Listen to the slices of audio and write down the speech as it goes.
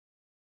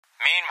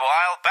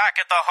Meanwhile, back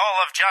at the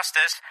Hall of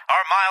Justice,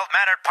 our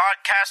mild-mannered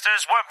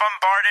podcasters were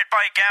bombarded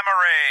by gamma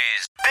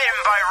rays,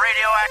 bitten by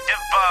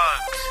radioactive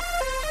bugs,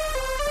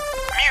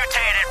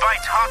 mutated by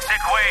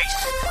toxic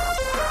waste,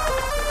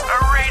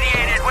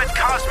 irradiated with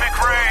cosmic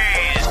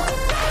rays,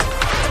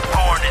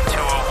 born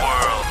into a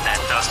world that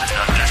doesn't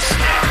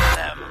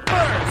understand them.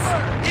 First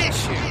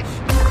issue.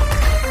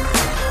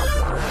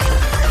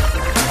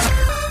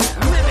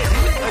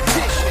 Limited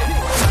edition.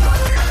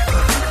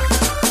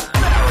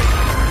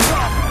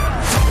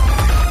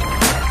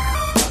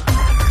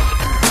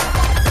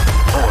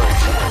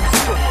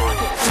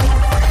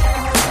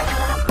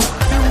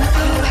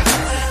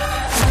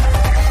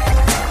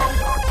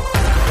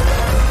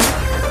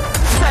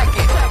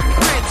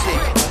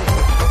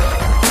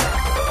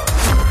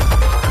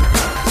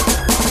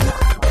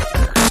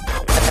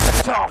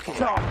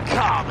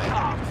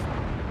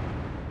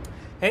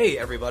 Hey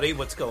everybody,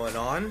 what's going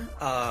on?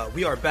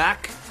 We are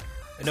back.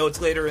 I know it's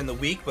later in the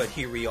week, but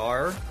here we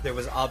are. There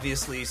was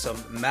obviously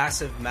some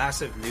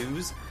massive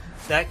news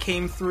that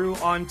came through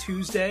on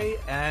Tuesday,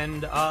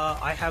 and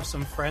I have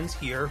some friends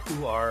here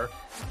who are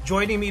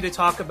joining me to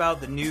talk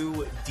about the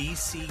new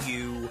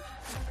DCU,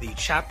 the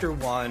Chapter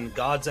 1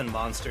 Gods and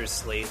Monsters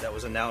slate that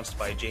was announced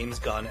by James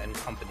Gunn and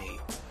company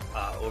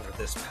over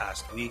this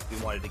past week. We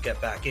wanted to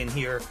get back in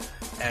here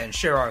and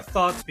share our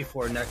thoughts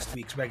before next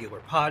week's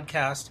regular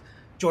podcast.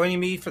 Joining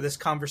me for this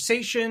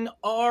conversation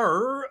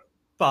are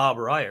Bob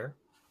Ryer.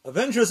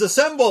 Avengers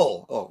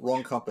Assemble! Oh,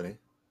 wrong company.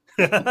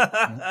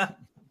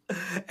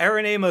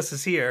 Aaron Amos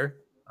is here.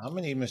 I'm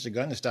going to need Mr.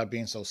 Gunn to stop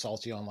being so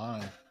salty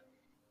online.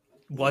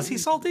 Was he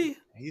salty?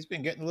 He's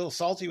been getting a little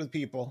salty with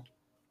people.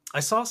 I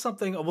saw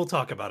something. Oh, we'll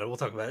talk about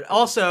it.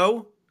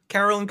 Also,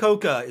 Carolyn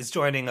Coca is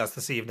joining us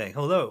this evening.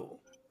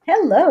 Hello.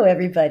 Hello,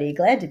 everybody.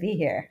 Glad to be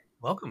here.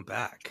 Welcome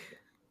back.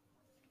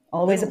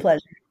 Always a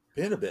pleasure.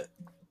 Been a bit.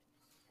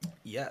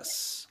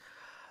 Yes.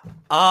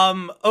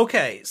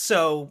 Okay,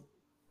 so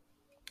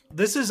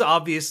this is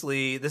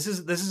obviously this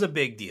is a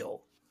big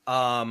deal.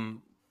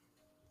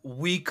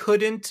 We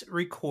couldn't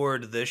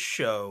record this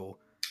show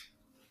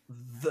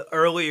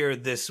earlier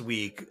this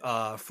week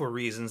for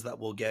reasons that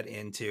we'll get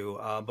into.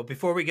 But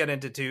before we get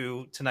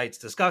into tonight's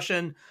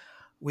discussion,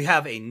 we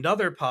have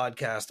another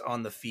podcast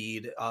on the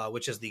feed,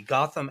 which is the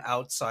Gotham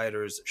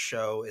Outsiders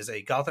show. Is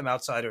a Gotham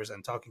Outsiders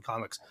and Talking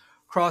Comics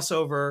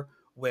crossover,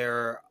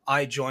 where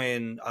I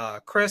join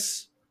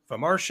Chris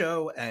from our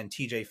show and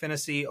TJ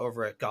Finnessy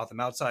over at Gotham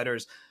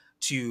Outsiders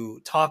to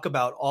talk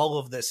about all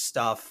of this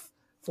stuff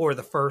for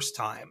the first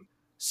time.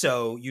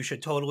 So you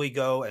should totally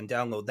go and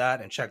download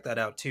that and check that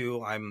out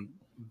too. I'm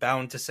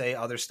bound to say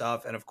other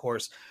stuff. And of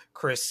course,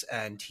 Chris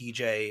and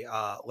TJ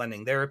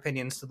lending their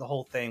opinions to the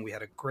whole thing. We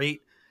had a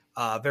great,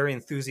 very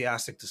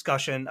enthusiastic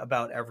discussion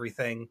about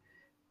everything.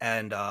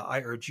 And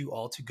I urge you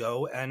all to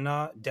go and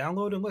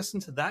download and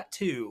listen to that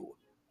too.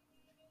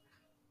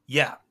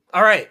 Yeah.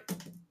 All right.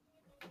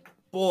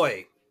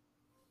 Boy,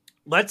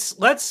 let's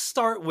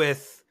start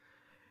with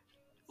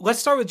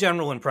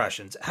general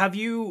impressions. Have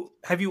you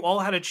all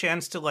had a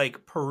chance to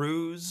like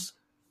peruse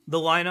the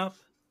lineup?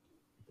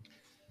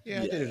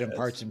 Yeah, I did it in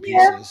parts and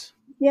pieces.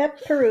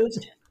 Yep,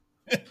 perused.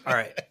 All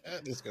right.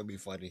 This is going to be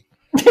funny.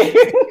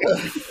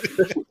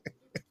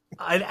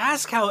 I'd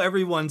ask how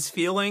everyone's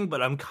feeling,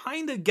 but I'm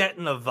kind of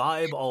getting a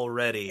vibe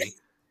already.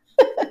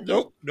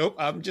 Nope.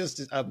 I'm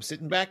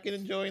sitting back and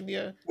enjoying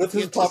the with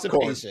his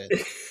popcorn.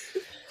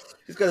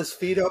 He's got his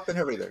feet up and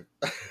everything.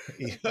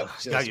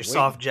 Got your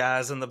soft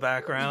jazz in the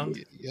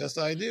background. Yes,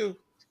 I do.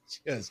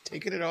 Just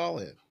taking it all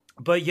in.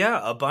 But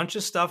yeah, a bunch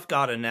of stuff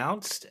got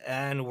announced,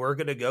 and we're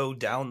gonna go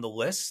down the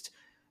list,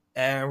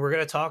 and we're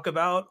gonna talk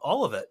about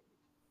all of it.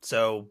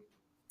 So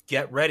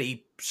get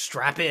ready,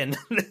 strap in,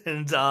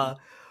 and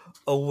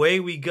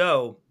away we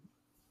go.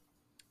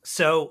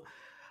 So.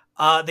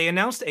 They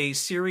announced a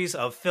series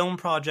of film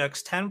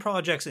projects, 10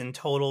 projects in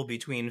total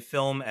between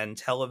film and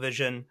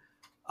television.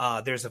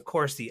 There's, of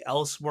course, the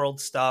Elseworld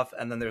stuff,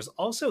 and then there's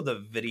also the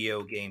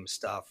video game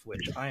stuff,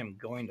 which I am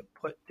going to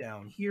put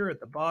down here at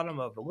the bottom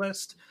of the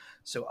list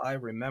so I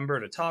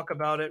remember to talk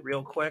about it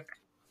real quick.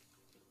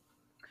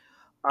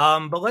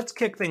 But let's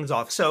kick things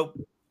off. So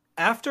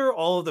after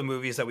all of the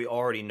movies that we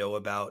already know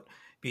about,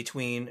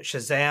 between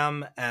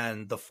Shazam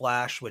and The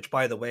Flash, which,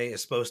 by the way,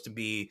 is supposed to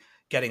be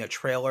getting a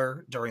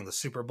trailer during the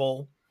Super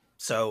Bowl.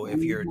 So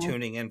if you're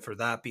tuning in for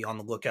that, be on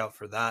the lookout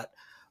for that.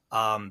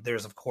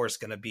 There's, of course,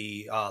 going to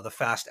be the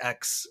Fast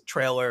X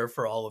trailer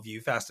for all of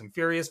you Fast and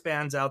Furious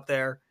fans out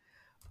there.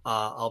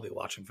 I'll be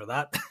watching for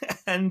that.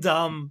 And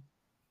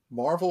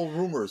Marvel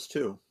rumors,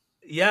 too.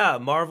 Yeah,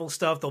 Marvel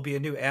stuff. There'll be a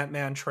new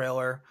Ant-Man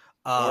trailer.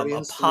 A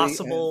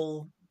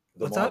possible...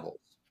 What's Marvels.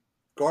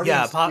 That?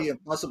 Guardians 3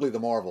 and possibly the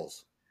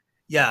Marvels.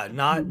 Yeah,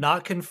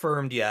 not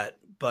confirmed yet.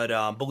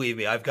 But believe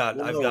me, I've got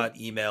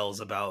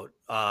emails about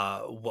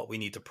what we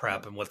need to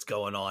prep and what's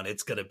going on.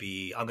 It's gonna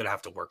be. I'm gonna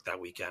have to work that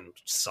weekend.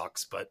 Which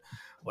sucks, but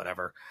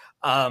whatever.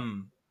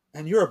 And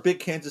you're a big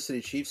Kansas City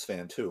Chiefs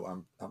fan too.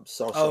 I'm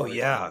so sorry.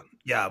 Oh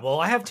yeah.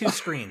 Well, I have two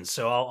screens,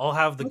 so I'll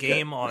have the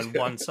game on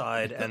one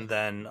side and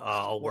then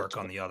I'll work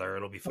on the other.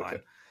 It'll be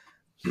fine.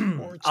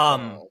 Sports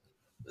um, ball.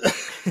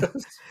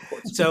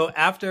 so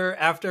after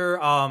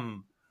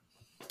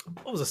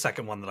what was the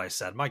second one that I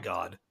said? My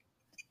God,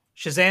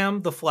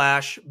 Shazam, The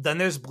Flash. Then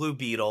there's Blue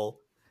Beetle,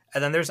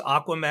 and then there's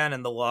Aquaman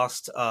and the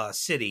Lost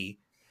City,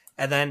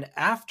 and then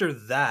after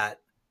that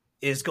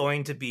is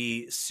going to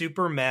be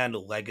Superman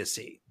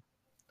Legacy.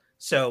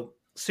 So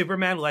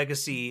Superman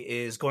Legacy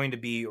is going to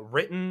be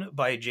written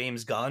by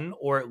James Gunn,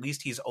 or at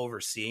least he's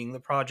overseeing the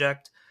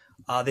project.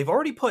 They've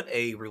already put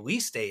a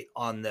release date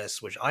on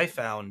this, which I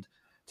found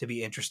to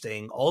be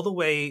interesting, all the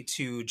way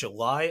to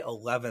July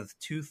 11th,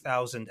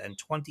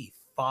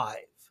 2025.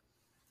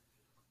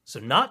 So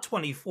not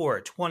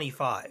 24,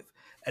 25.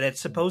 And it's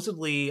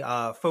supposedly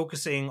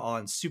focusing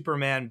on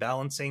Superman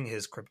balancing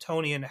his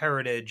Kryptonian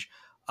heritage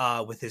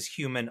with his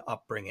human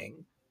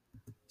upbringing.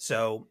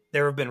 So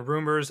there have been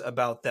rumors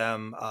about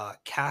them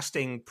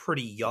casting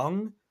pretty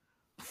young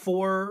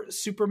for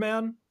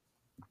Superman,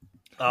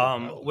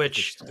 Well, if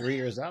which it's 3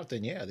 years out,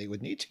 then yeah, they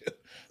would need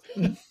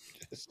to.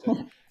 Just,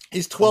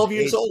 He's 12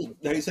 years age- old.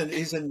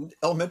 He's in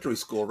elementary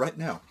school right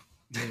now.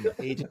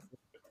 age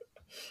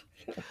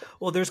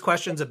well, there's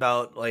questions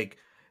about like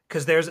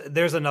because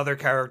there's another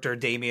character,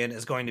 Damien,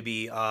 is going to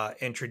be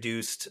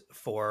introduced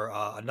for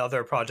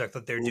another project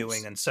that they're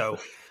doing, and so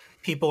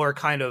people are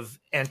kind of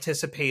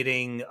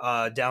anticipating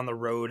down the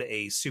road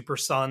a Super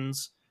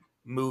Sons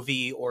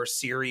movie or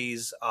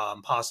series,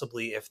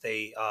 possibly if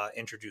they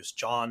introduce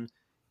John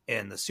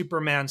in the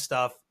Superman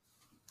stuff.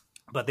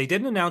 But they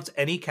didn't announce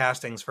any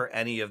castings for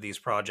any of these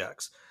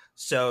projects.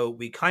 So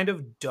we kind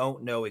of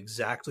don't know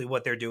exactly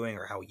what they're doing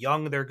or how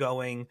young they're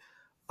going.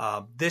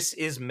 This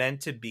is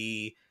meant to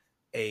be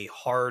a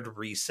hard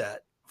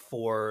reset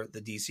for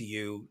the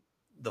DCU.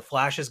 The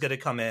Flash is going to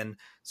come in.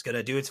 It's going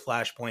to do its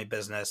Flashpoint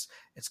business.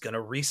 It's going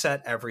to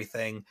reset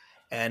everything.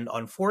 And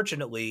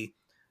unfortunately,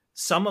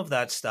 some of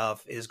that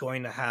stuff is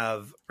going to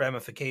have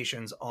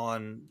ramifications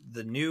on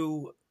the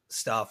new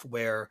stuff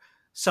where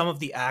some of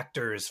the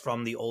actors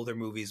from the older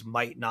movies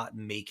might not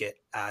make it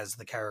as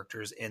the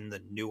characters in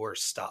the newer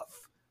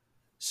stuff.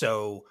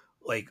 So,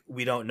 like,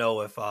 we don't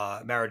know if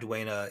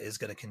Mariduena is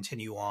going to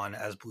continue on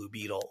as Blue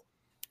Beetle,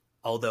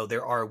 although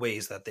there are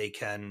ways that they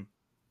can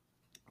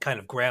kind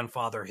of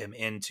grandfather him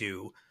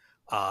into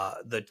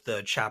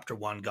the Chapter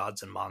 1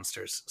 Gods and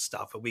Monsters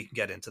stuff. But we can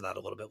get into that a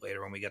little bit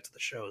later when we get to the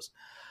shows.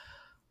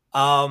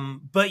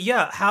 But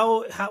yeah,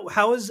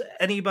 how is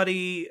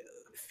anybody...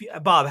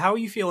 Bob, how are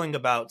you feeling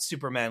about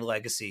Superman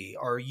Legacy?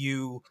 Are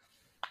you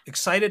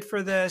excited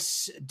for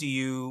this?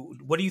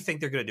 What do you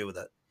think they're going to do with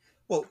it?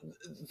 Well,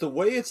 the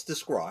way it's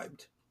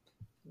described,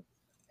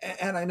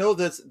 and I know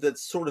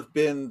that's sort of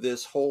been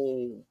this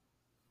whole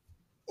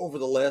over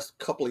the last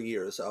couple of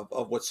years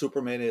of what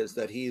Superman is,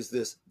 that he's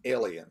this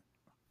alien.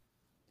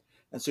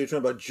 And so you're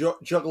talking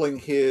about juggling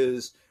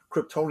his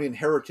Kryptonian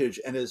heritage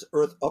and his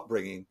Earth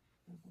upbringing.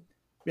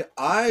 Yeah,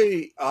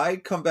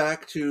 I come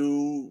back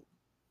to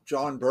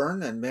John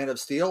Byrne and Man of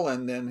Steel,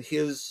 and then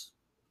his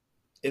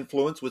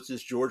influence, which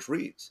is George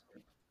Reeves.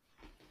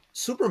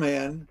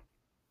 Superman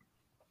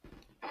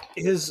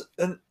is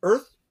an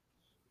Earth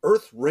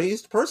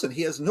raised person.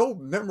 He has no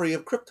memory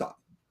of Krypton,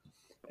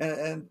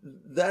 and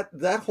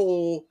that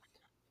whole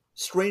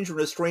stranger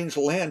in a strange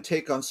land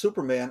take on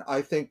Superman,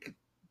 I think,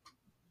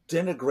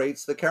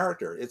 denigrates the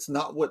character. It's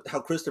not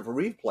how Christopher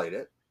Reeve played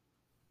it.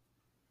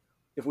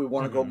 If we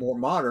want to go more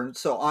modern,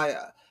 so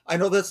I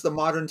know that's the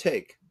modern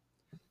take.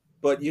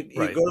 But you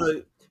Right.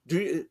 go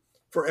to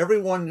for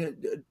everyone,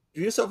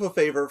 do yourself a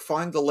favor,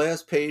 find the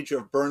last page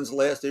of Byrne's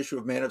last issue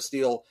of Man of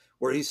Steel,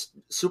 where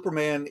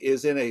Superman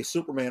is in a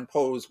Superman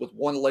pose with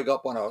one leg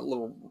up on a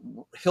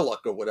little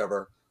hillock or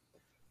whatever,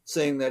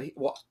 saying that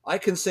I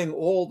can sing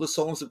all the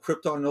songs of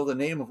Krypton, know the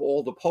name of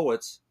all the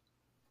poets,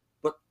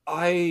 but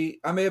I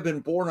may have been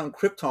born on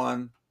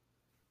Krypton,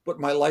 but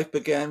my life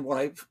began when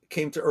I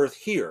came to Earth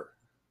here.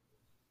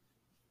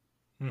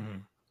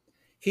 Mm-hmm.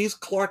 He's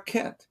Clark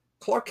Kent.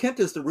 Clark Kent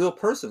is the real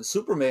person.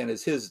 Superman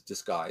is his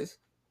disguise.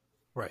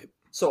 Right.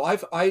 So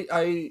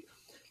I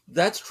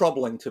that's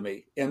troubling to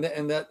me, and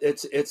that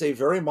it's a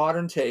very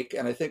modern take.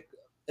 And I think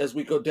as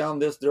we go down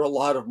this, there are a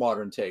lot of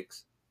modern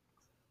takes,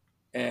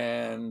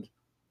 and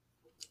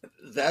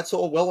that's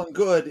all well and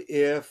good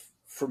if,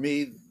 for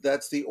me,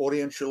 that's the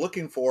audience you're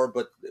looking for.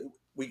 But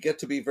we get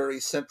to be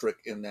very centric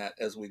in that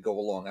as we go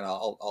along, and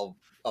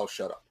I'll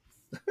shut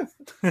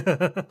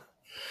up.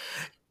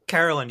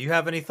 Carolyn, do you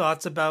have any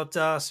thoughts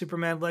about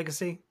Superman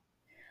Legacy?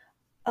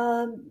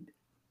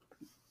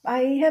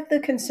 I have the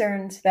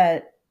concerns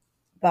that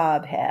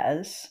Bob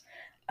has,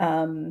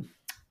 in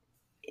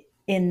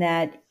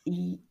that,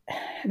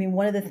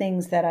 one of the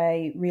things that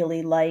I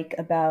really like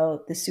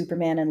about the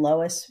Superman and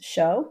Lois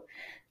show,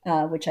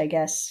 which I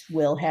guess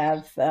will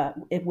have,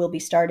 it will be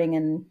starting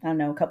in, I don't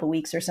know, a couple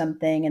weeks or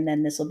something, and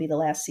then this will be the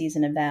last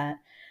season of that.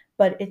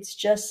 But it's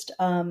just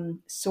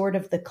sort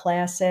of the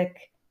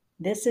classic,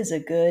 this is a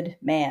good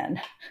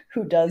man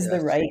who does the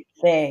right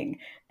thing.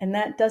 And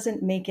that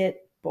doesn't make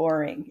it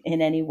boring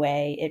in any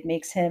way. It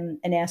makes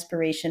him an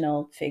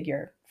aspirational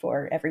figure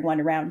for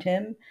everyone around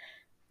him,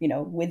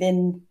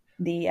 within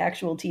the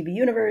actual TV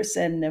universe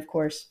and, of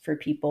course, for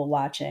people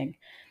watching.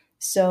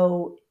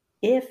 So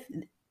if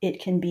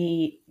it can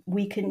be,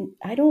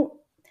 I don't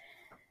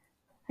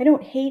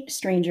hate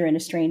Stranger in a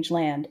Strange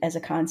Land as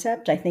a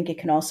concept. I think it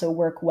can also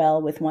work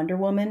well with Wonder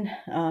Woman.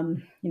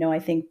 I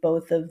think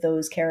both of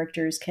those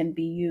characters can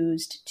be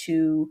used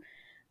to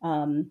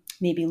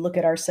maybe look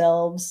at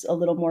ourselves a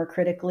little more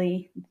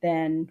critically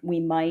than we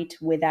might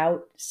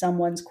without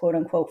someone's quote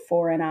unquote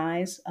foreign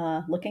eyes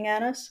looking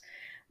at us.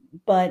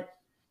 But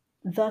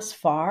thus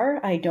far,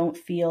 I don't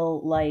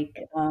feel like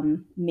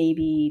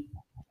maybe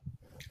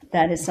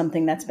that is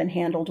something that's been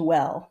handled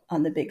well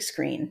on the big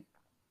screen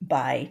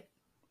by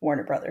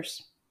Warner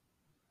Brothers.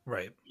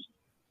 Right.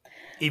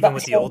 Even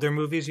with the older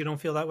movies, you don't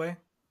feel that way?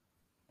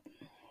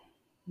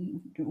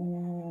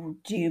 Do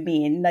you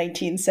mean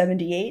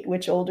 1978?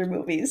 Which older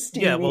movies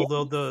do you mean?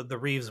 Well, the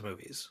Reeves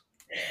movies.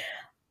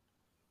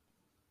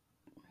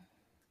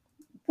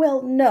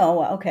 Well,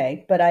 no,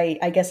 okay. But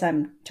I guess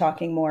I'm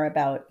talking more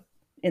about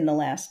in the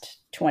last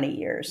 20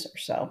 years or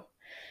so.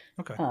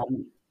 Okay.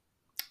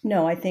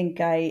 No, I think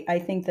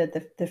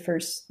that the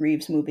first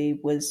Reeves movie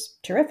was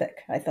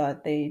terrific. I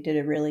thought they did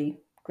a really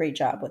great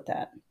job with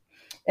that.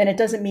 And it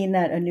doesn't mean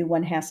that a new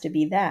one has to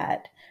be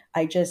that.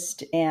 I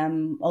just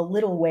am a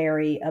little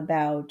wary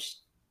about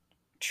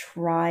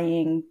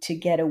trying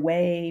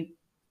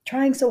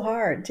so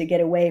hard to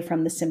get away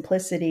from the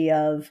simplicity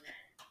of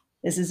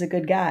this is a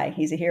good guy,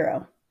 he's a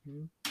hero.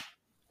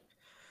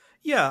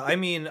 Yeah, I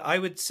mean, I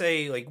would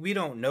say like we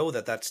don't know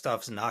that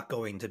stuff's not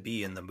going to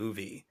be in the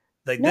movie.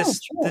 Like No,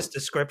 this sure.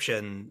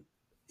 description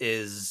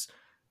is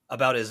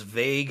about as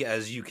vague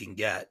as you can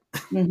get.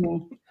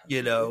 Mm-hmm.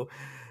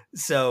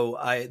 So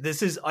I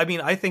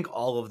think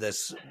all of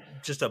this,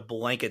 just a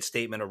blanket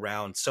statement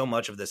around so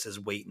much of this is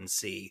wait and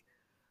see.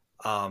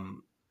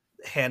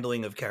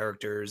 Handling of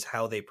characters,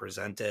 how they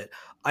present it.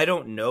 I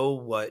don't know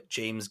what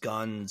James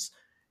Gunn's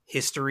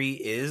history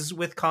is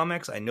with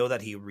comics. I know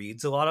that he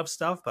reads a lot of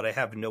stuff, but I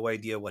have no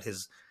idea what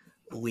his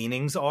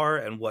leanings are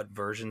and what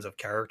versions of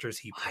characters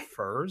he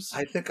prefers.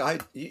 I think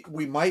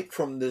we might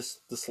from the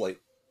slate.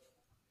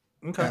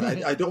 Okay.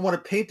 And I don't want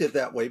to paint it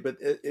that way, but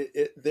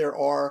there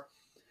are.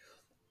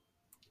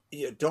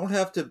 You don't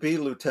have to be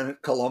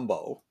Lieutenant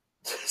Columbo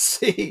to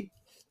see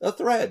a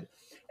thread,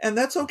 and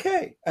that's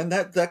okay. And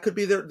that could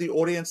be the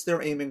audience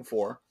they're aiming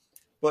for.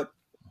 But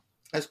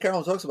as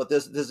Carolyn talks about,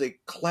 there's a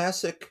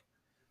classic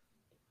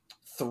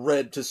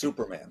thread to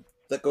Superman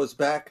that goes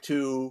back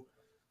to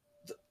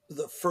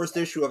the first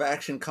issue of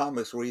Action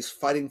Comics, where he's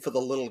fighting for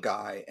the little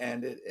guy,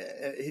 and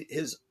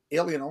his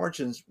alien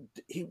origins.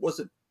 He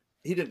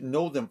didn't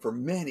know them for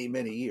many,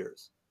 many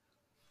years,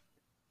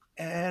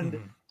 and.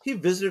 Mm-hmm. He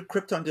visited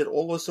Krypton, did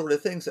all those sort of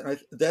things, and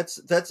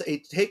that's a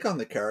take on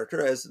the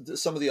character, as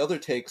some of the other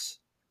takes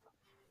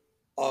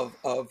of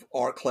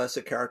our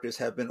classic characters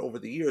have been over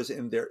the years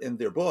in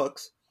their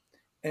books.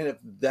 And if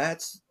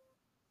that's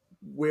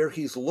where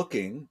he's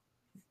looking,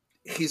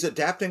 he's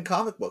adapting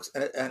comic books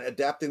and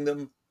adapting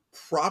them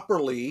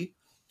properly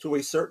to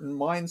a certain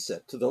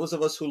mindset. To those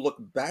of us who look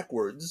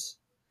backwards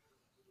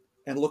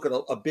and look at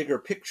a bigger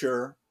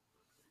picture,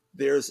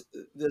 there's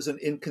an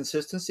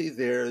inconsistency.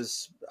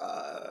 There's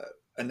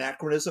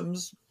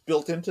anachronisms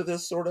built into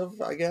this sort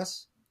of, I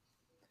guess.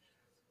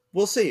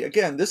 We'll see.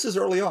 Again, this is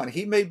early on.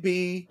 He may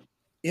be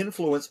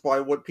influenced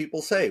by what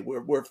people say.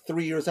 We're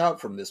 3 years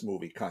out from this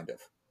movie, kind of.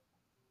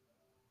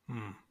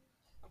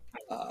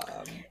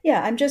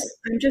 Yeah, I'm just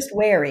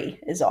wary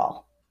is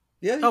all.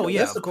 Yeah.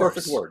 That's the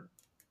perfect word.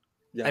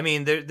 Yeah. I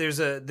mean, there's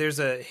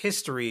a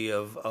history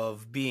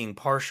of being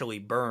partially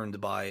burned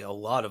by a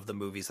lot of the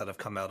movies that have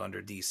come out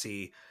under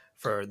DC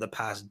for the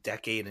past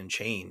decade and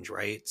change,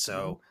 right?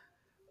 So,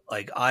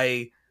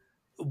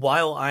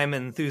 while I'm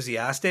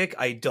enthusiastic,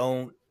 I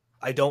don't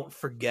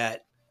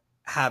forget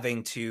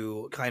having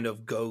to kind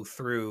of go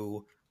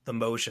through the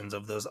motions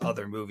of those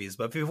other movies.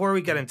 But before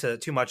we get into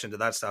too much into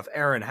that stuff,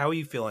 Aaron, how are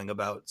you feeling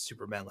about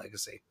Superman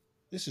Legacy?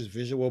 This is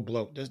visual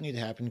bloat. Doesn't need to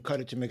happen.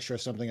 Cut it to make sure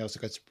something else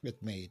gets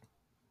made.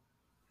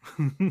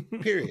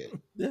 Period.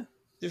 Yeah.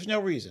 There's no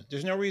reason.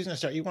 There's no reason to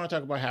start. You want to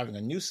talk about having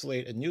a new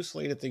slate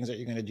of things that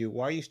you're going to do.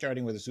 Why are you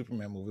starting with a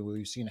Superman movie where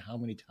you've seen how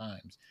many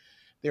times?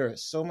 There are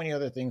so many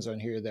other things on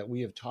here that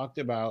we have talked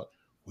about.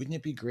 Wouldn't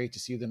it be great to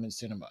see them in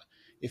cinema?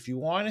 If you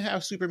want to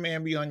have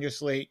Superman be on your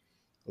slate,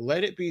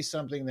 let it be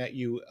something that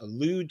you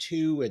allude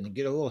to and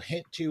get a little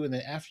hint to. And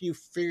then after you've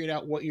figured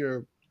out what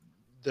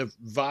the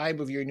vibe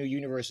of your new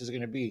universe is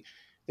going to be,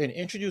 then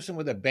introduce them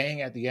with a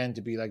bang at the end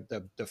to be like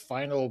the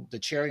final, the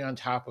cherry on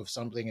top of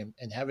something,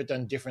 and have it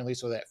done differently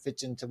so that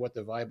fits into what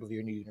the vibe of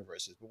your new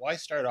universe is. But why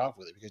start off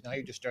with it? Because now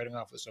you're just starting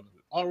off with something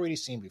we've already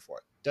seen before.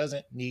 It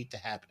doesn't need to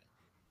happen.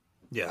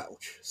 Yeah.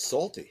 Ouch.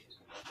 Salty.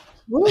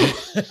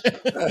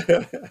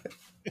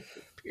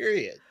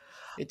 Period.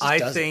 I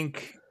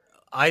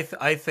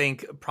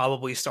think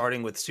probably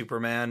starting with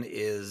Superman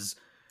is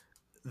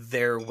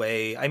their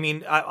way. I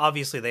mean,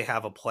 obviously they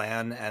have a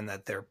plan, and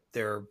that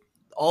they're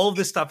all of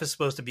this stuff is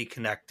supposed to be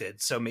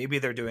connected. So maybe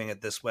they're doing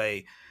it this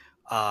way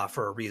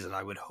for a reason.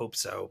 I would hope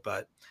so.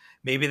 But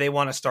maybe they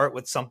want to start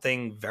with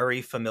something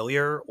very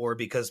familiar, or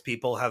because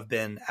people have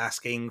been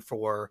asking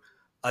for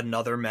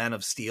another Man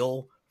of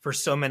Steel for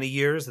so many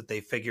years that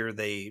they figure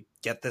they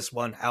get this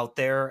one out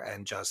there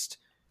and just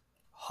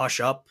hush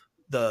up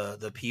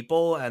the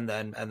people and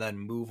then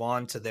move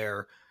on to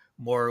their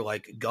more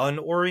like gun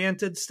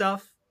oriented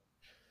stuff.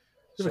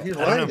 So he's I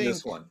don't writing know.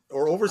 this one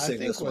or overseeing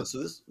think this one. what- So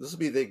this would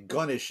be the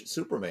gunnish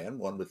Superman,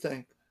 one would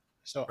think.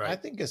 So I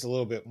Right. think it's a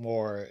little bit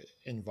more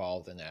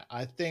involved in that.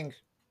 I think,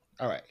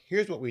 all right,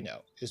 here's what we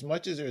know. As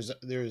much as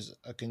there's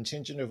a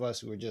contingent of us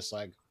who are just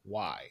like,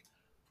 why?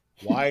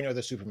 Why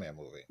another Superman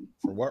movie?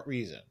 For what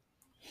reason?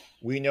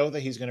 We know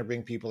that he's going to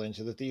bring people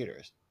into the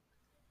theaters.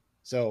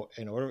 So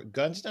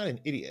Gunn's not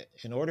an idiot.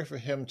 In order for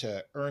him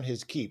to earn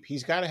his keep,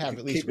 he's got to have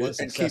at least one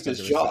success keep his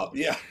under job. belt.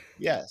 Yeah.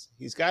 Yes,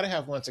 he's got to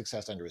have one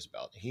success under his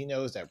belt. He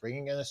knows that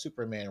bringing in a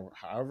Superman,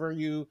 however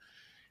you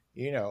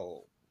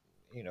know,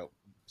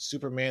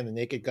 Superman, the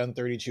Naked Gun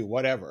 32,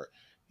 whatever,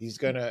 he's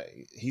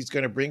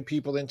gonna bring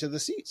people into the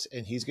seats,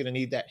 and he's gonna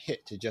need that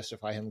hit to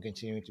justify him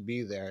continuing to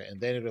be there,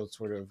 and then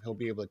he'll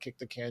be able to kick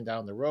the can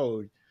down the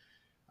road,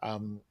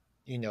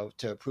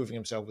 to proving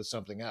himself with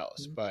something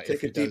else. But Take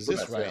if he a deep does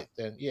this breath,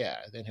 right,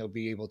 then he'll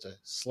be able to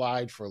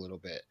slide for a little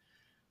bit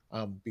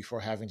before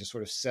having to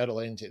sort of settle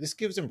into. This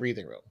gives him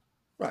breathing room,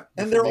 Right.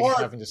 And before there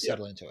are having to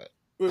settle into it.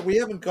 we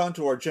haven't gone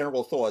to our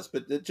general thoughts,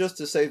 but just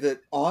to say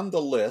that on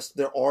the list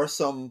there are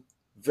some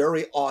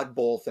very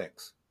oddball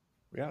things.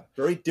 Yeah,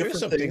 Very There's different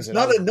some things. things that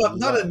Not I would enough.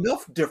 Not love.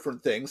 enough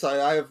different things.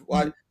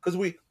 Because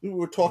we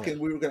were talking.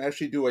 We were going to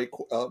actually do a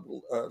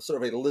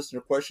sort of a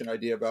listener question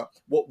idea about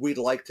what we'd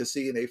like to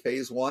see in a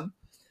phase one.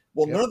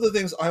 Well, Yep. none of the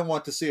things I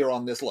want to see are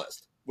on this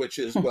list, which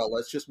is well,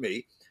 that's just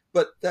me.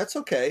 But that's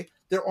okay.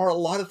 There are a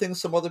lot of things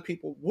some other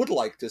people would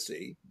like to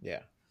see.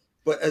 Yeah.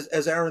 But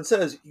as Aaron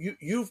says,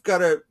 you've got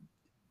to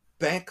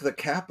bank the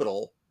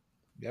capital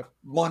Yep.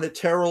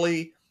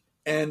 monetarily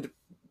and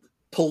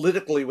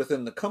politically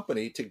within the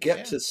company to get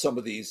Yeah. to some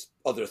of these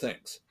other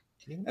things.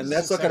 He needs And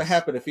that's not going to success.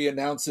 happen if he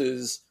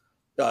announces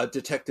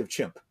Detective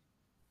Chimp.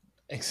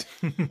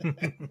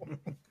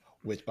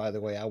 Which, by the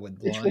way, I would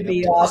Which line would up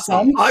be to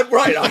awesome. I'm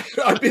right.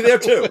 I'd be there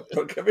too.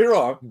 Don't get me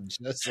wrong.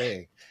 Just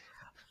saying.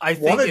 I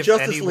think Want a if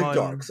Justice anyone, League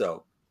Dark,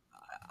 so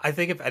I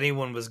think if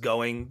anyone was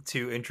going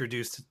to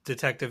introduce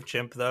Detective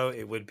Chimp, though,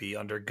 it would be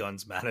under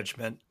Gunn's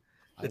management.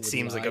 I It would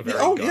seems like a line very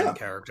Oh, Gunn yeah.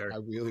 character. I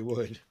really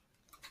would.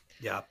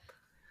 Yeah.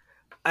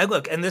 I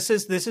look, and this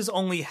is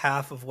only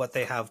half of what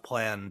they have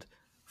planned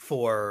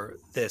for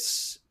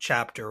this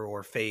chapter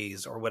or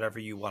phase or whatever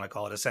you want to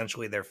call it.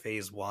 Essentially, their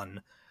phase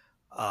one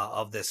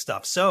of this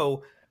stuff.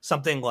 So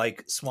something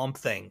like Swamp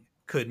Thing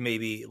could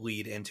maybe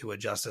lead into a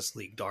Justice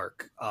League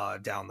Dark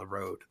down the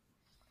road.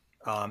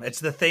 It's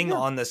the thing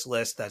on this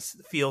list that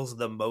feels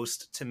the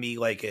most to me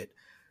like it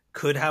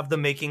could have the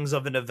makings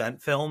of an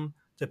event film,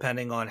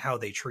 depending on how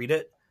they treat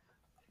it.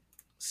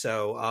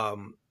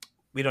 So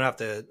we don't have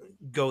to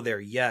go there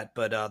yet,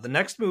 but the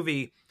next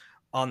movie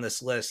on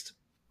this list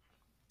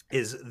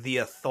is The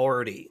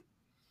Authority.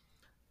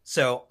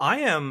 So I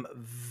am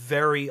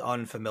very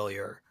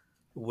unfamiliar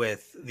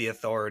with The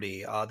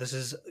Authority. This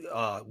is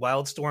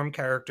Wildstorm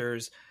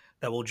characters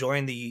that will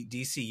join the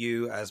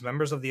DCU as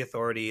members of the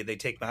Authority. They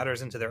take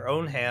matters into their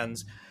own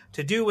hands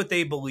to do what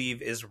they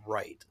believe is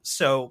right.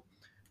 So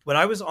when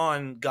I was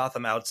on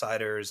Gotham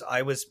Outsiders,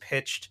 I was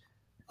pitched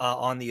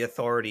on the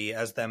Authority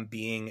as them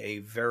being a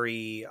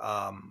very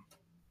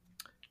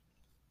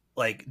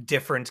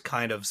different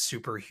kind of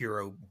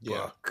superhero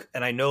book.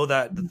 And I know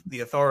that the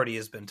Authority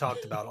has been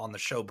talked about on the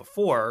show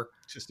before,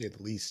 to say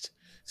the least.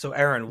 So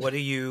Aaron, what do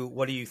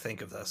you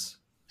think of this?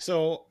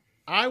 So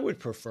I would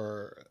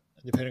prefer,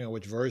 depending on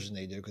which version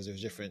they do, because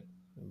there's different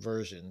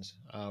versions.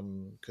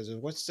 Because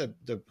what's the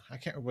I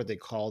can't remember what they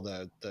call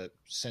the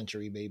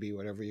Century, maybe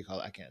whatever you call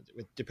it. I can't.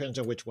 It depends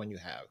on which one you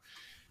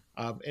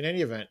have. In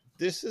any event,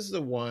 this is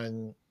the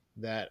one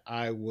that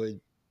I would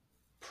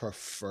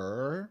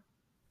prefer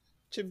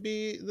to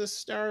be the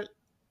start,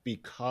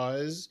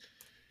 because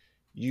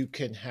you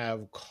can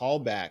have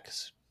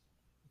callbacks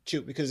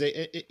to, because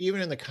even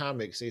in the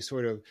comics, they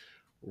sort of,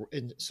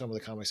 in some of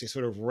the comics, they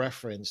sort of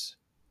reference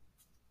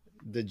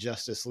the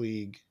Justice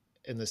League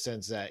in the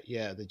sense that,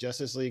 yeah, the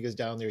Justice League is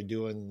down there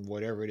doing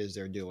whatever it is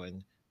they're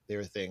doing,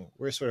 their thing.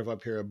 We're sort of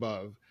up here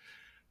above,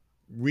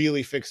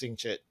 really fixing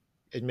shit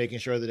and making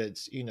sure that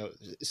it's,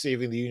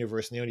 saving the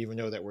universe, and they don't even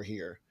know that we're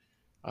here.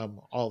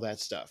 All that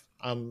stuff.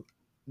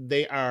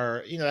 They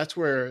are, that's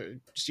where,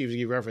 Steve, to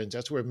give reference,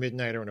 that's where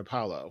Midnighter and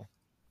Apollo,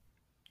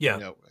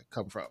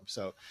 come from.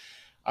 So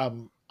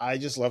I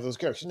just love those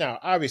characters. Now,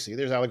 obviously,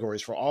 there's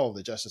allegories for all of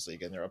the Justice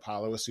League, and there.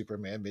 Apollo is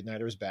Superman,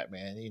 Midnighter is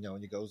Batman, and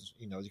you goes,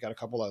 you got a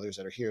couple others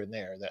that are here and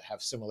there that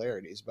have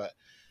similarities. But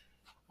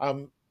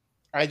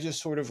I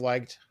just sort of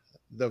liked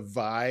the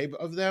vibe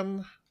of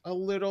them a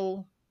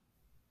little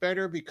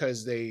better,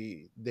 because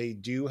they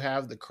do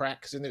have the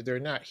cracks in there. They're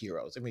not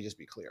heroes. Let me just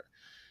be clear.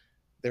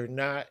 They're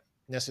not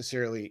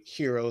necessarily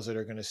heroes that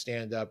are going to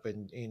stand up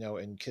and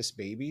and kiss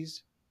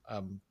babies,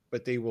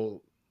 but they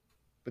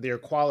are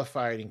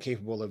qualified and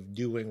capable of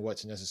doing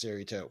what's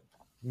necessary to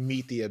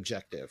meet the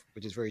objective,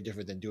 which is very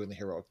different than doing the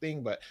heroic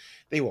thing, but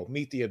they will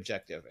meet the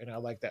objective. And I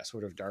like that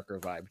sort of darker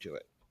vibe to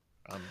it.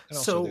 And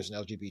also So- there's an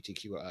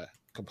LGBTQ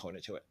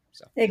component to it.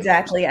 So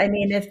Exactly. I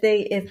mean, if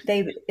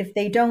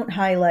they don't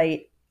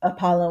highlight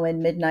Apollo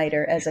and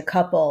Midnighter as a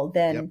couple,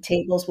 then Yep.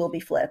 tables will be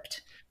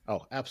flipped.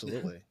 Oh,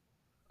 absolutely.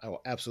 I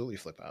will absolutely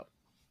flip out.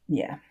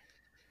 Yeah.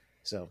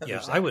 So Yeah,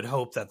 there's I that. would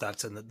hope that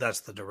that's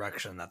the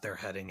direction that they're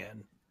heading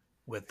in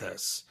with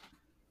this.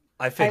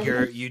 I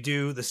figure you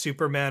do the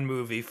Superman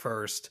movie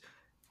first,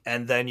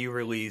 and then you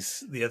release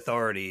the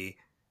Authority,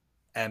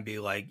 and be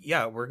like,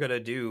 yeah, we're gonna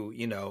do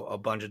a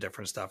bunch of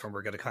different stuff, and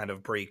we're gonna kind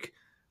of break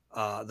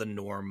the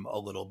norm a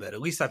little bit.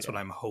 At least that's what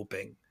I'm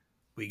hoping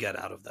we get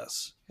out of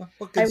this. Well,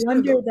 I consider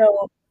wonder the-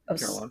 though. Oh,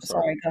 Carol, I'm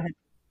sorry. sorry. Go ahead.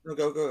 No,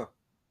 go.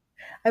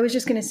 I was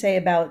just going to say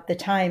about the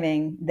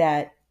timing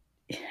that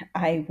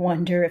I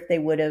wonder if they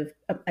would have,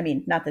 I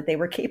mean, not that they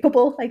were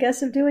capable, I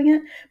guess, of doing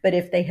it, but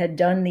if they had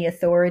done the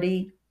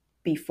Authority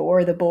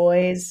before The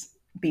Boys,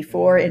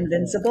 before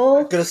Invincible.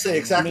 I'm going to say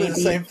exactly the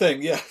Maybe- same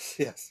thing.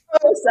 Yes.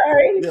 Oh,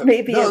 sorry. Yeah.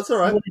 Maybe No, it it's all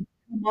right. would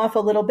come off a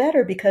little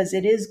better because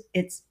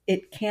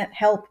it can't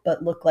help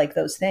but look like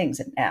those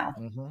things now.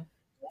 Mhm.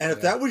 And if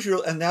Yeah. that was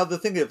and now the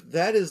thing, if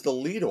that is the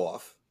lead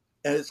off,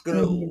 and it's going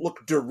to Mhm.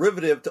 look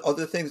derivative to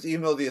other things,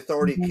 even though the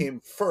Authority Mhm. came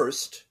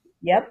first,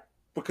 Yep.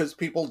 because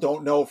people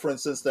don't know, for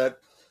instance, that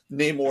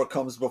Namor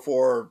comes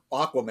before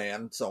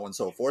Aquaman, so on and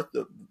so forth,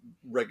 the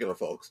regular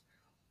folks.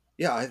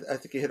 Yeah, I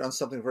think you hit on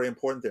something very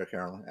important there,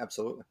 Carolyn.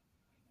 Absolutely.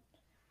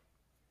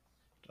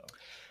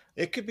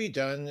 It could be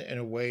done in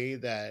a way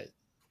that,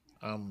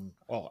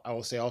 well, I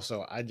will say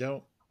also, I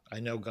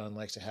know Gunn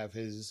likes to have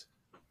his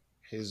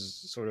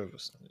sort of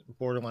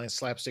borderline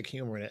slapstick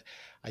humor in it.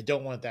 I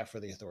don't want that for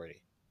the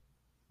Authority.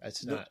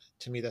 That's Nope. not,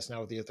 to me, that's not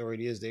what the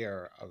Authority is.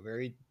 They're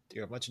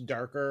a much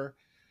darker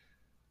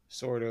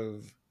sort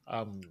of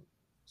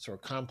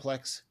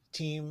complex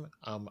team.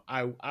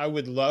 I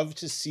would love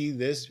to see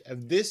this.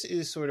 If this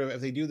is sort of, if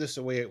they do this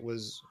the way it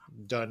was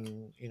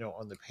done,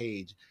 on the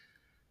page,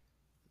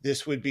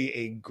 this would be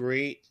a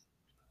great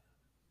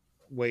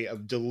way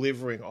of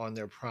delivering on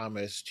their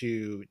promise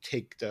to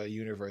take the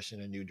universe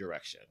in a new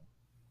direction.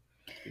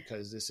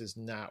 Because this is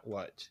not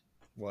what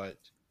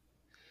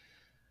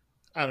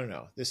I don't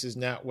know. This is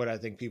not what I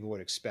think people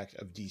would expect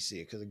of DC.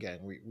 Because again,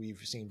 we've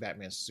seen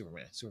Batman,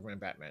 Superman,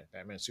 Batman,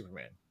 Batman,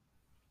 Superman.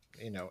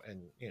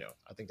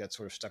 I think that's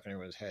sort of stuck in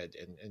everyone's head.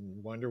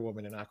 And Wonder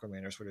Woman and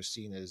Aquaman are sort of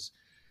seen as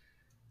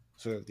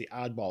sort of the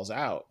oddballs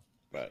out,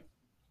 but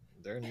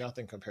they're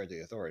nothing compared to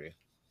the Authority.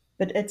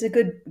 But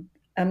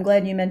I'm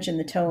glad you mentioned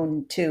the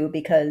tone too,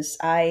 because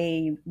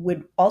I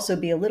would also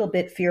be a little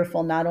bit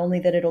fearful, not only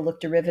that it'll look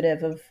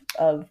derivative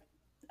of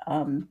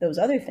those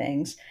other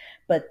things,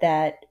 but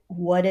that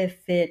what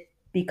if it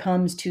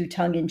becomes too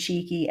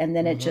tongue-in-cheeky and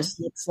then it just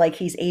looks like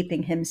he's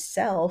aping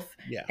himself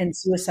Yeah. in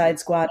Suicide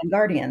Squad and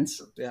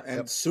Guardians. Yeah, and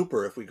Yep.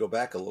 Super, if we go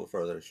back a little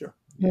further, sure.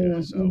 Yeah,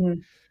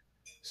 Mhm.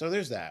 so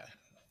there's that.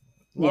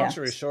 Long Yeah.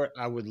 story short,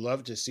 I would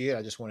love to see it.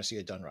 I just want to see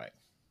it done right.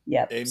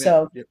 Yep. Amen.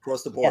 So Yeah,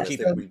 across the board, I keep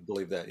think it. we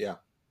believe that, yeah.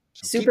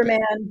 So keep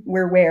Superman,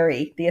 we're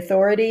wary. The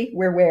Authority,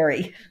 we're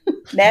wary.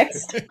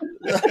 Next.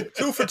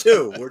 2 for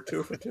 2. We're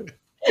 2 for 2.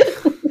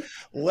 it.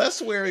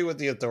 Less wary with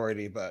the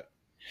Authority, but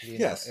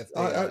Yes. if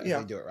Yeah.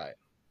 they do it right.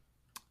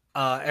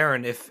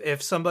 Aaron,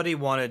 if somebody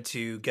wanted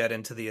to get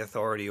into the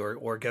Authority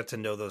or get to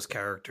know those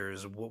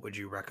characters, what would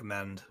you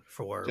recommend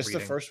for Just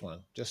reading? the first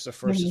one. Just the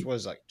first Mhm.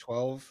 was like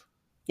 12.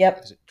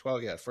 Yep. Is it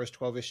 12? Yeah, first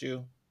 12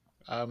 issue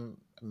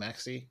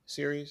maxi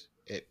series.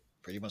 It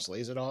pretty much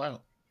lays it all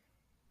out.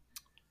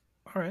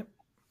 All right.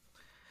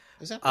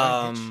 Is that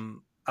Brian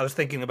Hitch? I was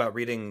thinking about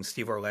reading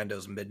Steve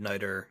Orlando's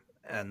Midnighter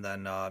and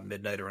then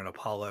Midnighter and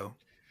Apollo.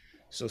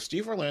 So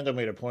Steve Orlando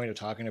made a point of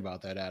talking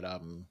about that at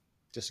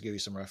just to give you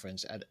some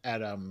reference at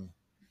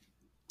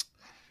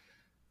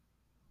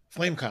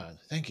FlameCon.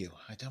 Thank you.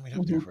 I dummied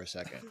up there for a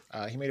second.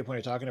 He made a point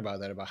of talking about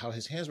that, about how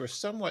his hands were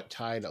somewhat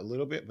tied a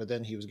little bit, but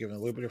then he was given a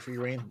little bit of free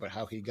reign, but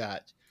how he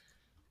got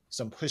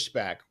some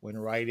pushback when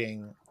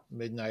writing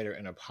Midnighter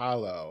and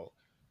Apollo,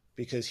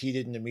 because he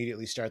didn't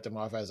immediately start them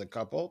off as a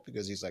couple,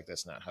 because he's like,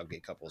 that's not how gay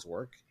couples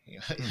work.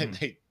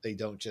 They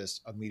don't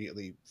just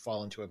immediately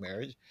fall into a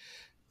marriage.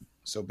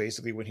 So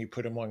basically when he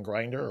put him on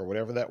Grindr or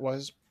whatever that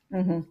was,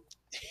 hmm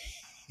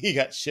he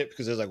got shit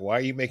because it was like, why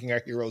are you making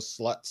our heroes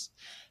sluts?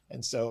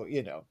 And so,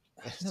 make them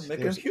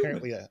there's human.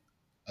 apparently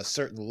a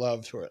certain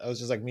love to it. I was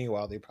just like,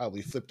 meanwhile, they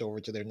probably flipped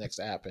over to their next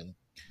app and,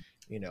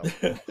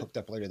 hooked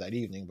up later that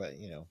evening, but,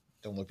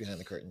 don't look behind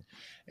the curtain.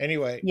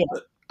 Anyway. Yeah.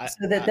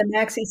 So the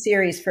maxi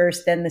series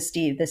first, then the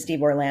Steve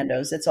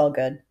Orlandos. It's all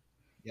good.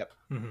 Yep.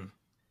 Mm-hmm.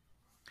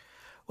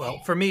 Well,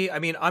 for me, I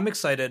mean, I'm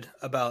excited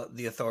about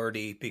the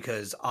Authority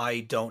because I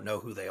don't know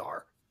who they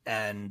are.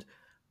 And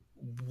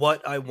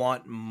what I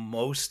want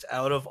most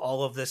out of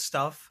all of this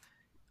stuff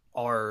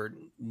are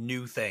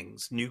new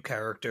things, new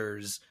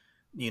characters,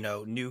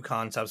 new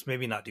concepts,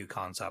 maybe not new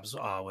concepts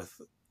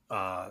with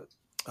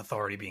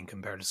Authority being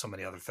compared to so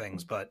many other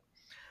things, but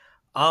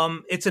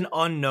it's an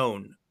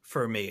unknown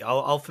for me.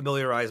 I'll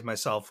familiarize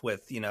myself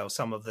with,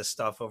 some of this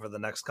stuff over the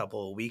next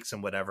couple of weeks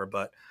and whatever,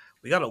 but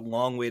we got a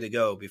long way to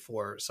go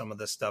before some of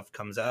this stuff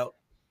comes out.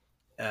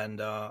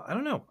 And I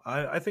don't know.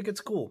 I think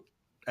it's cool.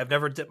 I've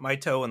never dipped my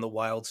toe in the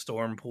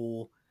Wildstorm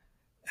pool,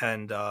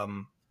 and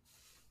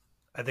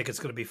I think it's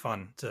going to be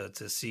fun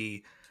to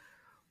see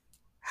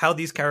how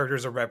these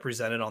characters are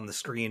represented on the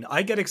screen.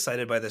 I get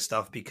excited by this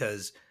stuff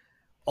because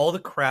all the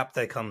crap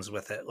that comes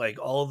with it, like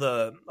all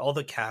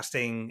the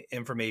casting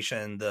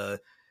information, the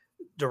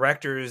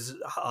directors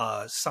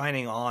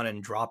signing on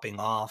and dropping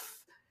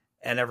off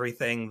and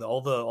everything,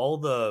 all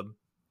the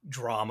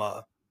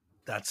drama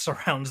that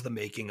surrounds the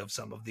making of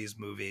some of these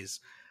movies,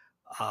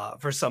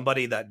 for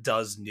somebody that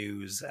does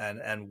news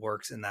and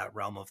works in that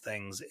realm of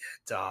things,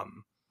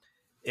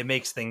 it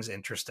makes things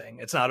interesting.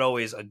 It's not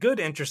always a good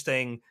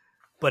interesting,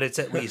 but it's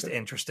at least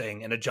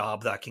interesting in a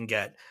job that can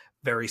get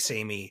very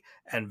samey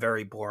and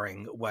very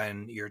boring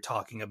when you're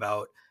talking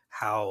about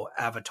how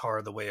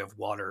Avatar: The Way of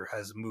Water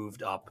has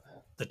moved up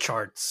the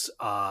charts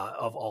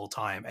of all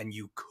time, and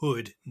you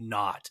could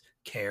not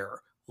care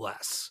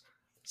less.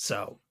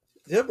 So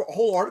there are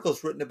whole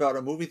articles written about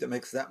a movie that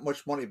makes that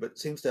much money but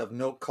seems to have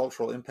no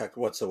cultural impact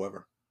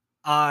whatsoever.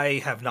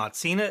 I have not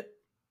seen it.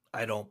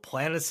 I don't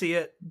plan to see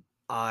it.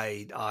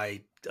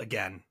 I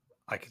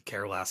could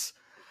care less.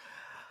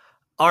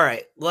 All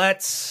right,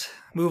 let's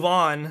move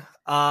on.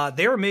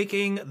 They're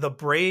making The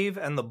Brave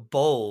and the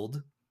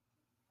Bold.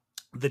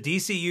 The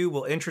DCU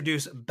will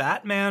introduce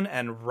Batman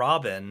and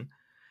Robin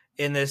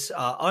in this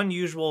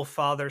unusual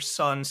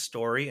father-son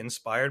story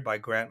inspired by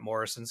Grant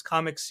Morrison's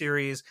comic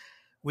series.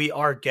 We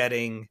are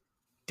getting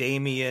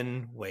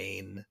Damian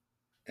Wayne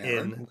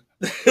in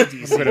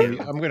DCU.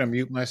 I'm going to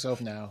mute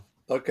myself now.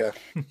 Okay.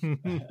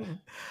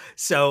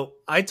 So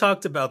I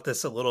talked about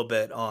this a little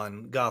bit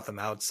on Gotham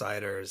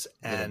Outsiders,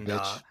 and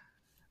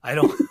I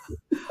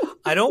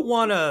don't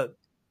want to,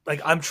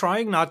 I'm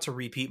trying not to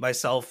repeat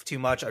myself too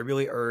much. I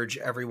really urge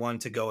everyone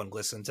to go and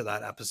listen to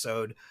that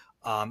episode.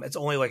 It's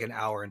only like an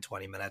hour and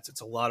 20 minutes.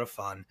 It's a lot of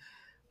fun,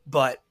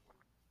 but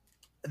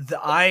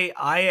I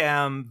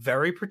am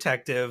very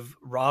protective.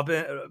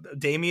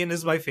 Damian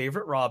is my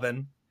favorite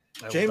Robin.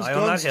 James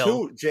Gunn's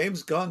too.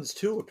 James Gunn's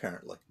too,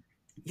 apparently.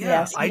 Yeah,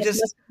 yes,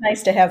 it's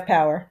nice to have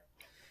power.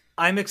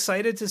 I'm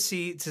excited to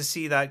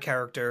see that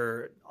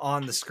character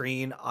on the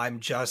screen.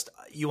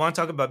 You want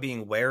to talk about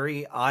being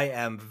wary? I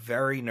am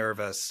very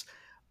nervous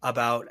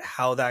about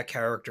how that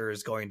character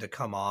is going to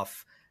come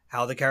off,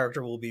 how the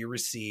character will be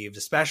received,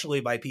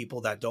 especially by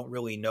people that don't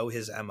really know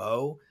his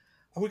MO.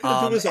 Are we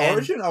going to do his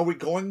origin? Are we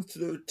going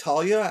to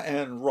Talia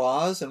and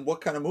Ra's? And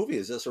what kind of movie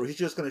is this? Or he's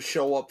just going to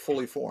show up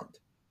fully formed?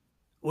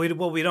 We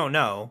don't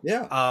know.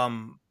 Yeah.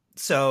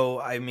 So,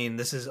 I mean,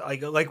 this is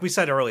like we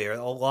said earlier,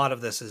 a lot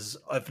of this is,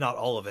 if not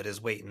all of it, is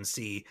wait and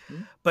see.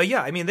 Mm-hmm. But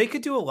yeah, I mean, they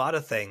could do a lot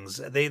of things.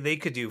 They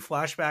could do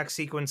flashback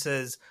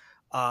sequences.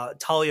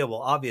 Talia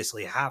will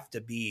obviously have to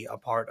be a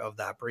part of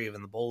that Brave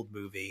and the Bold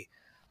movie.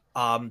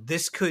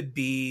 This could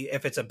be,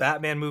 if it's a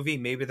Batman movie,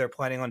 maybe they're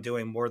planning on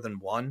doing more than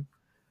one,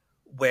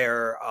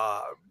 where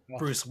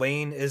Bruce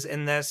Wayne is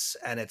in this,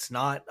 and it's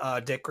not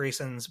Dick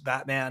Grayson's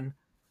Batman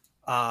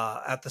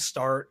at the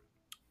start.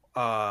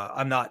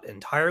 I'm not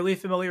entirely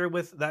familiar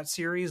with that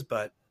series,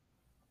 but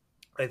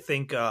I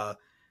think,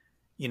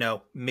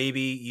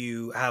 maybe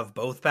you have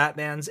both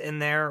Batmans in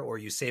there, or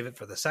you save it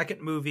for the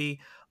second movie.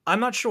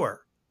 I'm not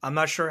sure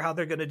how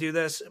they're going to do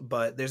this,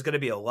 but there's going to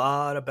be a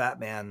lot of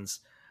Batmans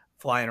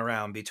flying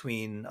around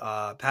between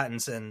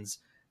Pattinson's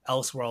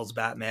Elseworlds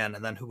Batman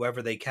and then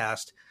whoever they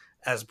cast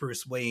as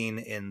Bruce Wayne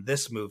in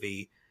this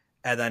movie.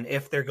 And then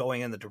if they're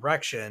going in the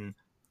direction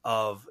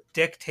of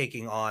Dick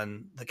taking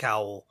on the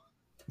cowl,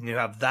 you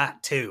have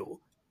that too.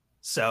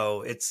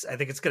 So I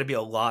think it's going to be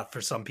a lot for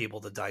some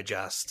people to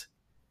digest.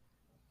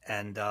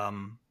 And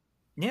Bob,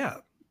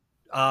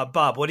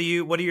 what are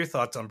your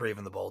thoughts on Brave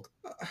and the Bold?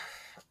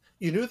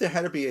 You knew there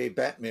had to be a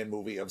Batman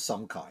movie of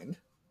some kind.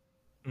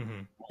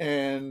 Mm-hmm.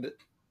 And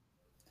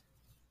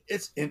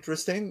it's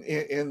interesting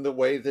in the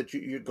way that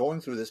you're going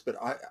through this, but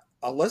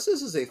unless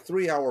this is a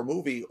 3-hour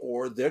movie,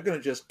 or they're going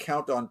to just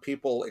count on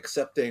people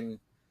accepting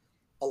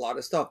a lot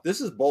of stuff,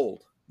 this is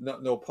bold,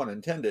 no pun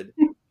intended,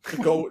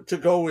 to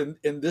go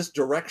in this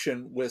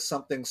direction with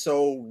something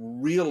so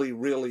really,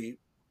 really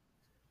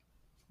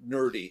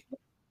nerdy.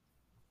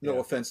 No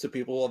offense to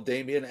people who love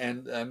Damian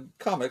and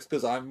comics,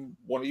 because I'm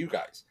one of you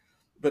guys.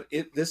 But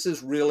this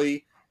is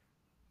really,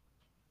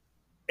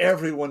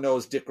 everyone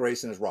knows Dick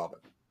Grayson is Robin.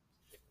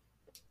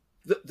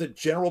 The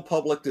general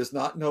public does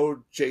not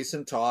know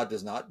Jason Todd,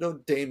 does not know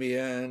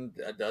Damian,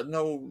 doesn't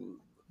know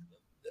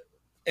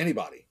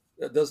anybody,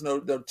 doesn't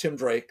know Tim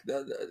Drake.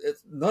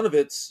 None of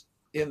it's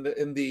in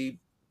the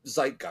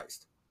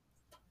zeitgeist.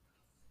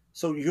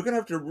 So you're going to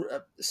have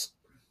to,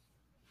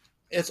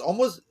 it's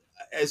almost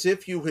as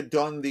if you had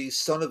done the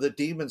Son of the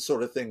Demon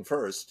sort of thing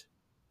first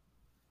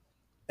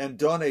and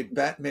done a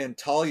Batman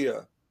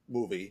Talia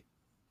movie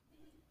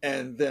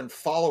and then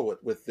follow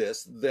it with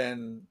this,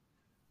 then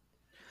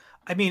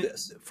I mean,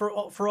 for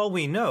all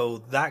we know,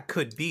 that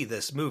could be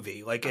this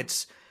movie. Like,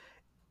 it's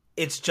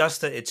it's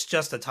just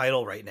a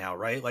title right now,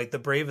 right? Like The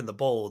Brave and the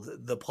Bold,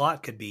 the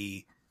plot could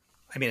be,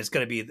 I mean, it's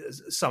going to be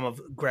some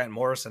of Grant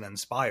Morrison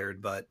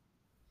inspired, but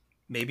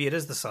maybe it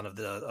is the son of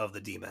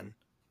the demon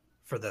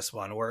for this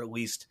one, or at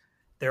least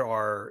there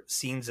are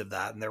scenes of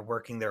that and they're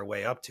working their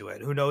way up to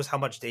it. Who knows how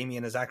much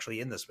Damien is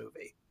actually in this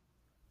movie?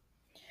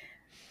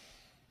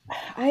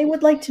 I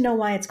would like to know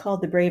why it's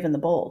called The Brave and the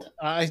Bold.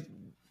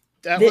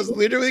 That was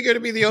literally going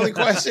to be the only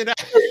question.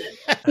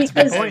 That's a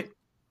good point.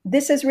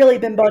 This has really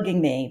been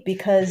bugging me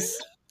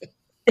because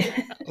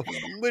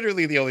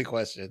literally the only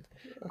question.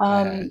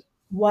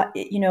 What,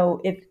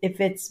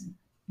 if it's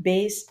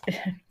based,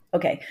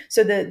 okay.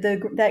 So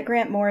that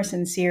Grant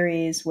Morrison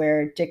series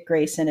where Dick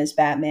Grayson is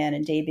Batman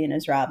and Damian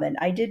is Robin,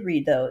 I did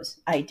read those.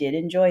 I did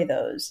enjoy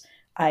those.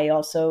 I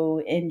also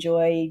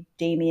enjoy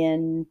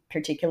Damian,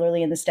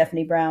 particularly in the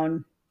Stephanie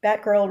Brown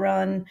Batgirl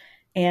run,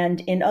 and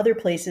in other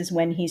places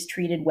when he's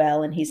treated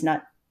well and he's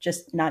not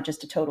just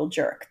a total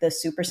jerk. The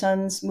Super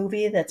Sons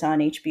movie that's on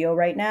HBO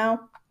right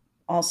now,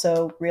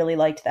 also really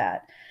liked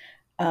that.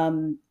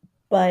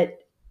 But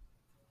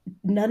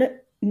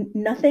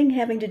nothing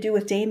having to do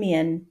with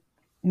Damian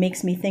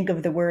makes me think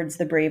of the words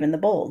 "the brave and the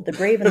bold." The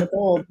brave and the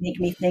bold make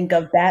me think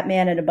of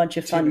Batman and a bunch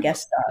of fun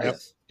guest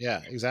stars.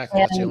 Yep. Yeah, exactly.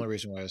 That's the only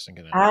reason why I was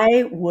thinking that.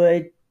 I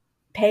would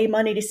pay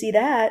money to see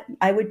that.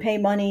 I would pay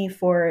money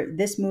for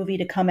this movie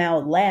to come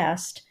out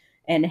last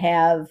and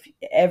have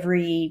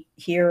every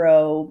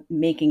hero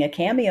making a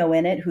cameo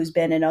in it who's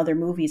been in other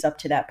movies up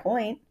to that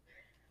point.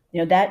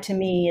 That to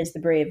me is the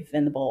brave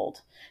and the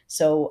bold.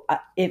 So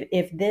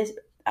if this,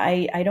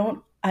 I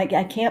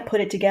can't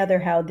put it together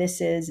how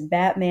this is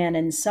Batman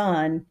and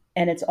Son,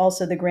 and it's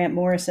also the Grant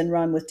Morrison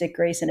run with Dick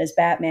Grayson as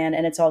Batman,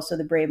 and it's also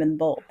the Brave and the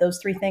Bold. Those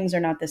three things are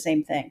not the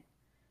same thing.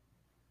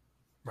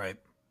 Right.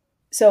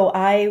 So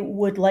I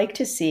would like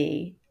to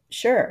see,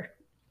 sure,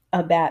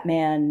 a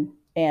Batman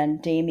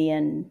and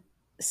Damian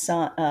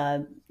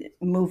Son,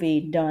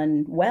 movie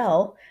done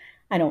well.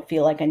 I don't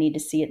feel like I need to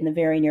see it in the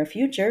very near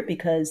future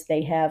because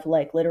they have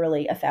like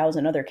literally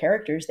 1,000 other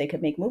characters they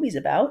could make movies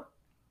about.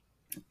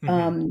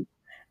 Mm-hmm.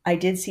 I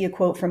did see a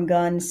quote from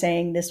Gunn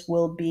saying this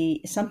will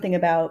be something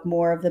about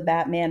more of the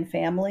Batman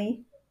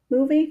family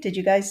movie. Did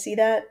you guys see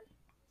that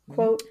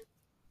quote?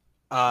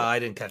 I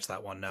didn't catch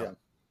that one, no.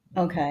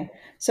 Yeah. Okay.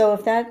 So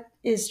if that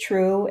is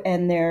true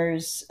and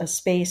there's a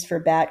space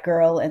for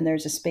Batgirl and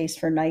there's a space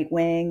for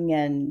Nightwing,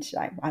 and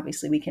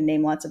obviously we can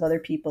name lots of other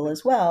people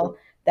as well,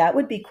 that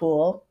would be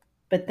cool.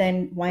 But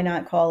then why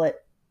not call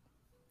it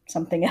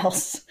something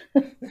else?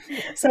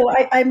 So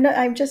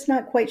I'm just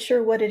not quite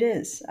sure what it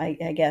is,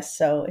 I guess.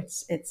 So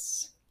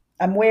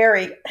I'm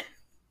wary.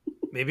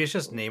 Maybe it's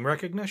just name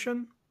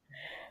recognition?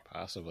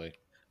 Possibly.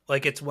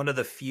 Like it's one of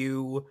the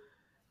few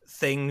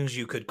things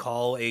you could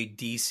call a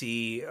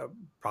DC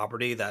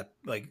property that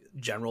like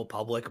general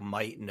public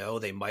might know.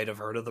 They might have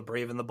heard of the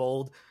Brave and the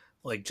Bold,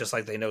 like just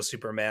like they know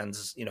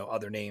Superman's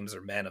other names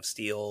or Man of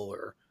Steel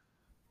or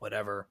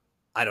whatever.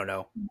 I don't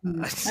know.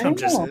 No.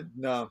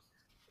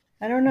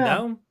 I don't know.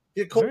 No?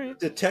 You call it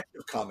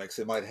Detective Comics,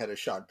 it might have had a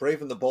shot.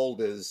 Brave and the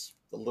Bold is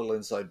a little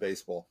inside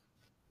baseball.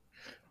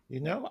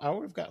 I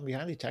would have gotten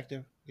behind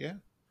Detective. Yeah.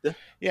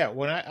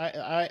 When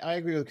I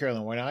agree with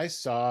Carolyn. When I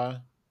saw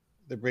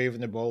the Brave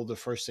and the Bold, the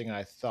first thing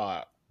I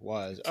thought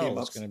was,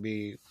 it's going to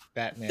be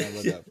Batman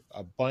with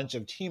a bunch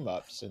of team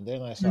ups. And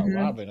then I saw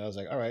Robin. I was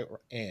like, all right.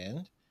 And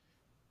I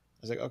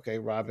was like, okay,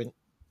 Robin.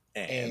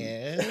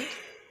 And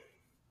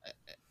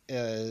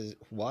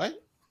what?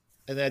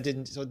 And that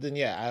didn't. So then,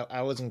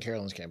 I was in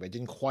Carolyn's camp. It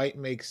didn't quite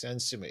make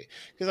sense to me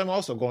because I'm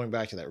also going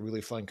back to that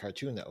really fun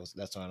cartoon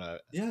that's on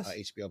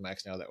HBO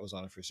Max now. That was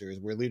on for series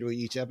where literally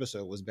each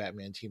episode was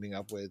Batman teaming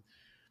up with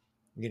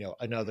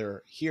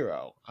another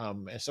hero.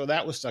 And so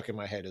that was stuck in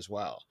my head as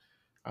well.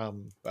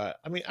 But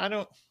I mean, I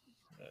don't.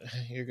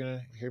 You're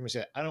gonna hear me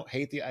say I don't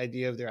hate the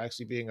idea of there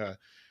actually being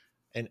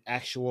an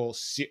actual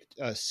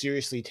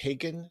seriously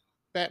taken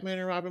Batman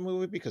and Robin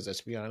movie because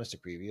let's be honest, the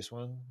previous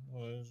one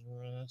was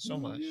not so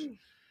much.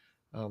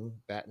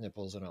 Bat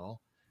nipples and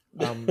all.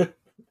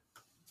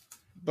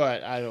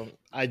 But I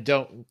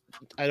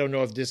don't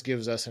know if this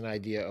gives us an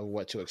idea of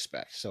what to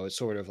expect. So it's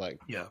sort of like,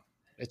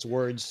 it's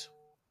words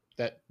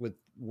that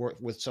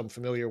with some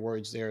familiar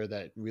words there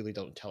that really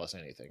don't tell us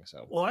anything.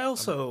 So, well, I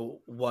also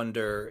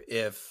wonder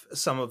if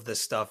some of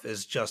this stuff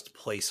is just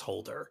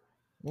placeholder,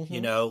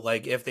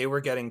 like if they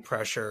were getting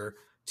pressure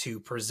to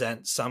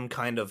present some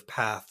kind of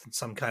path,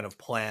 some kind of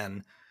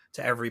plan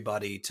to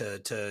everybody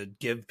to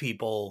give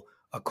people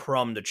a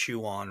crumb to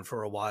chew on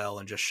for a while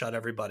and just shut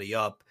everybody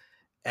up.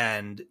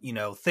 And,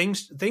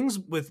 things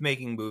with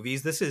making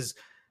movies, this is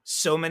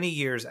so many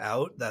years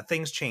out that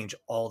things change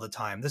all the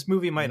time. This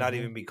movie might not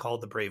even be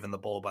called The Brave and the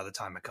Bold by the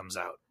time it comes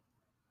out.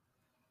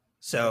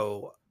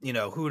 So,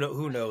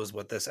 who knows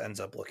what this ends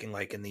up looking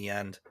like in the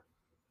end.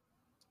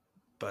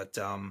 But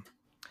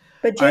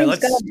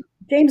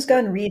James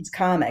Gunn reads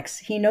comics.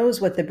 He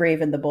knows what The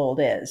Brave and the Bold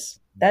is.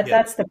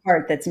 That's the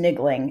part that's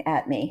niggling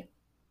at me.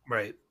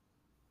 Right.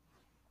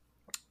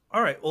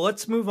 All right, well,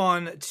 let's move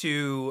on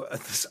to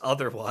this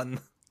other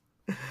one.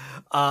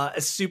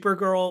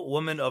 Supergirl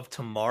Woman of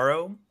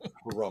Tomorrow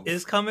Rumph.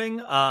 is coming.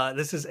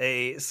 This is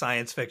a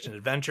science fiction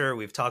adventure.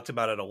 We've talked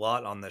about it a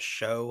lot on the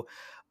show,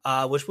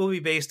 which will be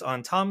based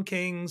on Tom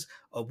King's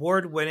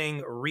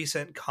award-winning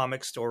recent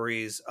comic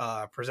stories.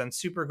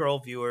 Presents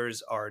Supergirl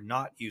viewers are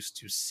not used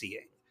to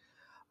seeing.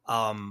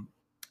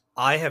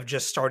 I have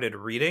just started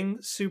reading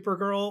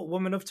Supergirl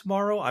Woman of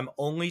Tomorrow. I'm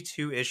only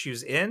 2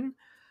 issues in,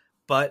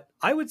 but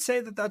I would say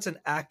that that's an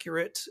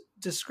accurate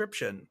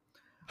description.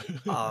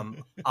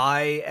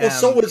 I am.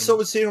 Well, so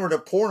would seeing her in a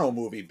porno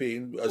movie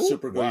being a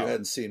Supergirl wow. you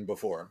hadn't seen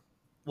before.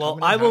 Well,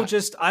 Coming I in will hot.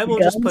 just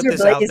Guns put are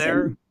this out blazing.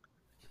 there.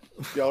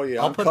 Oh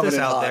yeah, I'll I'm put coming this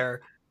in out hot.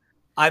 there.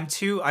 I'm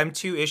 2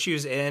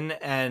 issues in,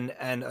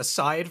 and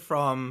aside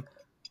from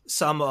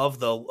some of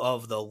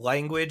the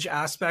language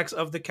aspects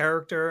of the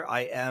character,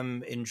 I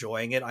am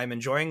enjoying it. I'm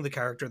enjoying the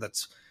character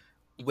that's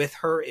with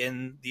her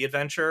in the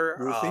adventure.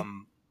 Ruthie?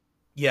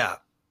 Yeah,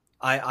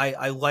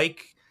 I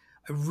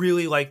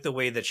really like the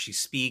way that she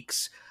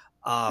speaks.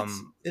 Have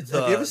you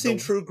ever seen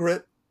True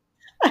Grit?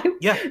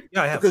 Yeah,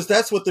 I have. Because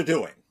that's what they're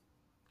doing.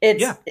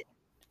 It's Yeah.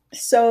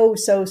 so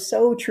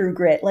True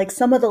Grit. Like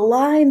some of the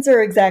lines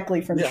are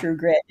exactly from Yeah. True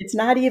Grit. It's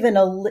not even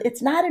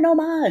it's not an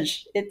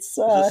homage. It's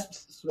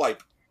Just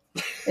swipe.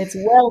 it's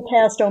well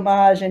past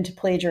homage into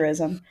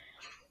plagiarism.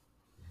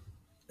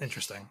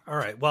 Interesting. All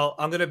right. Well,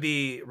 I'm going to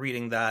be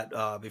reading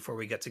that before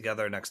we get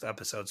together next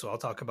episode, so I'll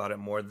talk about it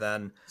more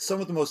then.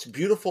 Some of the most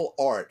beautiful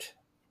art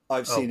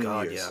I've seen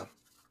in years. Yeah.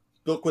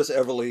 Bilquis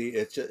Everly,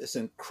 it's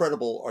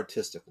incredible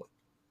artistically.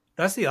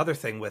 That's the other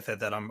thing with it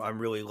that I'm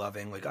really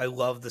loving. Like, I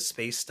love the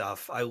space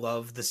stuff. I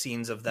love the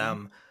scenes of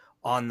them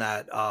on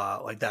that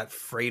like that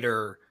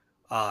freighter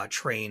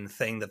train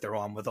thing that they're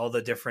on with all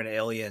the different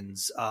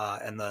aliens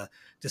and the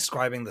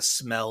describing the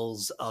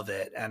smells of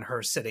it, and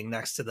her sitting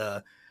next to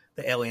the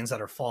aliens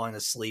that are falling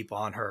asleep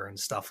on her and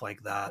stuff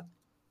like that.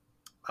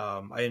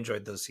 I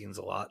enjoyed those scenes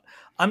a lot.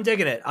 I'm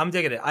digging it.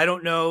 I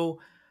don't know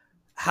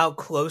how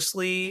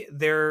closely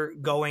they're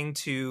going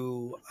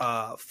to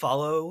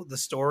follow the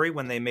story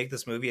when they make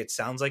this movie. It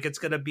sounds like it's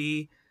going to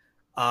be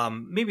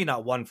maybe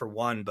not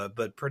 1-for-1,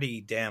 but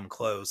pretty damn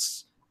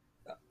close.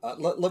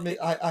 Let me.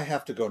 I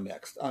have to go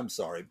next. I'm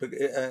sorry, but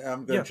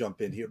I'm going to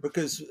jump in here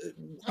because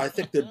I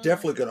think they're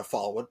definitely going to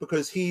follow it.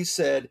 Because he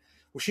said,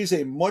 well, she's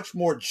a much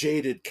more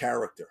jaded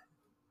character.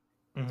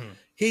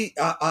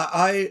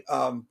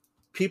 Mm-hmm.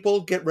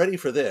 People get ready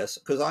for this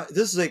because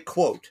this is a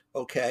quote.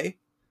 Okay,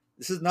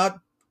 this is not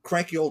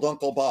cranky old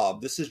Uncle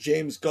Bob. This is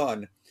James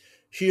Gunn.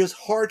 She is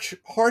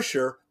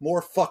harsher,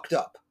 more fucked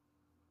up.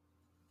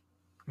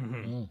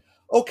 Mm-hmm.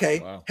 Okay,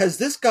 Wow. Has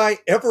this guy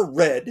ever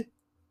read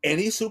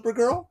any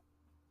Supergirl?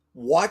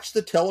 Watched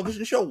the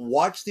television show?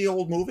 Watched the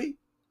old movie?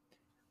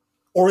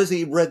 Or has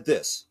he read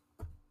this?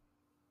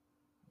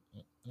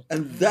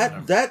 And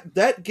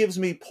that gives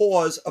me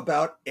pause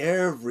about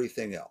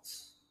everything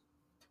else.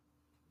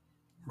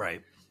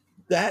 Right.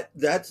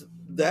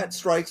 That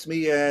strikes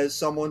me as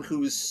someone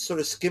who's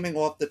sort of skimming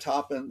off the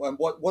top and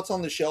what's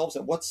on the shelves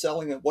and what's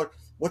selling and what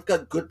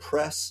got good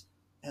press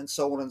and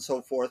so on and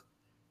so forth.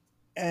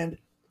 And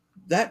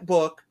that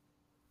book,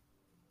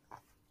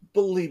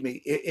 believe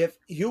me, if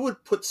you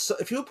would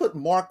put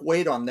Mark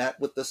Waid on that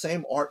with the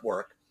same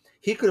artwork,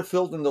 he could have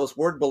filled in those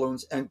word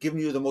balloons and given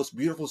you the most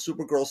beautiful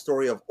Supergirl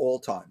story of all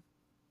time.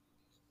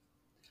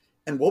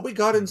 And what we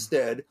got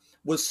instead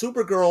was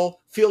Supergirl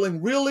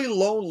feeling really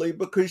lonely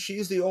because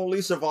she's the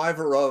only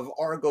survivor of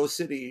Argo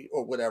City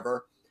or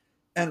whatever,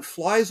 and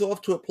flies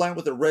off to a planet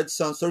with a red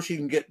sun so she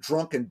can get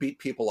drunk and beat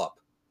people up.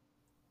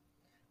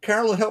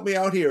 Carolyn, help me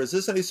out here. Is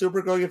this any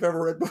Supergirl you've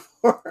ever read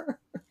before?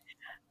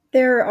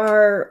 There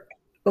are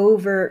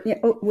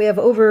we have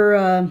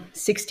over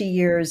 60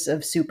 years of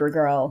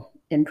Supergirl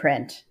in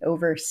print,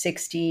 over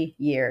 60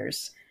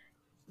 years.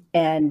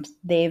 And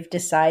they've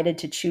decided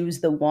to choose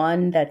the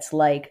one that's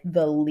like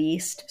the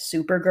least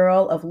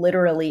Supergirl of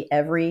literally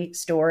every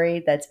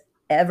story that's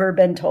ever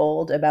been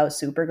told about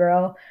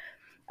Supergirl.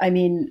 I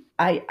mean,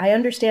 I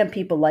understand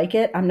people like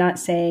it. I'm not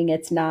saying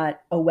it's not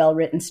a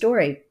well-written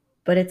story,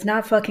 but it's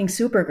not fucking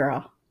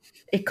Supergirl.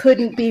 It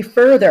couldn't be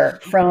further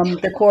from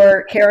the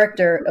core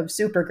character of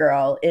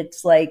Supergirl.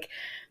 It's like,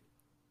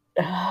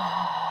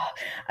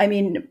 I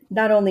mean,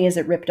 not only is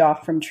it ripped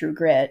off from True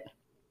Grit,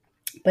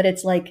 but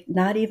it's like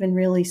not even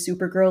really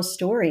Supergirl's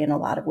story in a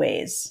lot of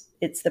ways.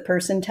 It's the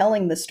person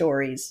telling the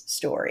story's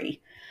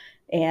story.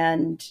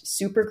 And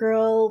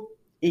Supergirl,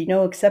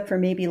 except for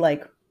maybe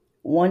like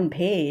one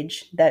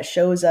page that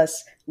shows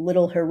us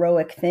little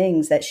heroic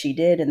things that she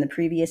did in the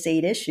previous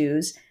 8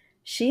 issues,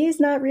 she's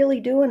not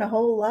really doing a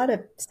whole lot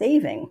of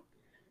saving.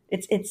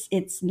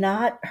 It's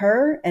not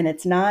her, and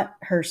it's not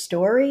her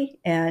story.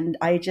 And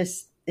I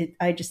just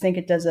think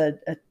it does a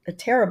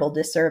terrible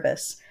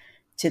disservice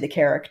to the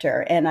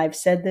character. And I've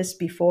said this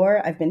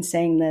before. I've been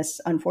saying this,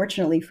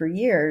 unfortunately, for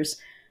years.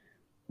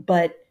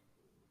 But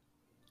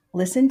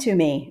listen to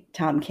me,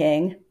 Tom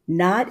King.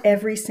 Not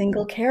every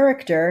single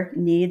character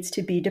needs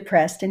to be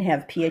depressed and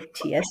have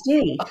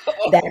PTSD.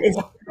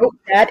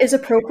 That is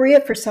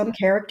appropriate for some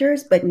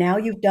characters, but now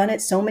you've done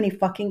it so many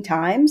fucking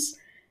times.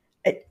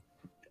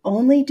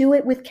 only do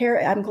it with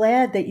I'm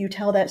glad that you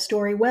tell that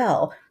story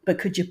well, but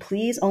could you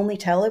please only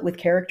tell it with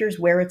characters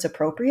where it's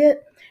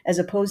appropriate, as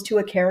opposed to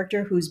a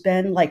character who's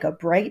been like a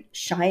bright,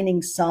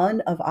 shining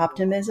sun of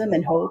optimism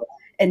and hope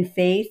and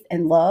faith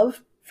and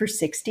love for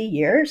 60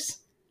 years?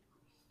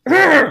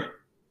 Oh,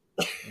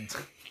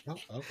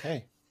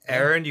 okay.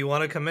 Aaron, you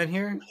want to come in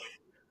here?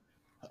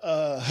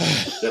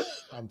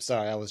 I'm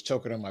sorry, I was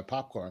choking on my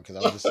popcorn because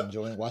I was just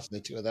enjoying watching the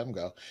two of them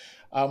go.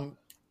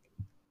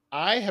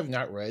 I have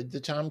not read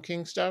the Tom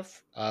King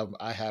stuff.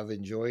 I have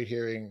enjoyed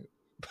hearing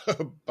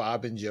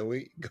Bob and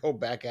Joey go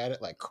back at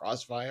it like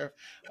crossfire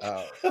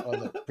on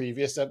the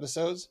previous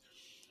episodes.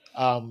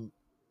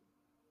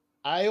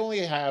 I only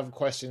have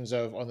questions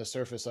of, on the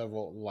surface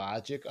level,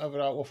 logic of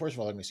it all. Well, first of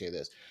all, let me say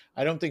this.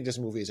 I don't think this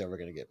movie is ever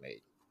going to get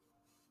made.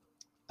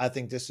 I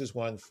think this is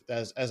one,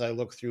 as I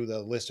look through the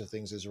list of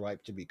things, is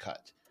ripe to be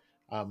cut.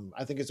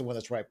 I think it's the one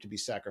that's ripe to be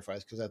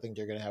sacrificed, because I think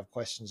they're going to have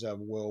questions of,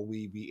 will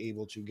we be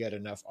able to get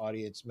enough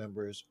audience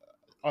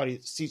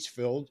seats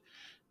filled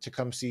to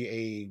come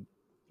see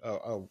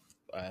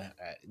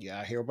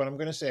I hear what I'm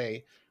going to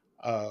say,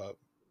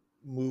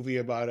 movie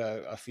about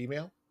a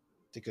female,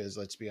 because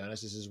let's be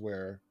honest, this is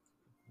where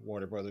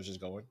Warner Brothers is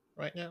going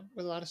right now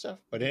with a lot of stuff.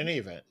 But in any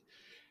event,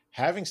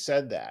 having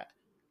said that,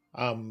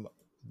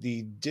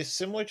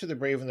 similar to The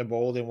Brave and the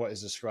Bold and what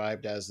is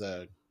described as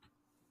the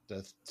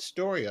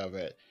story of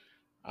it,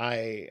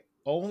 I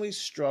only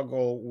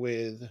struggle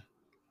with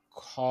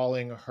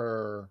calling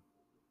her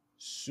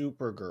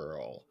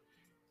Supergirl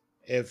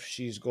if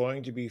she's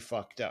going to be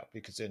fucked up,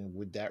 because then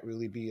would that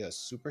really be a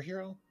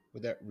superhero?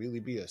 Would that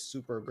really be a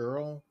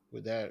Supergirl?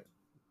 Would that,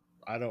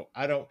 I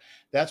don't,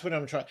 that's what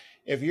I'm trying.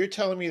 If you're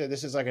telling me that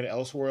this is like an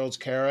Elseworlds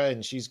Kara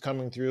and she's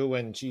coming through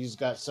and she's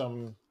got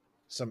some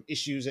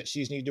issues that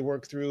she's need to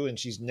work through and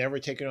she's never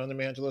taken on the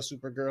mantle of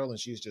Supergirl and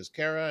she's just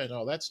Kara and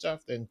all that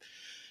stuff, then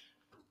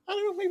I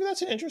don't know, maybe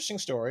that's an interesting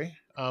story.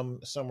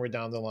 Somewhere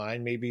down the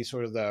line, maybe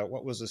sort of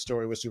what was the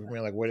story with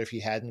Superman? Like, what if he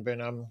hadn't been,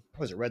 what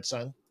was it, Red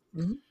Sun?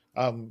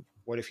 Mm-hmm.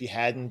 What if he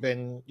hadn't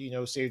been,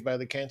 saved by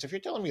the Kents? If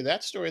you're telling me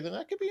that story, then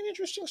that could be an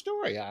interesting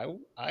story. I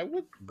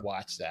would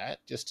watch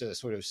that just to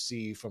sort of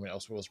see from an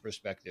Elseworlds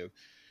perspective,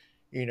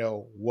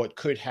 what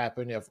could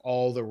happen if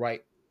all the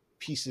right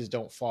pieces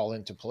don't fall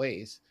into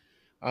place.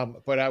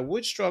 But I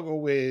would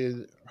struggle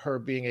with her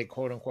being a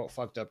quote unquote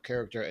fucked up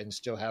character and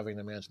still having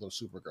the mantle of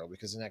Supergirl,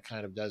 because then that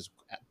kind of does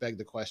beg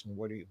the question,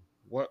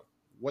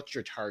 what's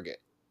your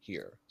target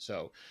here?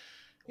 So,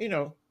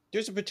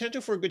 there's a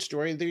potential for a good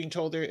story being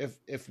told there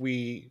if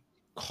we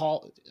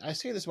call, I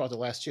say this about the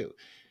last two,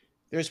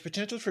 there's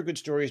potential for good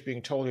stories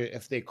being told here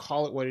if they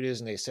call it what it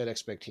is and they set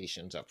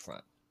expectations up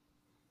front.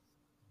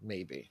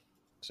 Maybe.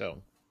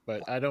 So,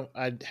 but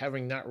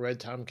having not read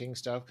Tom King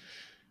stuff,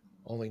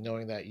 only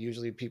knowing that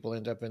usually people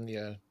end up in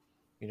the,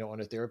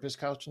 on a therapist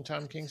couch in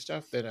Tom King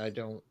stuff, then I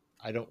don't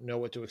know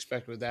what to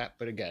expect with that.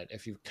 But again,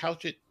 if you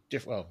couch it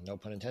well, no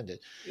pun intended.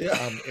 Yeah.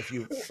 If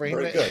you frame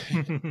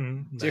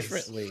it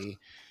differently,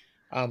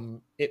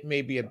 it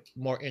may be a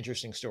more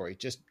interesting story.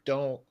 Just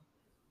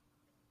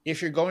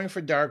if you're going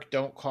for dark,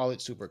 don't call it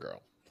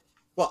Supergirl.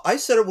 Well, I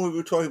said it when we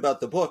were talking about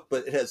the book,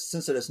 but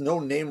since it has no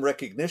name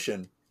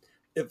recognition,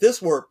 if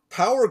this were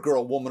Power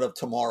Girl Woman of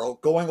Tomorrow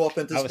going off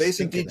into space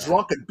and be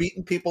drunk and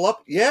beating people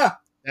up, yeah,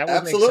 that would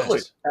absolutely. Make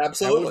sense.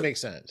 Absolutely. That would make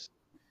sense.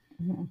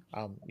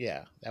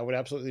 Yeah, that would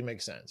absolutely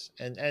make sense.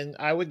 And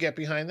I would get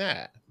behind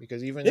that,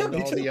 because even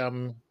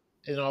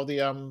in all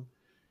the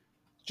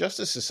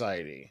Justice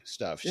Society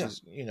stuff,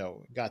 she's,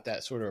 got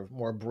that sort of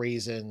more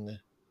brazen,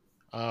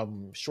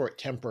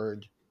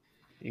 short-tempered,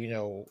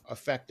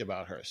 effect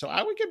about her. So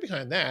I would get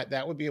behind that.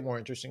 That would be a more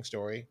interesting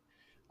story.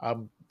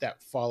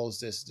 That follows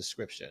this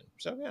description.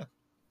 So yeah,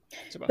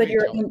 but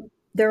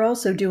they're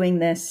also doing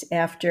this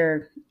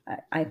after.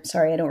 I'm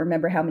sorry, I don't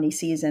remember how many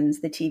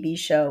seasons the TV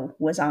show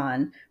was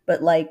on,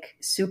 but like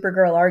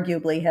Supergirl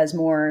arguably has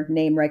more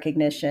name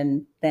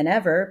recognition than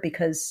ever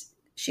because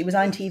she was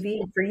on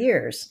TV for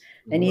years,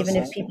 and even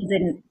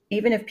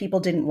if people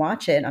didn't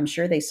watch it, I'm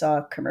sure they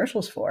saw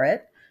commercials for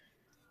it.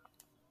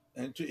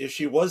 And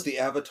she was the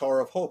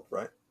avatar of hope,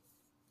 right?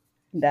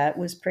 That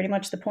was pretty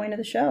much the point of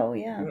the show.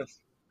 Yeah. Yes.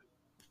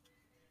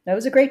 That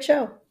was a great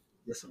show.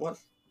 Yes, it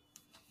was.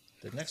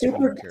 The next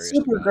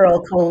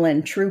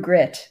Supergirl : True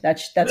Grit.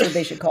 That's what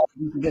they should call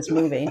this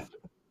movie.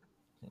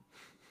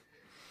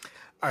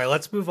 All right,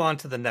 let's move on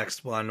to the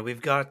next one.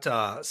 We've got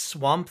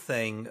Swamp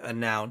Thing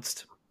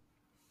announced,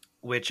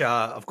 which,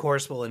 of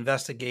course, will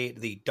investigate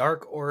the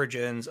dark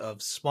origins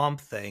of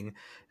Swamp Thing.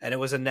 And it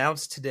was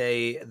announced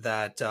today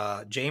that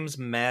James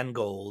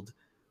Mangold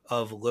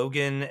of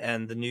Logan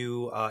and the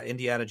new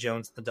Indiana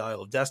Jones and the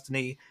Dial of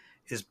Destiny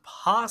is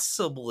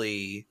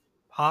possibly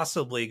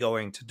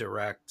going to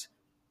direct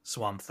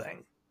Swamp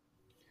Thing.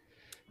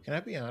 Can I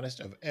be honest?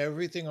 Of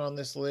everything on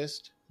this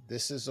list,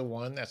 this is the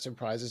one that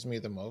surprises me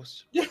the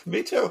most. Yeah,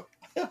 me too.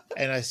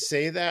 And I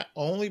say that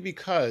only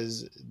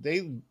because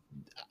the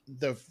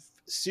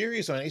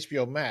series on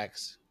HBO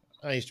Max,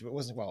 it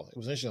was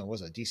initially on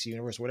DC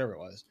Universe, whatever it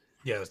was.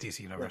 Yeah, it was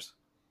DC Universe.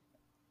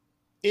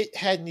 it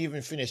hadn't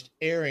even finished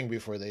airing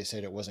before they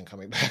said it wasn't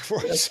coming back for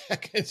a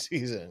second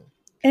season.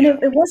 And it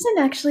wasn't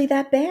actually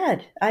that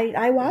bad.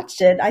 I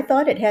watched it. I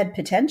thought it had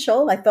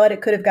potential. I thought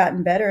it could have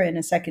gotten better in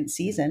a second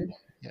season,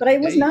 but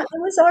it was not. It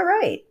was all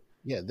right.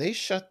 Yeah, they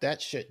shut that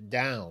shit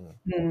down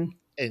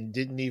and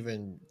didn't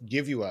even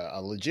give you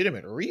a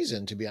legitimate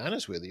reason. To be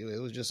honest with you, it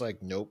was just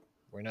like, nope,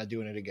 we're not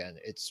doing it again.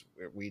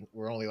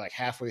 We're only like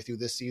halfway through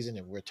this season,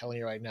 and we're telling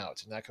you right now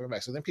it's not coming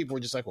back. So then people were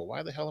just like, well,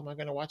 why the hell am I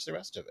going to watch the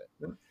rest of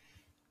it?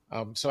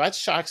 So that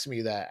shocks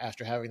me that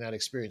after having that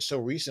experience so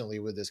recently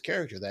with this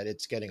character, that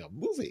it's getting a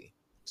movie.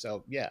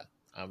 So yeah,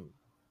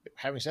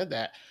 having said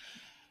that,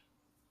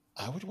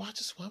 I would watch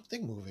a Swamp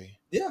Thing movie.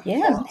 Yeah,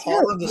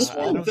 Horror in the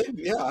Swamp Thing.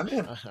 Yeah, I'm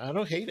in. I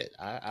don't hate it.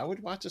 I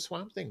would watch a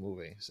Swamp Thing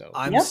movie. So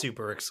I'm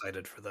super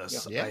excited for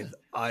this. Yeah.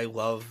 I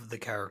love the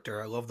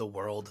character. I love the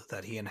world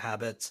that he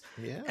inhabits.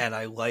 Yeah. And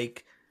I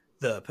like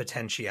the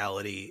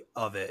potentiality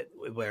of it,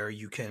 where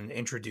you can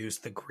introduce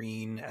the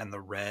green and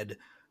the red.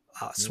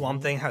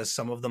 Swamp Thing has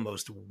some of the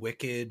most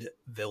wicked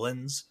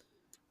villains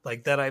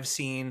like that I've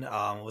seen.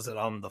 Was it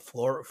on the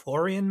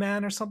Florian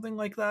Man or something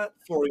like that?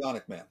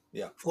 Florionic Man.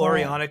 Yeah.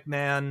 Florionic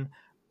Man.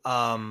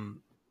 Oh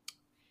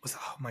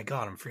my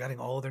God, I'm forgetting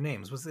all of their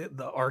names. Was it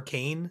the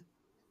Arcane?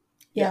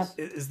 Yeah.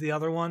 Is the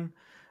other one?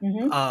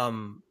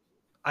 Mm-hmm.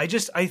 I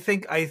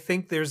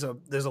think there's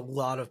a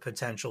lot of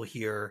potential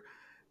here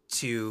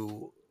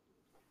to,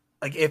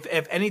 like,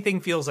 if anything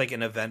feels like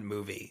an event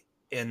movie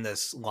in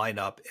this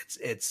lineup,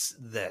 it's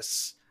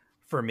this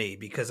for me,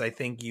 because I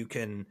think you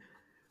can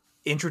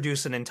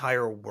introduce an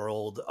entire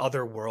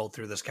other world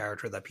through this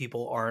character that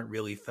people aren't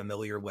really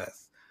familiar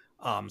with.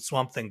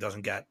 Swamp Thing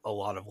doesn't get a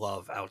lot of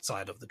love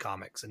outside of the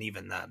comics, and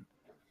even then.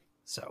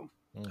 So,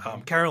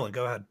 Carolyn,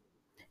 go ahead.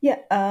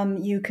 Yeah,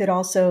 you could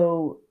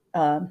also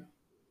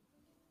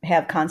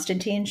have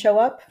Constantine show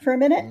up for a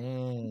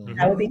minute.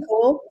 That would be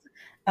cool.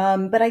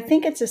 But I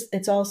think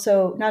it's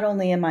also, not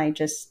only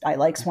I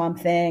like Swamp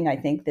Thing, I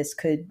think this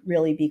could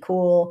really be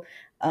cool.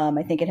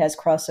 I think it has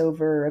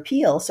crossover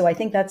appeal. So I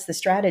think that's the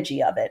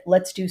strategy of it.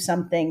 Let's do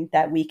something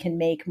that we can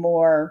make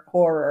more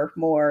horror,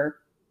 more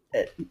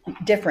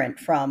different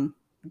from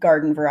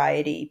garden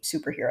variety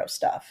superhero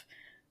stuff.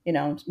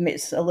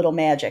 It's a little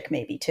magic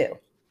maybe too.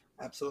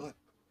 Absolutely.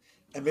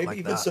 And maybe like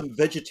even that. some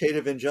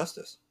vegetative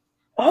injustice.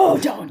 Oh,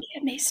 don't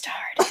get me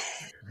started.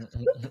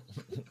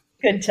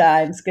 Good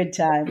times.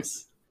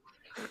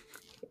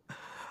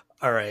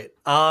 All right.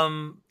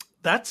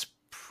 That's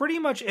pretty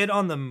much it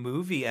on the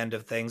movie end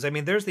of things. I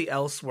mean, there's the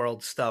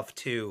Elseworld stuff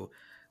too.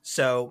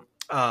 So,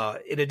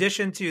 in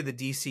addition to the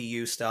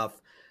DCU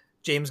stuff,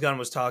 James Gunn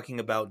was talking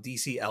about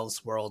DC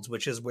Elseworlds,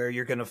 which is where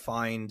you're going to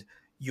find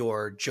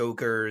your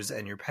Jokers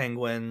and your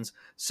Penguins.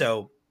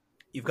 So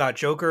you've got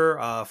Joker,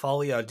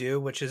 Folie à Deux,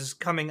 which is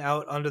coming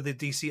out under the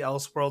DC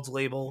Elseworlds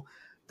label.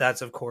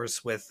 That's, of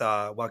course, with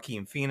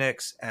Joaquin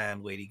Phoenix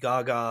and Lady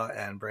Gaga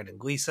and Brandon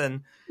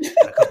Gleeson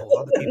and a couple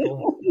of other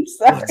people.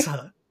 I'm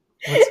sorry.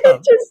 What's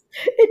up?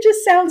 It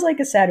just sounds like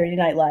a Saturday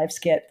Night Live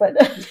skit, but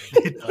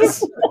It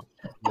does.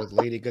 with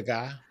Lady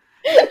Gaga.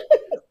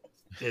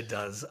 It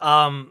does.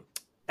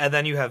 And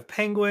then you have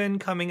Penguin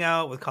coming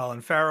out with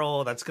Colin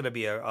Farrell. That's going to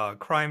be a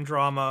crime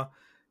drama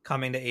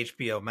coming to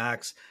HBO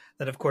Max.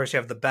 Then, of course, you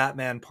have the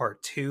Batman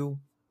Part 2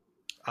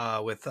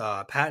 with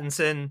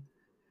Pattinson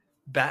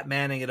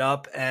Batmaning it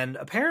up. And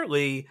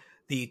apparently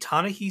the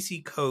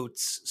Ta-Nehisi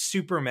Coates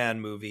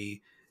Superman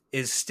movie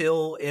is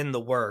still in the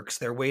works.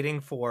 They're waiting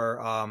for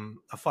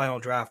a final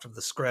draft of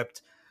the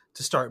script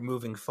to start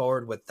moving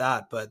forward with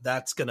that. But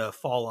that's going to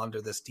fall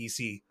under this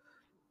DC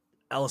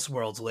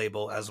Elseworlds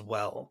label as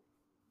well.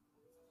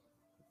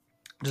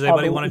 Does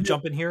anybody want to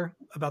jump in here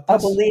about this? I'll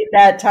believe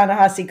that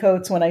Ta-Nehisi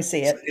Coates when I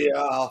see it.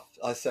 Yeah,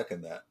 I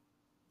second that.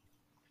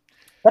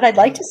 But I'd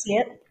like to see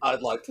it.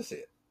 I'd like to see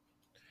it.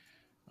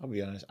 I'll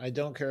be honest. I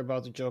don't care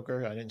about the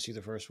Joker. I didn't see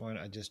the first one.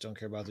 I just don't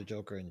care about the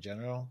Joker in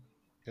general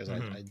because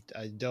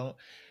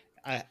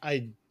I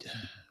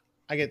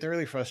get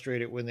thoroughly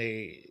frustrated when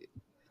they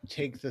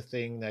take the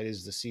thing that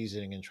is the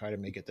seasoning and try to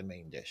make it the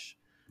main dish.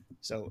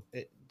 So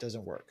it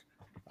doesn't work.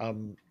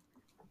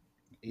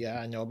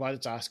 Yeah, I know about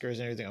its Oscars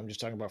and everything. I'm just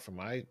talking about from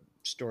my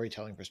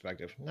storytelling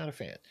perspective. I'm not a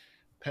fan.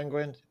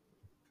 Penguin,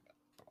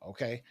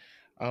 okay.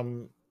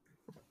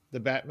 The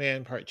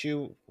Batman Part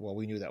 2, well,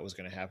 we knew that was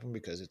going to happen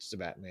because it's the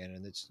Batman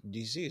and it's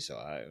DC. So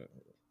I've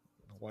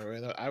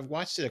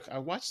watched it. I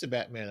watched the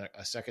Batman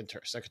a second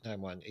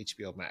time on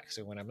HBO Max.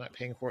 And when I'm not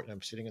paying for it and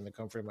I'm sitting in the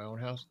comfort of my own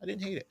house, I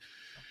didn't hate it.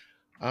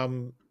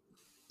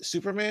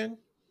 Superman,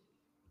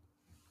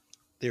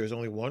 there is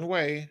only one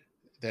way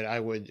that I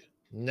would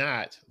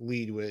not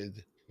lead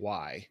with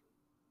why,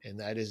 and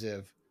that is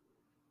if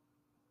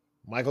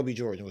Michael B.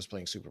 Jordan was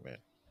playing Superman.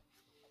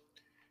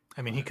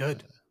 I mean, he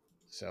could.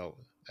 So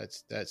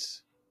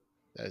that's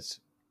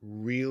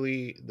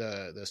really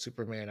the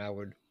Superman I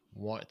would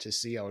want to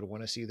see. I would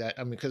want to see that.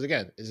 I mean, because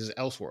again, this is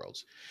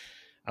Elseworlds.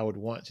 I would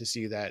want to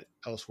see that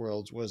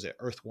Elseworlds, was it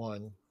Earth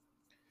One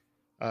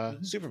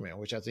Superman,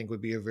 which I think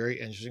would be a very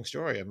interesting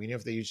story. I mean,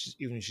 if they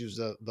even choose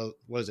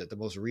the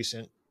most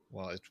recent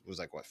well, it was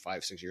like, what,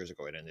 5-6 years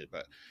ago it ended,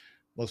 but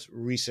most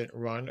recent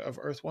run of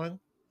Earth One.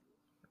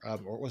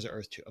 Or was it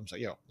Earth 2? I'm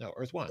sorry. No,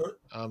 Earth 1.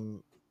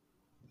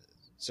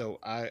 So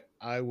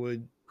I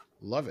would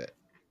love it.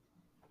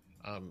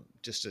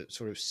 Just to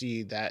sort of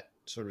see that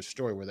sort of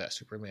story where that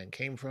Superman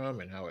came from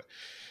and how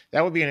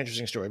that would be an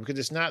interesting story, because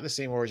it's not the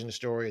same origin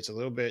story. It's a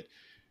little bit,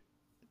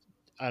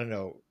 I don't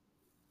know,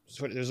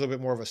 there's a little bit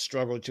more of a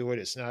struggle to it.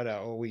 It's not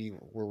we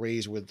were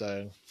raised with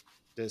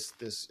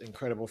this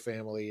incredible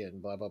family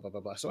and blah, blah, blah,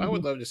 blah, blah. So I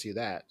would love to see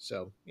that.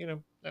 So,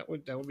 that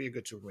would be a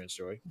good Superman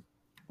story.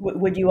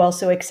 Would you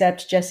also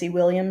accept Jesse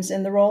Williams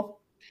in the role?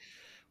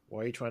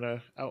 Why are you trying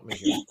to out me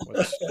here?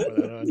 What I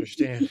don't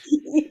understand.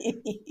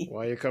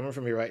 Why are you coming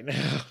for me right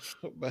now?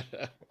 But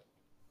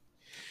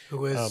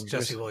who is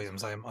Jesse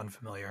Williams? I am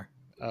unfamiliar.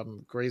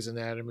 Grey's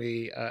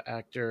Anatomy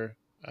actor,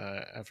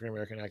 African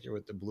American actor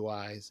with the blue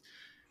eyes.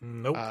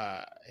 Nope.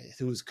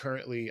 Who's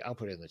currently, I'll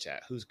put it in the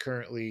chat, who's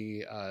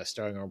currently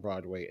starring on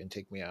Broadway and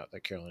Take Me Out,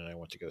 that Carolyn and I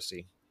want to go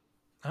see.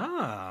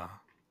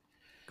 Ah,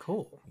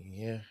 cool.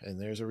 Yeah,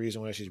 and there's a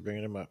reason why she's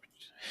bringing him up.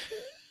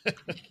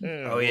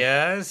 Oh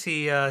yeah, is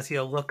he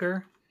a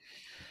looker?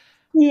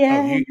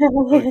 Yes.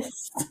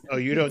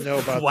 You don't know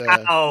about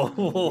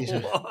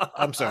wow.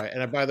 I'm sorry.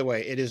 And by the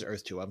way, it is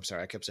Earth 2. I'm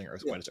sorry. I kept saying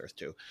Earth 1. It's Earth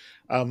 2.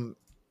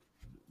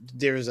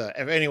 There's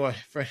if anyone,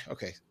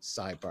 okay,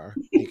 sidebar.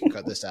 You can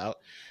cut this out.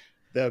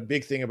 The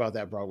big thing about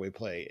that Broadway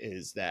play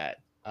is that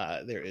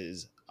there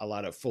is a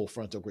lot of full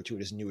frontal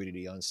gratuitous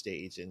nudity on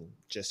stage, and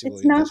Jesse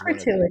Williams. It's not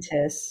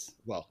gratuitous.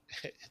 Well,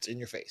 it's in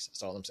your face.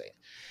 That's all I'm saying.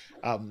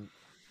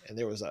 And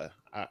there was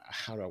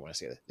how do I want to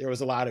say that? There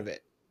was a lot of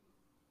it.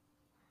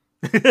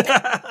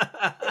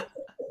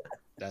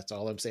 That's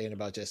all I'm saying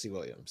about Jesse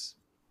Williams.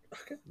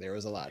 There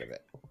was a lot of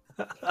it.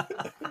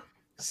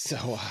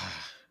 So,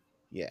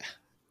 yeah.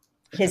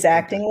 His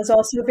acting was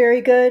also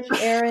very good,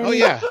 Aaron. Oh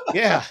yeah.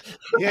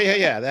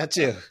 That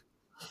too.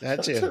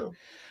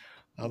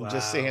 I'm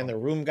just saying the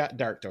room got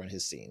dark during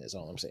his scene. Is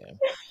all I'm saying.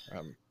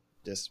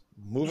 Just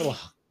move along.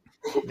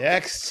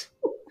 Next.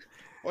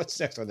 What's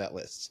next on that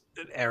list?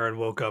 Aaron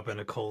woke up in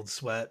a cold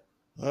sweat.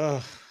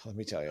 Oh, let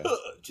me tell you.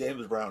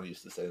 James Brown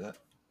used to say that.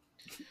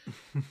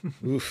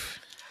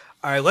 Oof.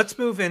 All right, let's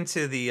move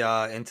into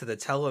the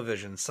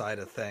television side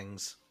of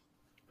things.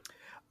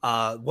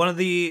 One of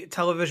the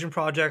television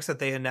projects that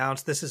they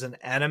announced, this is an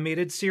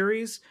animated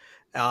series,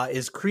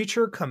 is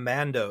Creature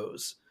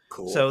Commandos.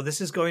 Cool. So this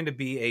is going to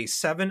be a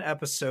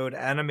 7-episode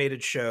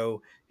animated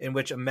show in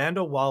which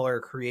Amanda Waller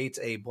creates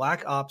a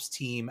black ops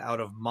team out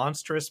of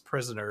monstrous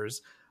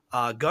prisoners.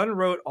 Gunn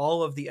wrote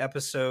all of the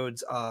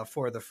episodes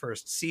for the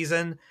first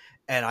season,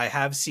 and I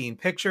have seen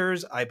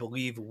pictures. I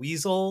believe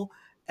Weasel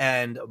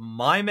and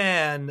my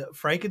man,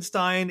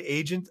 Frankenstein,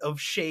 Agent of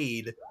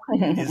Shade,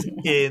 is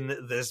in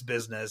this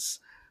business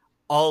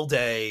all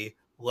day.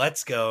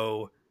 Let's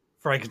go.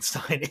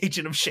 Frankenstein,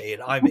 Agent of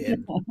Shade. I'm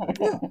in.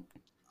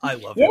 I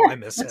love him. I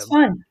miss him.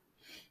 Fun.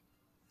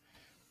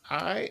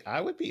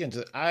 I would be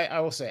into. I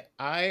will say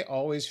I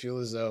always feel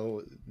as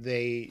though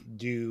they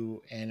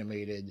do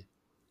animated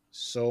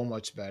so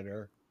much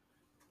better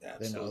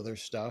than other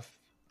stuff,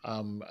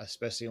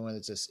 especially when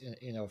it's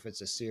if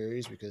it's a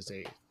series, because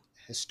they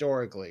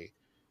historically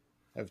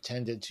have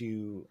tended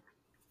to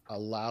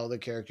allow the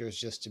characters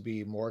just to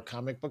be more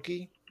comic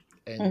booky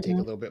and take a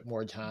little bit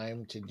more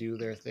time to do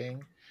their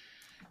thing.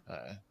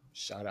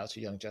 Shout out to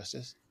Young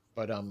Justice,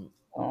 but I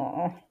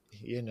know,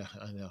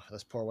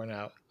 let's pour one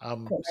out.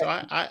 So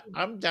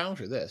I'm down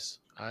for this.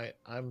 I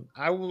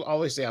will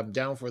always say I'm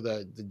down for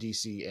the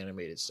DC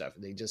animated stuff.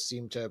 They just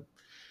seem to,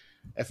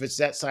 if it's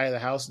that side of the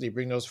house and they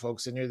bring those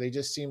folks in there, they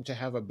just seem to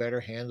have a better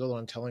handle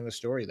on telling the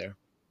story there.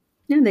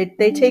 Yeah,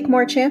 they take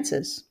more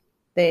chances.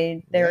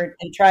 They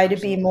try to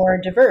be more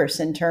diverse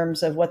in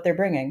terms of what they're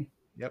bringing.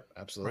 Yep,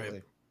 absolutely.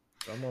 Right.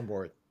 So I'm on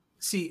board.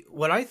 See,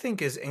 what I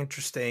think is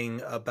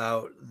interesting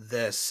about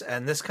this,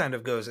 and this kind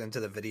of goes into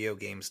the video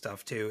game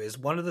stuff too, is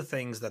one of the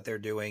things that they're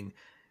doing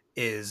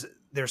is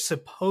they're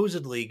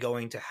supposedly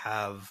going to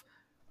have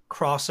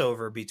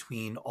crossover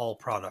between all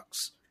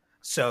products.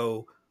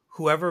 So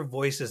whoever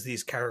voices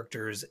these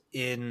characters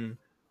in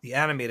the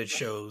animated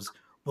shows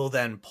will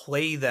then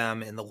play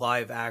them in the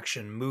live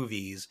action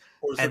movies,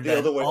 and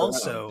then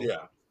also,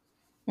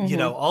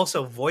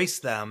 also voice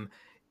them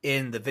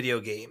in the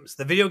video games.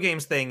 The video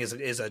games thing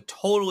is a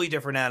totally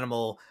different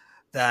animal.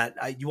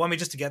 That you want me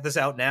just to get this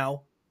out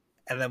now,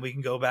 and then we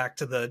can go back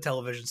to the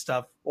television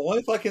stuff. Well, what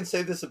if I can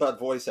say this about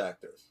voice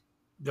actors?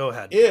 Go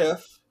ahead.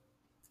 If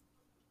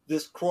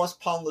this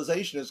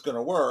cross-pollination is going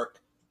to work,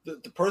 the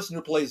person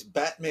who plays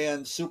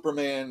Batman,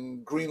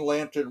 Superman, Green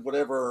Lantern,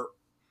 whatever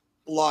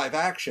live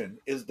action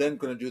is then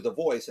going to do the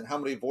voice. And how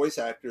many voice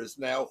actors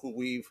now who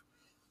we've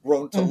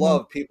grown to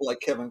love, people like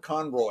Kevin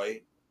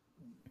Conroy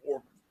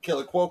or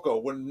Kelly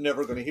Cuoco, we're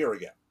never going to hear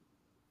again.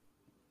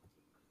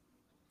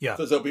 Yeah.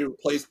 Because they'll be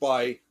replaced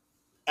by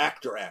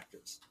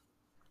actors.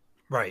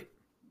 Right.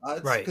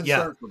 That's right. a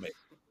concern for me.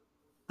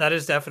 That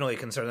is definitely a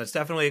concern. That's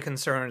definitely a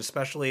concern,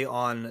 especially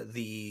on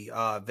the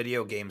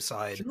video game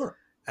side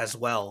as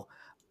well.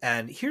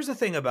 And here's the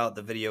thing about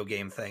the video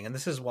game thing, and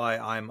this is why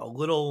I'm a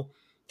little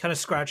kind of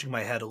scratching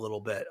my head a little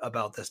bit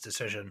about this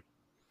decision.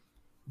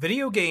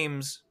 Video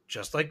games,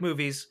 just like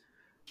movies,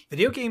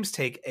 video games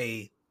take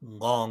a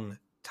long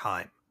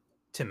time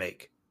to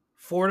make.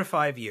 4 to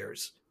 5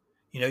 years.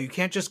 You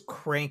can't just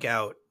crank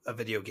out a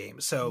video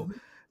game. So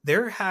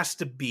there has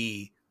to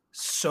be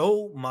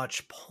so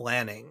much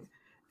planning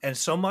and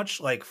so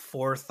much like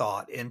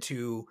forethought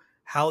into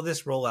how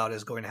this rollout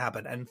is going to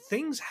happen. And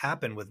things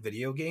happen with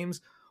video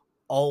games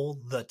all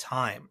the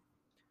time.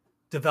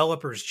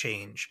 Developers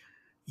change.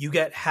 You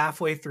get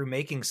halfway through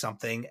making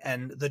something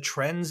and the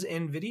trends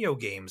in video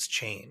games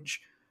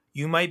change.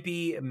 You might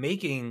be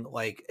making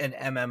like an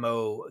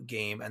MMO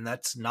game and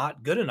that's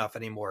not good enough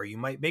anymore. You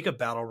might make a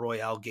battle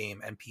royale game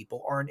and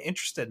people aren't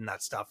interested in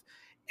that stuff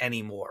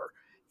anymore.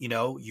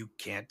 You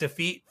can't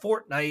defeat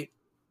Fortnite.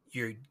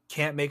 You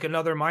can't make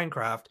another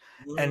Minecraft.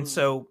 And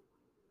so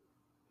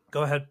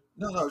go ahead.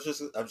 No, I was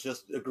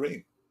just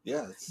agreeing.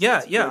 Yeah.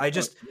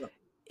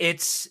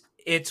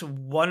 It's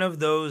one of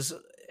those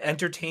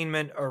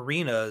entertainment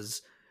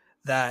arenas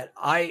that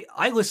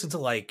I listen to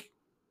like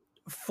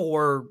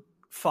 4,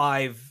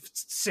 5,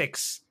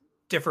 6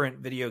 different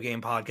video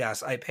game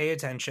podcasts. I pay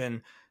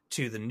attention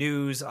to the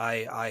news.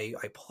 I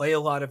play a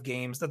lot of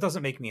games. That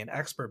doesn't make me an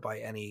expert by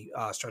any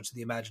stretch of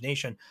the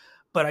imagination,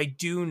 but I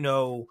do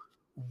know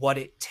what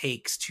it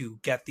takes to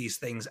get these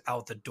things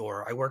out the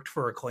door. I worked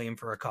for Acclaim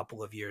for a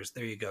couple of years.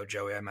 There you go,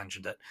 Joey. I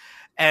mentioned it.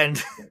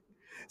 And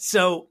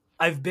so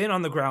I've been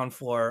on the ground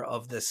floor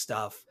of this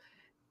stuff,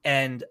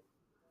 and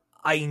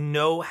I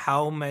know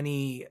how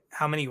many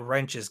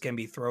wrenches can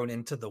be thrown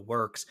into the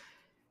works.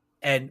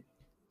 And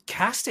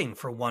casting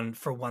for one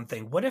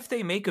thing. What if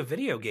they make a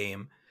video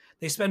game?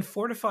 They spend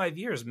 4 to 5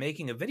 years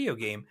making a video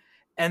game,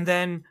 and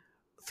then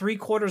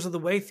 3/4 of the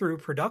way through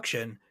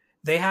production,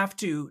 they have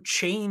to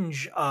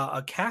change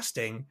a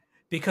casting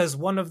because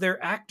one of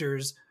their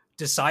actors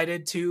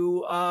decided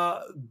to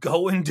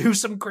go and do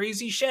some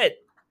crazy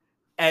shit,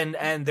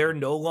 and they're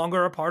no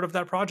longer a part of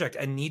that project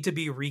and need to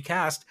be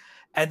recast.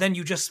 And then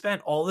you just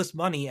spent all this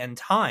money and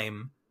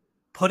time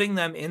putting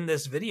them in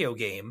this video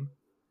game,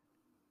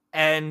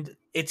 and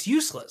it's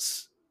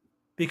useless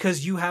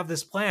because you have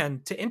this plan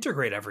to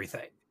integrate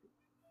everything.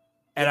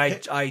 And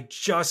I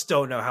just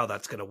don't know how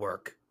that's going to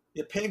work.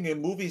 You're paying a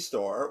movie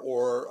star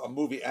or a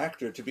movie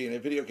actor to be in a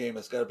video game.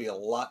 It's got to be a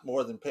lot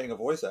more than paying a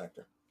voice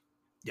actor.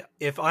 Yeah.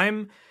 If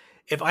I'm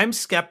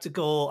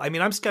skeptical,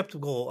 I'm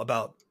skeptical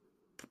about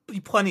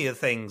plenty of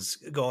things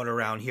going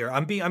around here.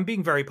 I'm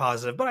being very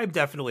positive, but I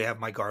definitely have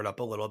my guard up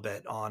a little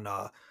bit on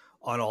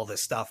all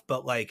this stuff.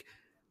 But like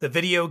the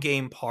video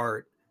game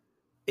part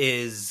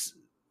is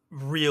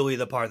really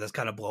the part that's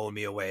kind of blowing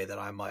me away, that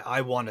I'm like,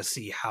 I want to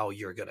see how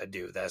you're going to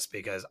do this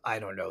because I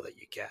don't know that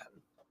you can.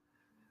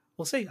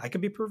 We'll see. I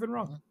could be proven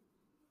wrong.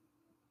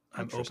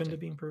 I'm open to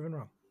being proven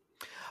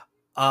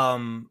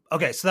wrong.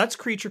 Okay. So that's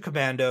Creature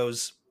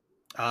Commandos.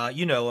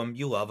 You know them,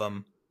 you love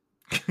them.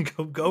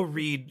 go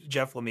read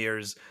Jeff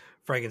Lemire's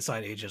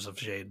Frankenstein Agents of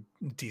Shade,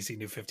 DC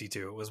New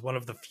 52. It was one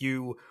of the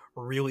few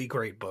really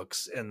great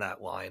books in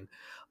that line.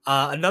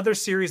 Another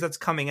series that's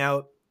coming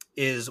out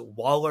is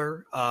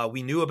Waller.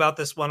 We knew about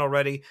this one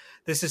already.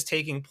 This is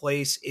taking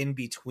place in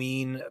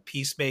between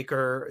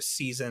Peacemaker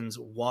seasons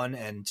 1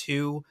 and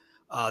 2.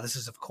 This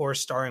is, of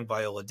course, starring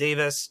Viola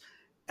Davis,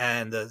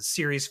 and the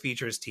series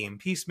features Team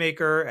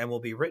Peacemaker and will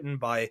be written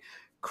by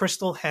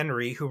Crystal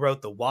Henry, who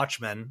wrote The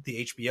Watchmen,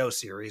 the HBO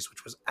series,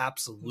 which was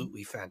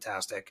absolutely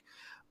fantastic,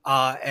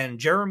 and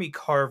Jeremy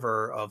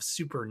Carver of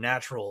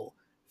Supernatural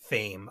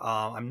fame.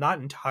 I'm not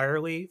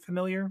entirely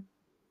familiar.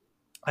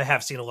 I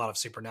have seen a lot of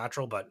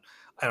Supernatural, but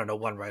I don't know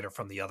one writer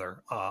from the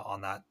other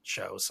on that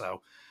show,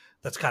 so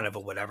that's kind of a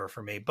whatever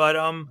for me. But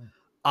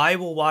I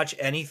will watch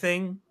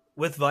anything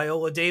with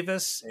Viola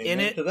Davis in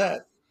it. To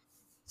that.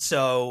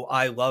 So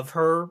I love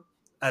her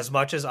as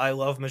much as I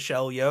love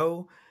Michelle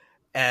Yeoh,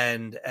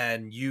 and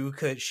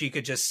she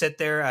could just sit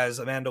there as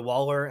Amanda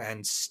Waller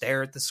and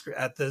stare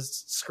at the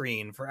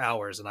screen for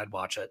hours, and I'd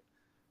watch it.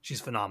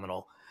 She's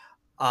phenomenal,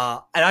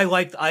 and I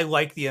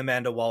like the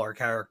Amanda Waller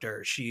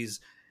character.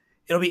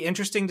 It'll be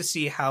interesting to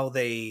see how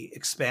they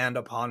expand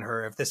upon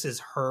her. If this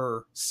is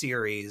her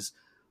series,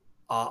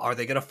 are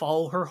they going to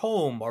follow her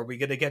home? Are we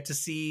going to get to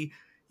see,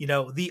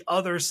 the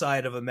other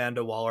side of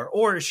Amanda Waller?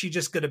 Or is she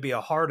just going to be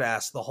a hard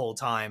ass the whole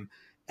time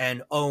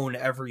and own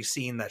every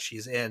scene that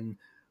she's in?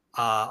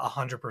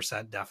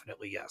 100%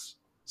 definitely yes.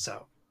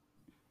 So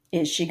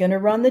is she going to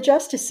run the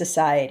Justice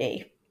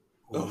Society?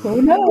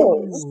 Who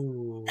knows?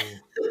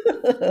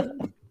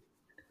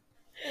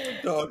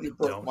 No, you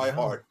broke my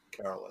heart,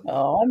 Carolyn.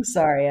 Oh, I'm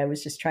sorry. I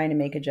was just trying to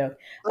make a joke.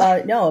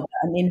 No,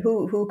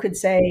 who could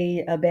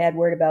say a bad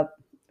word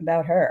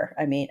about her?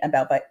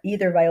 About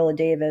either Viola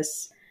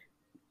Davis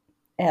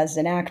as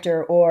an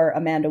actor or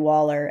Amanda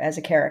Waller as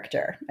a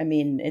character.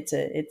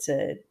 It's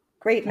a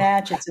great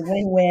match. It's a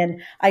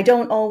win-win. I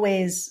don't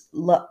always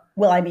love.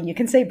 Well, you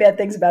can say bad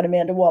things about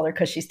Amanda Waller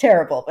because she's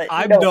terrible. But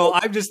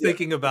I'm just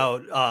thinking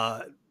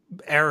about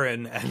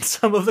Aaron and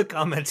some of the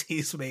comments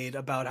he's made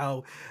about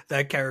how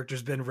that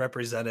character's been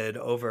represented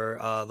over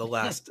the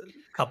last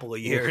couple of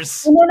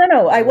years. Well,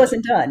 no. I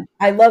wasn't done.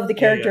 I love the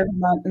character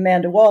Yeah. of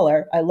Amanda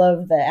Waller. I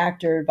love the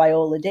actor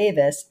Viola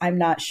Davis. I'm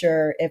not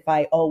sure if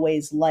I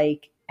always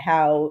like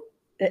how,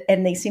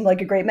 and they seem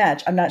like a great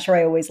match. I'm not sure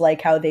I always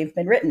like how they've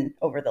been written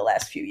over the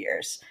last few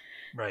years.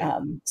 Right.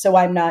 So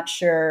I'm not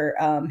sure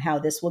how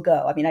this will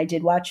go. I mean, I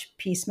did watch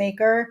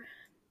Peacemaker.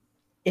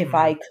 If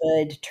I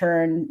could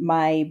turn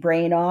my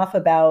brain off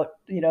about,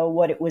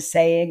 what it was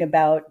saying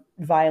about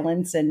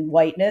violence and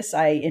whiteness,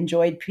 I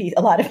enjoyed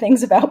a lot of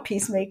things about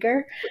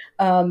Peacemaker.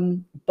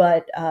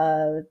 But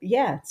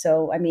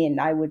so, I mean,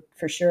 I would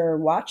for sure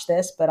watch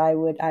this, but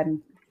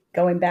I'm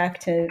going back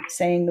to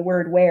saying the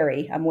word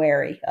wary. I'm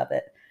wary of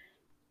it.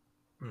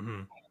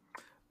 Mm-hmm.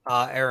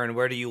 Aaron,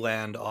 where do you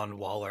land on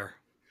Waller?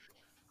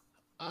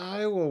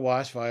 I will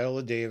watch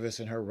Viola Davis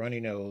and her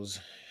runny nose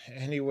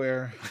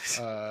anywhere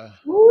on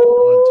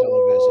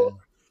television.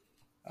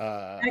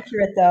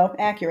 Accurate, though.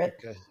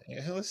 Accurate.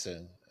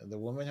 Listen, the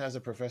woman has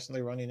a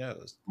professionally runny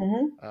nose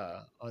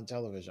on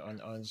television,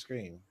 on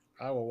screen.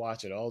 I will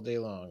watch it all day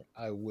long.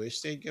 I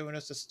wish they'd given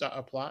us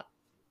a plot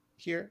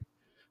here.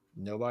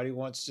 Nobody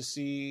wants to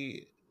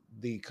see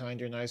the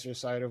kinder, nicer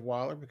side of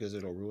Waller because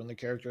it'll ruin the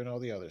character and all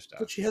the other stuff.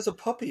 But she has a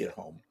puppy at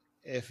home.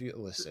 If you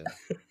listen,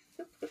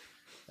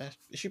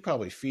 she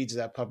probably feeds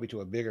that puppy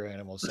to a bigger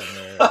animal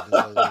somewhere.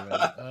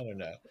 I don't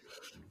know.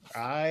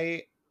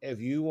 If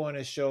you want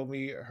to show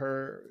me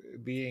her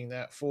being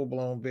that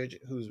full-blown bitch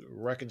who's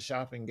wrecking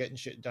shop and getting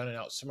shit done and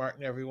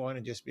outsmarting everyone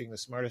and just being the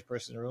smartest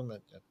person in the room,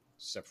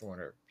 except for when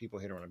her people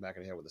hit her on the back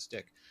of the head with a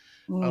stick,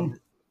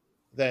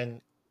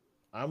 then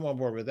I'm on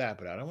board with that.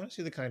 But I don't want to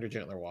see the kinder,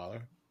 gentler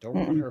Waller. Don't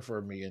ruin her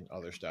for me and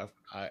other stuff.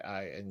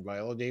 And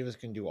Viola Davis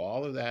can do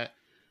all of that.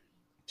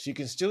 She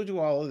can still do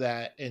all of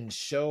that and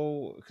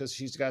show, because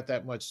she's got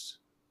that much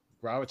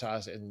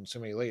gravitas and so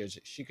many layers.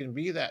 She can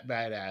be that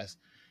badass,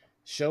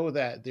 show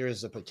that there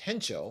is a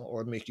potential,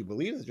 or make you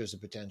believe that there's a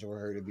potential for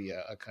her to be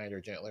a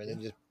kinder, gentler, and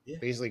then just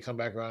basically come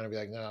back around and be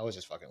like, no, I was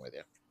just fucking with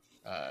you.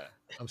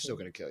 I'm still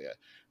going to kill you.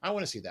 I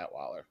want to see that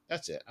Waller.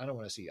 That's it. I don't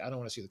want to see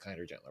the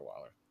kinder, gentler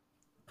Waller.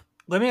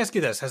 Let me ask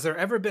you this. Has there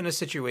ever been a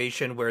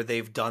situation where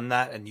they've done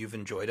that and you've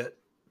enjoyed it?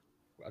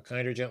 A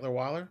kinder, gentler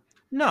Waller?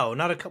 No,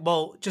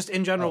 just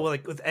in general,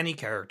 like with any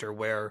character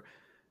where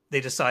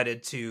they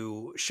decided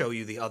to show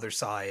you the other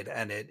side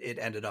and it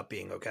ended up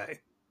being okay.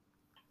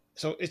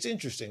 So it's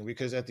interesting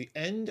because at the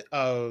end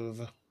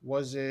of,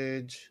 was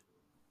it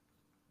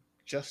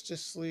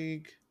Justice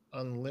League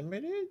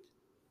Unlimited?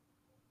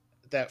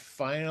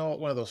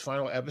 One of those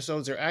final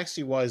episodes, there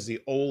actually was the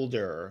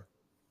older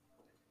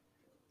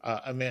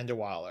Amanda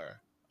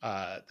Waller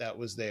that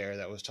was there,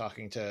 that was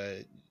talking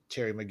to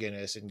Terry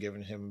McGinnis and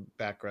giving him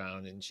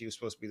background, and she was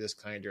supposed to be this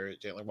kinder,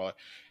 gentler Waller.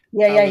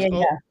 Yeah.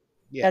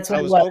 That's what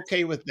I was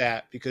okay with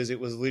that because it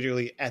was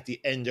literally at the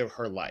end of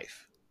her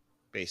life.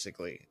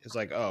 Basically, it's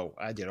like, oh,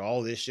 I did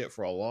all this shit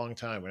for a long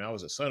time when I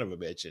was a son of a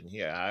bitch, and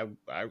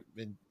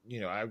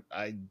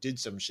I did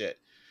some shit,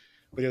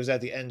 but it was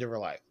at the end of her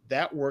life.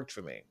 That worked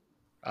for me.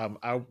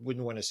 I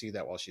wouldn't want to see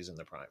that while she's in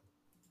the prime.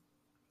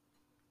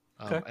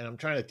 Okay. And I'm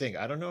trying to think.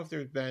 I don't know if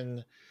there's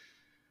been.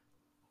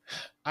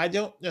 I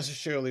don't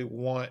necessarily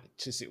want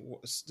to see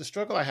the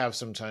struggle I have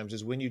sometimes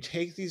is when you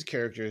take these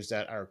characters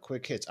that are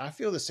quick hits. I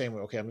feel the same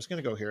way. Okay, I'm just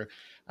going to go here.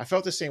 I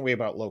felt the same way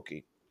about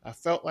Loki. I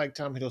felt like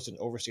Tom Hiddleston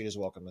overstayed his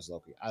welcome as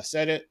Loki. I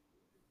said it.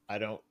 I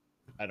don't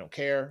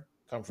care.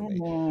 Come for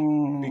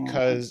me.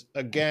 Because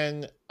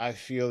again, I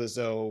feel as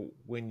though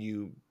when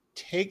you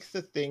take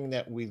the thing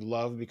that we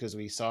love because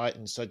we saw it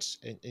in such,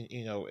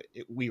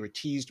 we were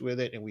teased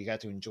with it and we got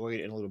to enjoy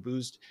it in a little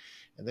boost,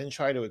 and then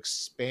try to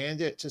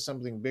expand it to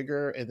something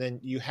bigger, and then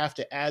you have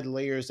to add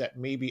layers that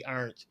maybe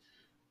aren't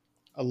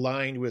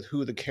aligned with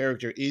who the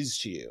character is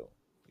to you.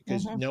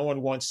 Because no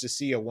one wants to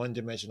see a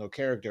one-dimensional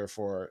character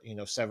for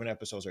 7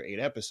 episodes or 8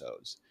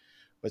 episodes.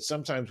 But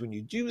sometimes when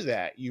you do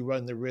that, you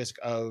run the risk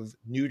of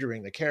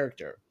neutering the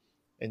character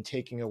and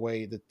taking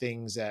away the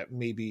things that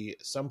maybe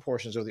some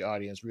portions of the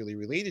audience really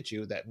related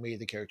to that made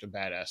the character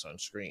badass on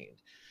screen.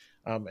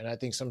 And I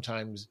think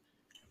sometimes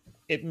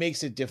it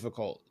makes it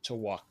difficult to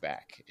walk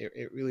back.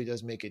 It really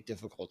does make it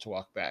difficult to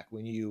walk back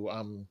when you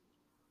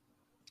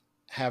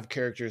have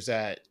characters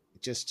that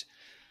just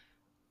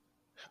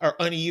are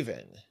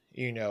uneven.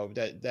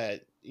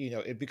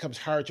 It becomes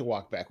hard to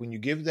walk back when you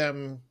give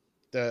them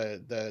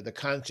the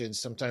conscience.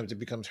 Sometimes it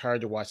becomes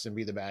hard to watch them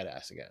be the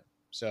badass again.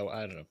 So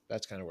I don't know.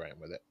 That's kind of where I am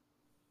with it.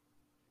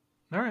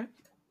 All right.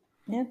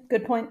 Yeah,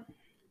 good point.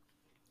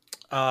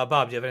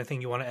 Bob, do you have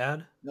anything you want to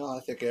add? No, I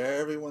think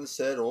everyone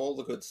said all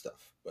the good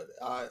stuff. But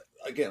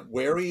again,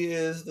 wary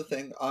is the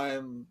thing.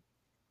 I'm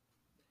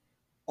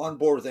on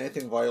board with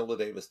anything Viola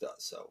Davis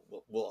does. So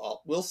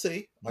we'll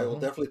see. I will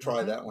definitely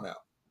try that one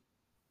out.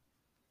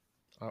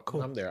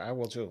 Cool. I'm there. I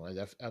will too.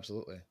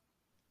 Absolutely.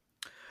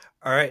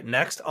 All right.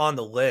 Next on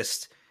the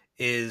list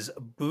is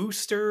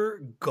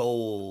Booster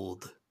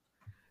Gold.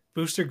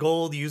 Booster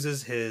Gold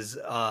uses his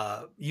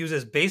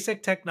uses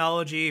basic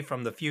technology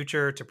from the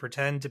future to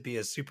pretend to be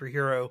a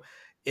superhero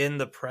in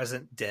the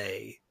present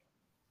day.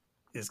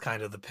 Is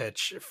kind of the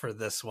pitch for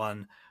this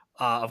one.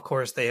 Of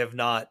course, they have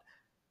not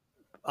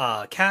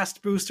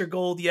cast Booster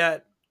Gold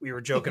yet. We were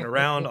joking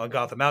around on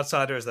Gotham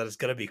Outsiders that it's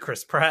going to be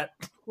Chris Pratt.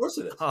 Of course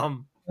it is.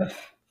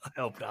 I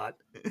hope not.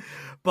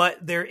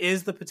 But there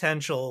is the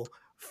potential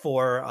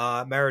for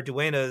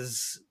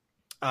Maridueña's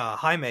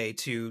Jaime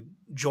to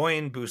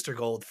join Booster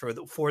Gold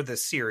for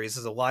this series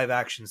as a live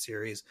action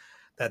series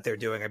that they're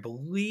doing. I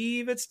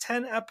believe it's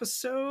 10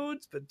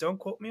 episodes, but don't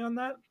quote me on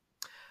that.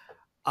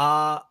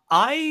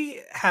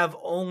 I have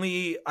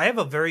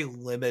a very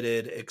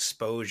limited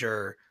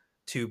exposure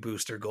to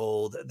Booster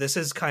Gold. This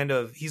is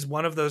he's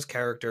one of those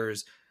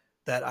characters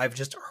that I've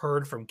just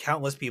heard from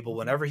countless people.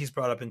 Whenever he's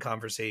brought up in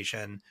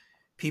conversation,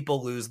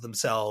 people lose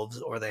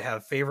themselves, or they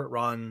have favorite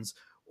runs,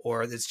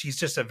 or he's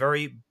just a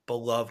very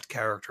beloved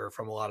character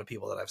from a lot of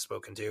people that I've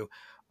spoken to.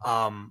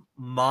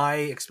 My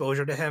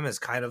exposure to him has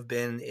kind of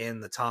been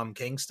in the Tom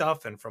King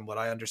stuff, and from what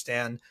I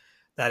understand,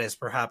 that is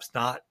perhaps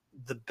not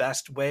the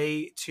best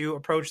way to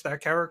approach that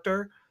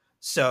character.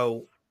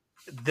 So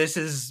this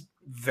is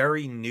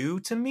very new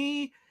to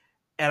me,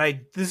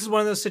 and this is one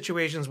of those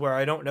situations where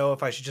I don't know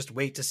if I should just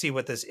wait to see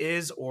what this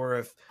is, or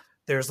if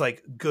there's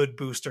like good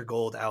Booster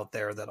Gold out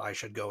there that I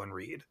should go and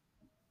read.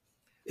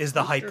 Is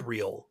the hype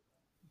real?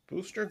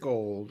 Booster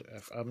Gold,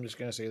 if I'm just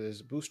going to say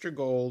this, Booster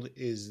Gold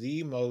is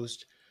the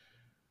most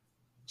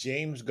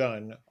James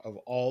Gunn of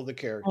all the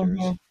characters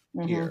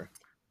here.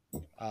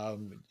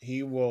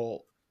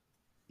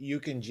 You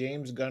can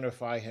James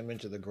Gunnify him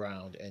into the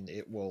ground, and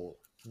it will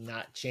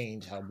not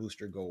change how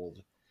Booster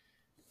Gold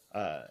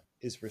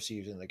is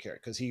perceived in the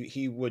character, because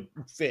he would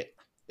fit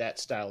that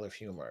style of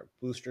humor.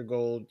 Booster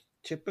Gold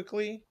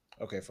typically,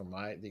 from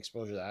the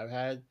exposure that I've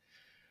had,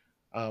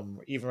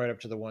 even right up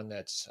to the one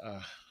that's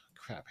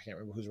I can't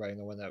remember who's writing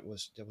the one that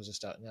was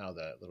just out now,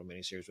 the little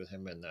miniseries with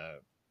him and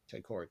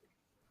Ted Kord.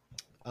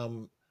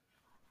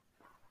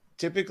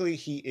 Typically,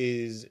 he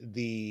is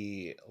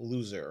the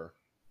loser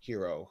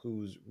hero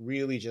who's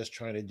really just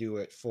trying to do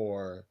it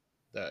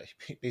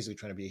basically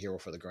trying to be a hero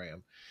for the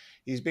gram.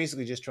 He's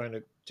basically just trying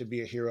to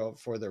be a hero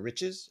for the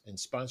riches and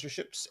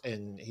sponsorships,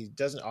 and he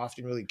doesn't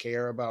often really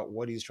care about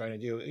what he's trying to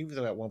do, even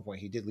though at one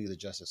point he did lead the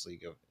Justice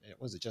League.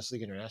 Was it Justice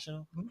League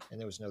International? Mm-hmm. And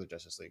there was another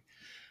Justice League.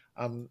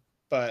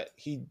 But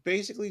he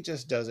basically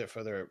just does it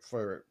for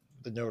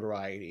the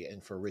notoriety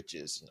and for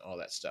riches and all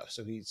that stuff.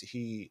 So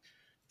they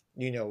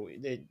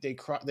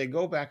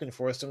go back and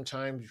forth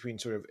sometimes between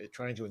sort of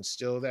trying to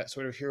instill that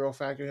sort of hero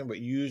factor in him, but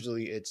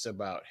usually it's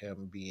about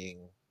him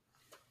being,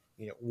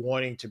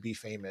 wanting to be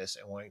famous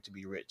and wanting to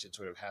be rich and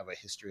sort of have a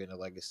history and a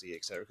legacy,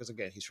 et cetera. Because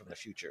again, he's from the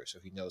future, so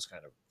he knows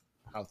kind of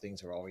how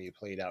things are already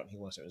played out, and he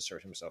wants to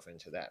insert himself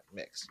into that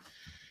mix.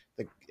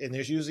 And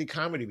there's usually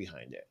comedy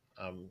behind it,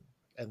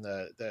 and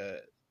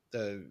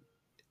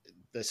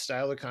the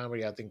style of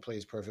comedy, I think,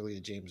 plays perfectly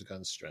to James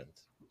Gunn's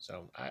strength.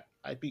 So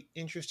I'd be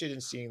interested in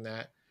seeing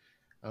that.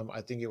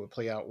 I think it would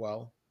play out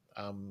well.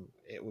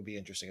 It would be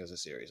interesting as a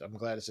series. I'm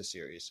glad it's a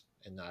series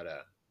and not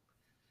a.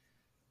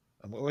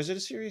 Was it a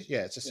series?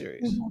 Yeah, it's a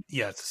series.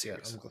 Yeah, it's a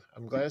series. Yeah,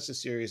 I'm glad it's a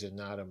series and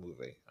not a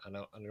movie. I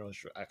don't know,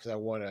 because I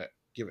want to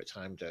give it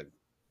time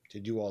to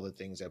do all the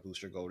things that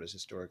Booster Gold is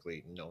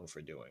historically known for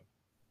doing.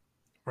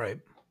 Right.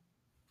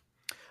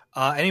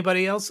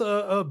 Anybody else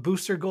a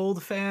Booster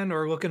Gold fan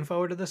or looking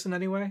forward to this in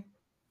any way?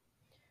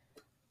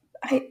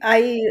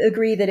 I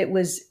agree that it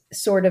was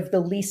sort of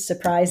the least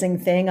surprising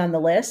thing on the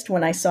list.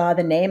 When I saw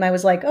the name, I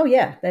was like, oh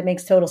yeah, that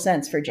makes total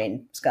sense for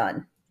James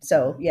Gunn.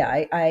 So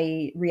yeah,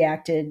 I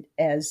reacted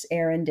as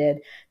Aaron did.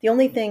 The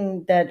only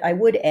thing that I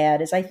would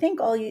add is I think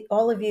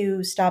all of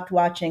you stopped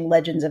watching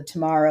Legends of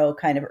Tomorrow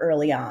kind of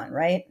early on,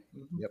 right?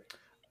 Yep.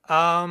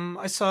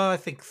 I saw, I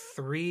think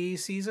 3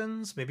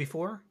 seasons, maybe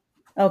 4.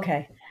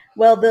 Okay.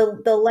 Well,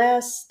 the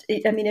last,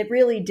 it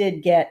really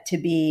did get to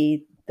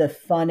be the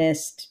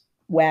funnest,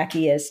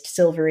 wackiest,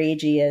 silver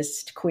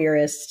ageiest,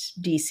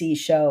 queerest DC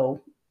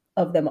show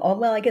of them all.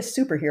 Well, I guess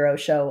superhero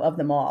show of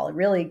them all. It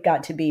really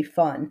got to be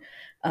fun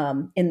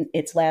in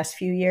its last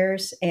few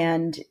years.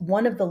 And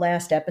one of the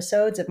last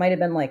episodes, it might have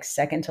been like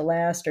second to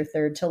last or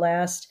third to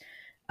last.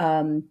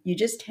 You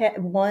just had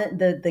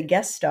the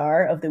guest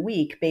star of the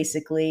week,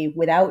 basically,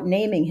 without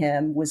naming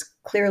him, was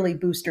clearly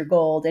Booster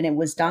Gold, and it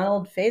was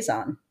Donald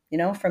Faison,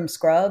 from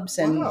Scrubs.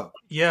 And wow.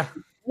 Yeah,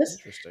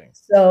 interesting.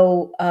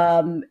 So,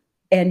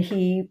 and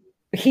he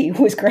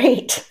was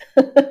great.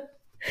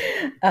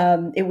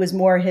 It was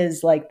more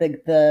his like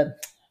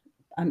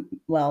I'm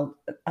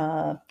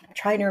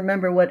trying to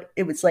remember what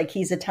it was like.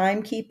 He's a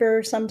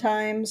timekeeper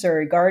sometimes, or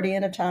a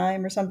guardian of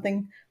time, or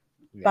something.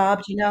 Yeah.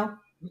 Bob, do you know?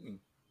 Mm-mm.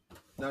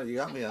 No, you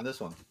got me on this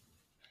one.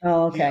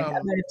 Oh, okay. I'm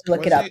going to have to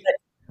look it up.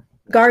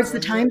 Guards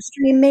the time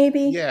stream,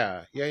 maybe?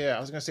 Yeah. I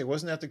was going to say,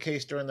 wasn't that the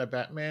case during the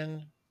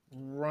Batman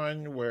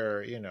run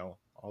where,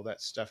 all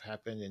that stuff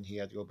happened and he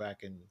had to go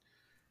back and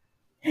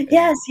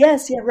Yes,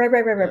 yes, yeah,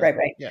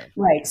 right. Yeah,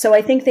 Right. So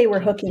I think they were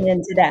hooking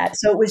into that.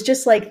 So it was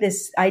just like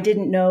this. I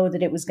didn't know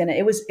that it was gonna.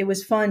 It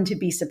was fun to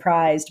be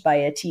surprised by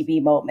a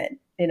TV moment.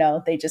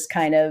 They just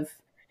kind of.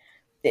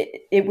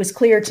 It was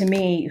clear to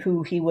me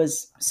who he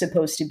was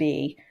supposed to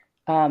be,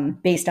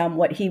 based on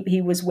what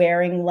he was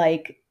wearing,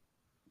 like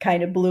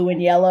kind of blue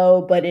and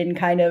yellow, but in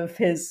kind of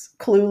his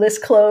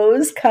Clueless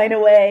clothes kind of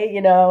way,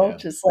 yeah.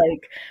 just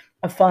like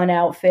a fun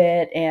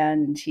outfit,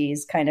 and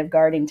he's kind of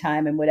guarding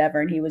time and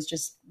whatever. And he was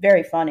just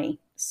very funny.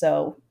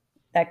 So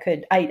that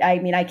could, I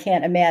mean, I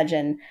can't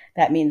imagine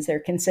that means they're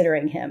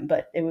considering him,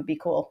 but it would be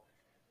cool.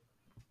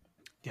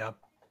 Yeah.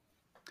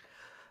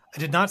 I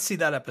did not see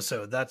that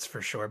episode, that's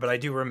for sure, but I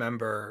do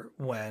remember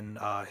when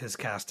his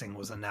casting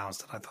was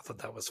announced, and I thought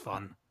that was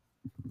fun.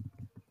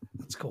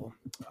 That's cool.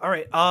 All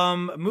right.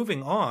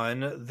 Moving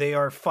on, they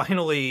are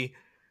finally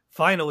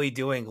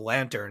doing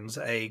Lanterns,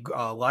 a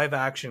live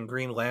action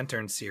Green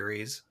Lantern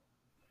series.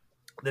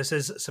 This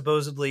is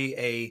supposedly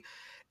a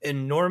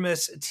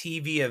enormous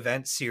TV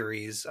event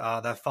series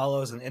that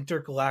follows an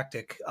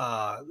intergalactic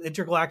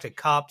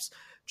cops,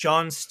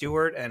 John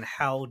Stewart and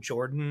Hal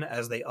Jordan,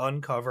 as they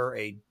uncover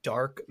a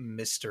dark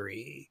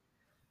mystery.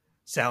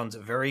 Sounds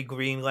very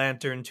Green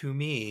Lantern to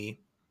me,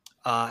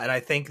 and I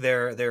think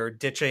they're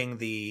ditching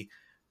the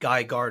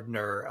Guy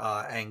Gardner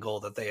angle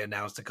that they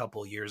announced a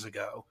couple years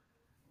ago,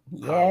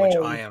 which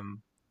I Yay.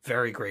 am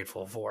very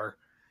grateful for,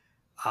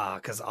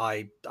 because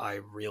I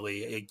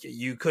really,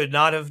 you could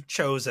not have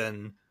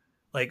chosen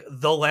like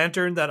the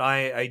Lantern that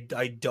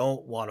I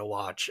don't want to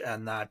watch,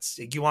 and that's,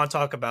 you want to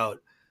talk about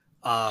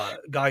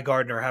Guy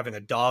Gardner having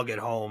a dog at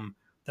home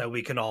that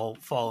we can all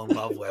fall in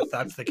love with.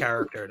 That's the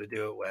character to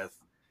do it with.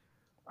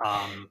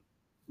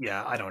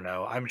 Yeah, I don't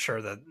know. I'm sure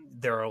that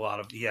there are a lot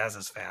of, he has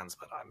his fans,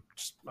 but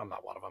I'm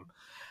not one of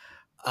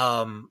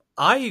them.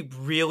 I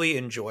really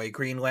enjoy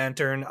Green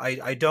Lantern.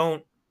 I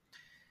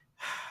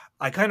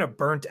kind of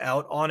burnt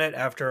out on it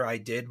after I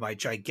did my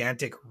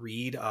gigantic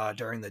read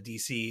during the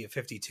DC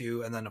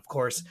 52, and then of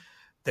course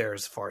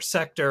there's Far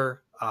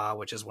Sector,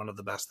 which is one of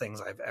the best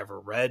things I've ever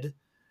read.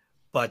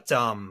 But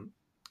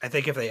I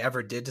think if they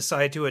ever did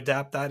decide to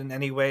adapt that in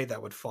any way,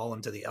 that would fall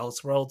into the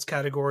Elseworlds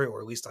category, or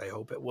at least I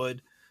hope it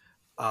would.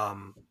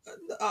 Go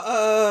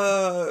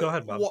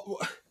ahead, Bob.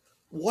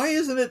 Why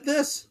isn't it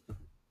this?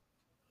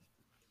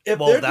 If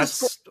Well,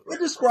 they're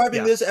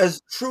describing this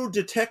as True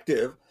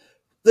Detective,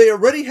 they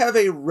already have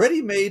a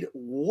ready-made,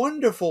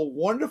 wonderful,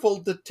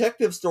 wonderful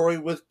detective story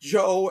with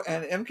Joe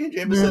and M.K.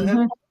 Jameson. Mm-hmm.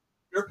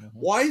 And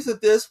why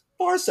isn't this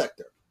Far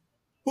Sector?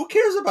 Who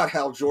cares about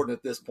Hal Jordan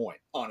at this point,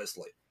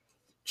 honestly?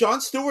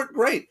 John Stewart,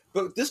 great,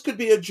 but this could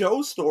be a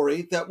Joe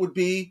story that would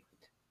be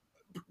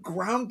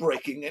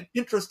groundbreaking and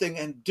interesting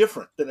and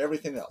different than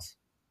everything else.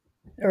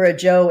 Or a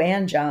Joe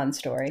and John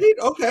story.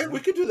 Okay, we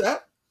could do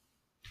that.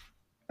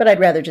 But I'd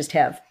rather just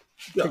have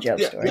the Joe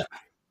story. Yeah.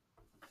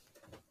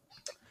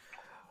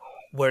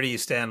 Where do you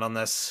stand on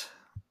this,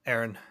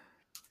 Aaron?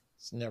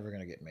 It's never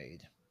going to get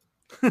made.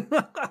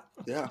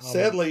 Yeah,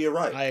 sadly, you're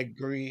right. I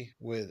agree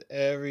with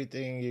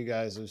everything you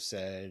guys have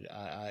said.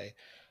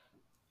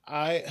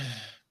 I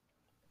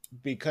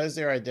because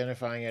they're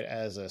identifying it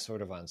as a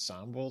sort of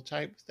ensemble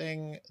type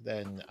thing,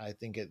 then I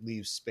think it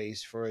leaves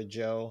space for a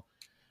Joe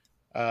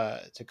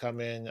to come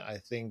in. I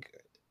think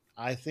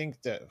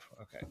that,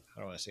 okay, I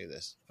don't want to say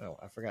this. Oh,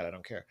 I forgot. I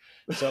don't care.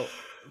 So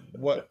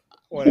what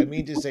I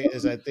mean to say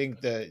is I think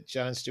the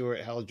John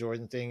Stewart, Hal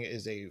Jordan thing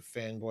is a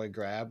fanboy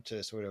grab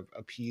to sort of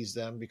appease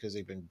them because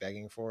they've been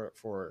begging for it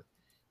for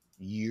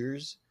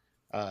years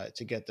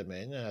to get them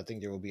in. And I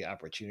think there will be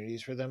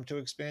opportunities for them to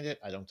expand it.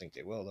 I don't think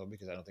they will, though,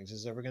 because I don't think this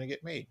is ever going to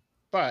get made.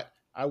 But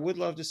I would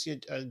love to see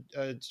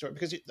a story,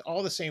 because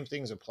all the same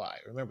things apply.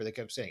 Remember, they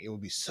kept saying it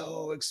would be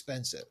so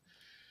expensive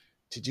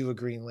to do a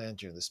Green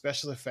Lantern. The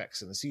special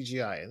effects and the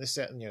CGI and this,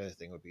 that, and the other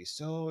thing would be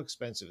so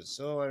expensive and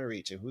so out of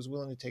reach. And who's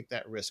willing to take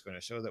that risk on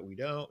a show that we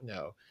don't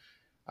know?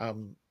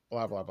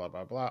 Blah, blah, blah,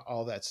 blah, blah,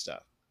 all that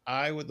stuff.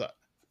 I would love,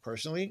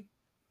 personally,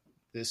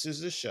 this is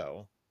the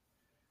show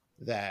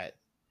that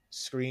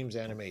screams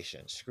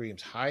animation,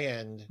 screams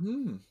high-end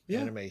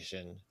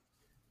animation,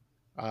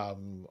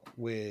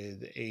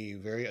 with a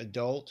very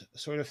adult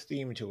sort of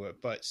theme to it,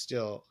 but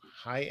still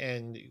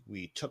high-end.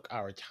 We took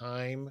our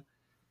time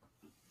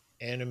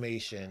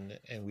animation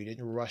and we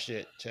didn't rush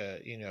it to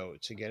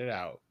get it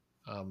out,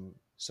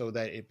 so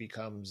that it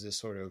becomes this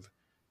sort of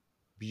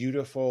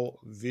beautiful,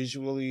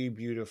 visually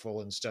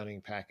beautiful and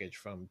stunning package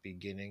from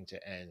beginning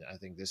to end. I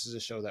think this is a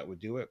show that would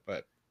do it,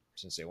 but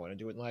since they want to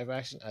do it in live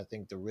action, I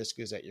think the risk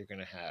is that you're going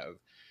to have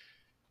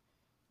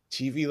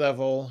TV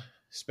level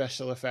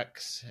special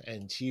effects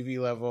and TV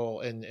level,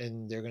 and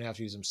they're going to have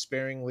to use them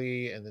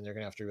sparingly, and then they're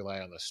going to have to rely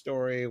on the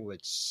story,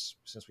 which,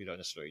 since we don't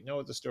necessarily know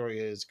what the story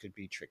is, could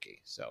be tricky.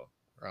 So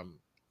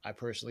I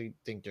personally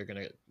think they're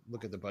going to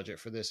look at the budget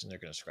for this and they're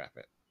going to scrap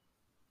it.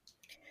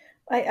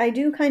 I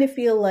do kind of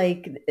feel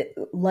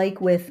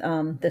like with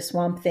the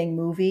Swamp Thing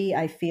movie,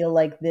 I feel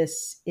like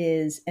this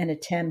is an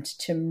attempt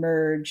to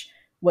merge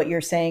what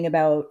you're saying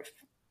about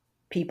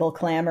people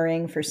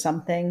clamoring for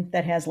something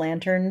that has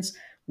lanterns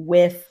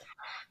with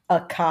a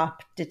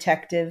cop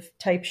detective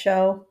type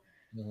show,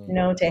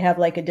 Mhm. to have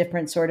like a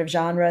different sort of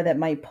genre that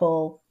might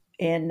pull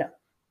in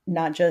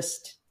not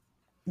just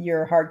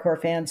your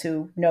hardcore fans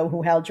who know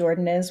who Hal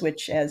Jordan is,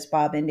 which, as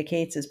Bob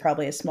indicates, is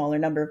probably a smaller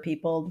number of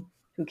people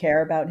who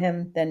care about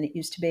him than it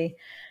used to be.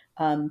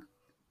 Um,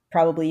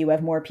 Probably you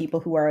have more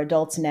people who are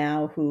adults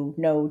now who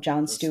know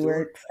Jon Jon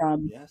Stewart, Stewart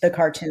from yes. the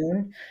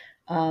cartoon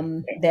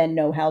than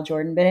know Hal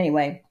Jordan. But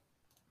anyway,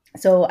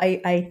 so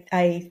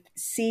I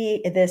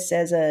see this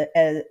as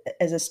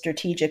a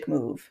strategic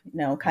move,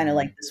 kind of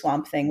like the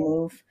Swamp Thing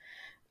move.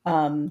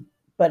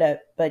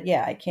 But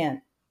yeah, I can't,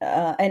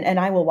 and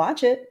I will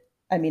watch it.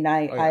 I mean, Oh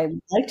yeah, I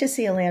would like to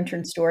see a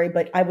Lantern story,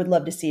 but I would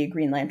love to see a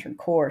Green Lantern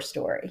Corps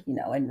story,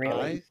 and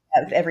really I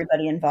have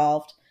everybody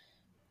involved,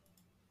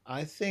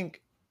 I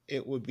think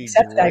it would be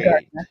except Guy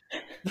great.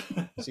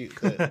 Gardner. See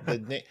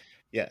the name,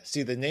 yeah.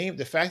 See the name,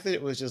 the fact that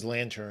it was just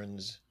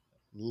lanterns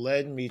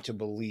led me to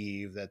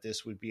believe that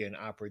this would be an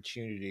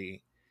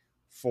opportunity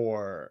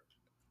for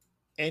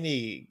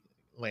any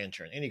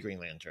lantern, any Green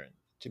Lantern,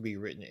 to be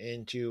written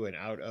into and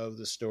out of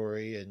the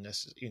story, and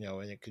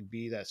and it could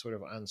be that sort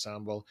of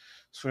ensemble,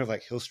 sort of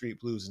like Hill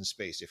Street Blues in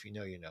space. If you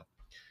know, you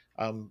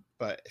know.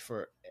 But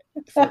for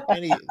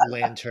any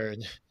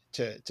lantern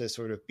to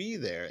sort of be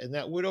there, and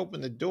that would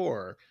open the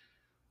door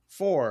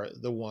for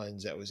the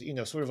ones that was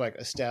sort of like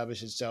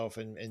establish itself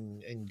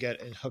and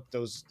get and hook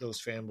those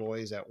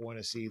fanboys that want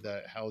to see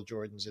the Hal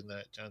Jordans and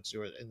the Jon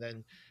Stewart, and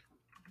then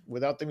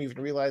without them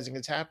even realizing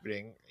it's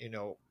happening,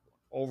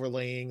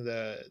 overlaying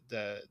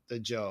the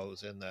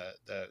Joes and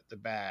the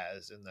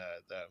Baz and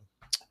the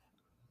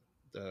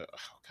oh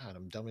god,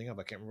 I'm dumbing up,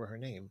 I can't remember her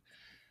name,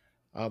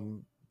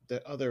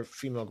 the other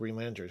female Green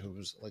Lantern who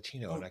was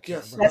Latino, and I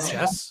can't yes, remember her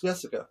name.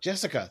 Jessica.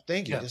 Jessica,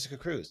 thank you, Yeah. Jessica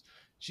Cruz.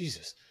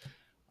 Jesus.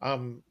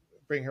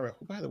 Bring her up.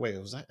 Who, by the way,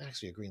 it was not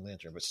actually a Green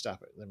Lantern, but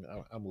stop it.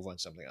 I'll move on to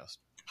something else.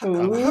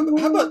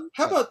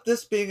 How about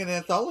this being an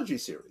anthology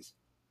series?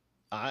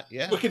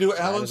 Yeah, We could do that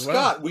Alan as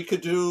well. Scott. We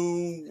could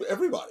do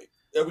everybody.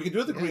 We could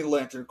do the Green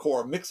Lantern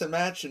Corps, mix and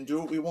match, and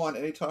do what we want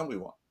anytime we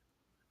want.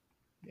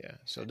 Yeah.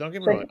 So don't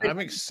get me wrong. I'm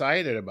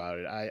excited about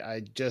it.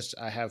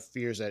 I have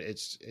fears that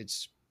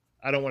it's.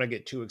 I don't want to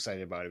get too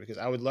excited about it because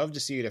I would love to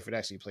see it if it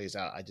actually plays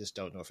out. I just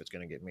don't know if it's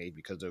going to get made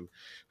because of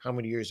how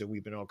many years that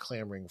we've been all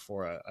clamoring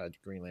for a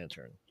Green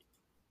Lantern.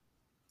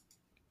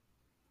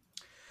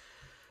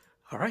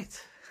 All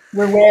right.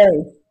 We're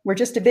wary. We're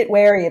just a bit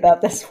wary about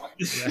this one.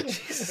 Yeah.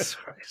 Jesus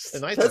Christ.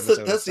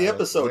 That's the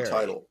episode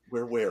title.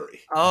 We're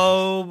wary.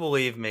 Oh,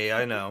 believe me,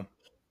 I know.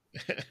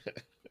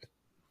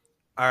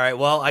 All right.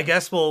 Well, I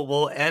guess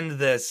we'll end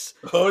this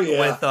Oh yeah.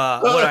 with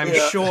what I'm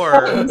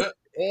sure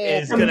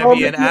is going to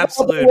be an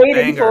absolute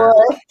Waiting banger.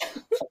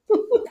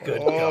 for.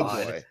 Good Oh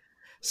God. boy.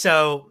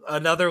 So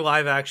another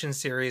live action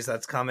series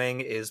that's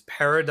coming is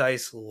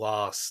Paradise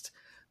Lost.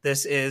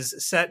 This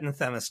is set in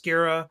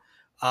Themyscira,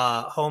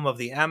 home of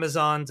the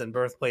Amazons and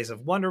birthplace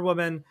of Wonder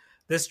Woman.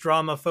 This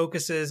drama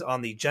focuses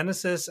on the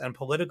genesis and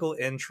political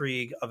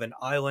intrigue of an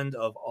island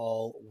of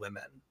all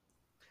women.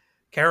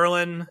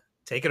 Carolyn,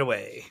 take it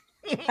away.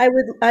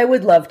 I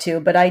would love to,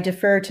 but I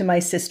defer to my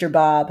sister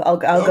Bob. I'll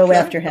go Okay.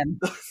 after him.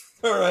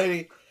 All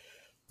righty.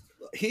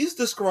 He's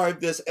described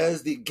this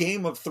as the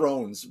Game of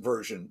Thrones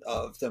version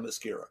of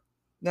Themyscira.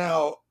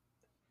 Now,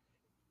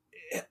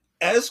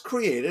 as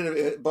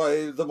created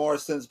by the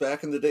Morrisons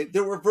back in the day,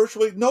 there were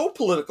virtually no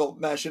political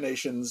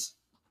machinations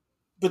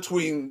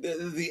between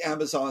the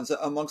Amazons,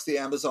 amongst the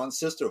Amazon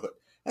sisterhood.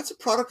 That's a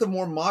product of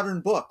more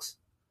modern books.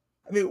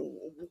 I mean,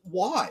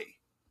 why?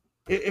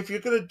 If you're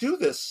going to do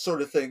this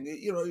sort of thing,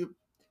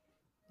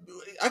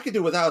 I could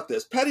do without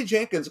this. Patty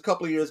Jenkins, a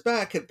couple of years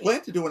back, had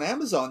planned to do an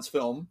Amazons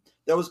film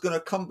that was going to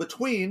come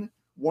between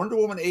Wonder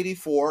Woman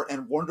 84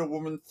 and Wonder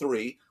Woman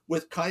 3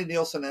 with Connie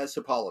Nielsen as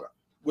Hippolyta,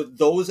 with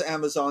those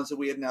Amazons that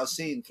we had now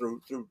seen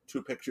through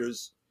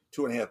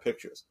 2.5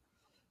 pictures.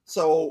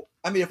 So,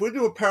 I mean, if we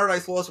do a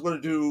Paradise Lost, we're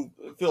going to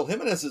do Phil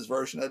Jimenez's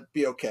version, that'd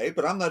be okay,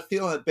 but I'm not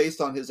feeling it based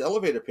on his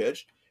elevator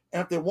pitch.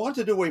 And if they want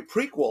to do a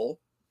prequel,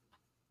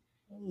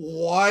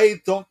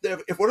 why don't they,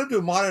 if we're going to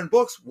do modern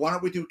books, why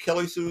don't we do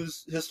Kelly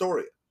Sue's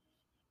Historia?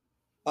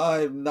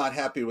 I'm not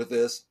happy with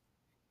this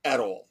at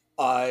all.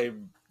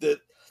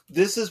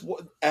 This is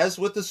what, as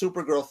with the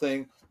Supergirl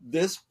thing,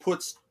 this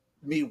puts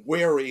me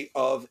wary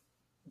of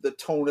the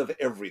tone of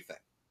everything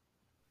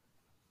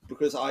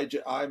because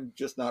I'm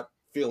just not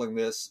feeling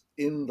this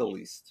in the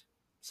least.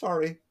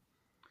 Sorry,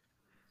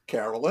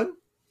 Carolyn.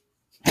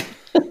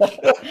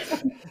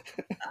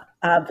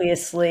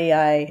 Obviously,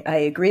 I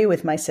agree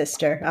with my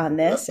sister on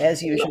this,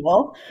 as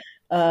usual.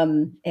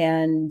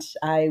 And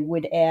I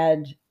would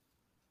add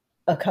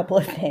a couple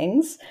of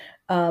things.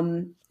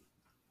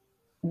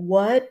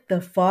 What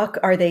the fuck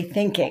are they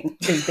thinking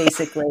is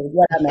basically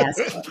what I'm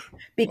asking.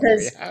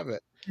 Because There you have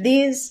it.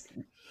 these,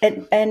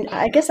 and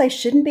I guess I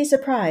shouldn't be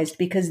surprised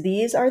because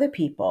these are the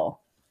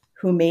people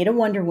who made a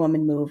Wonder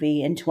Woman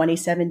movie in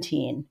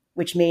 2017,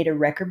 which made a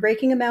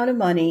record-breaking amount of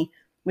money,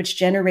 which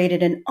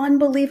generated an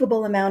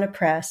unbelievable amount of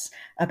press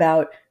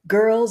about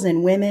girls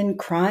and women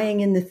crying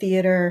in the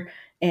theater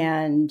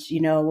and,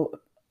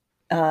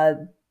 uh,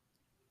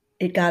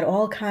 it got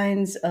all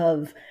kinds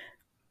of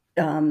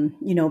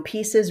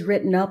pieces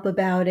written up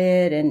about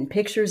it and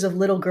pictures of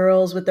little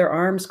girls with their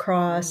arms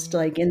crossed,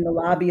 like in the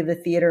lobby of the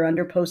theater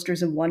under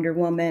posters of Wonder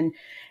Woman.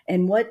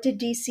 And what did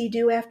DC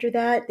do after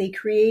that? They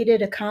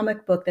created a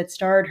comic book that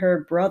starred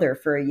her brother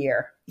for a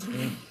year.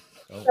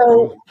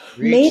 So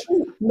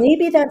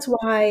maybe that's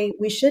why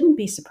we shouldn't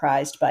be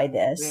surprised by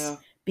this,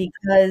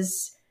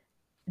 because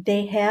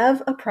they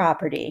have a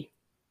property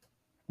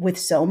with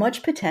so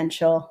much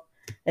potential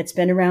that's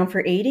been around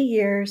for 80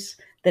 years,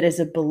 that is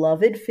a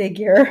beloved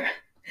figure,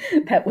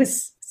 that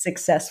was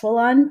successful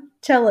on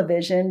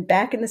television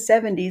back in the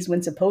 70s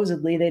when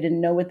supposedly they didn't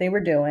know what they were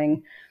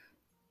doing.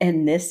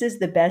 And this is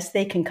the best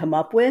they can come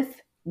up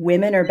with.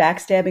 Women are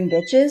backstabbing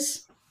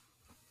bitches.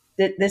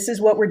 This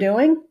is what we're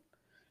doing.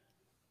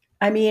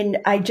 I mean,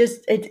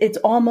 it's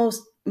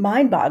almost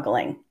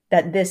mind-boggling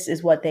that this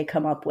is what they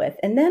come up with.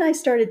 And then I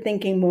started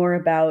thinking more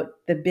about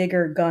the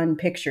bigger gun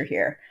picture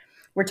here.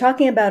 We're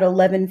talking about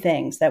 11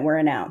 things that were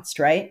announced,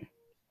 right?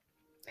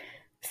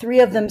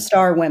 3 of them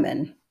star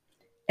women.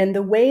 And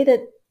the way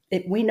that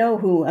we know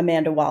who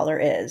Amanda Waller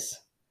is,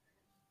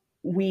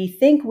 we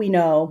think we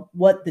know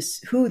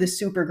who the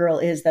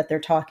Supergirl is that they're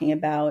talking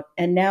about.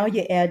 And now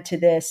you add to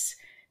this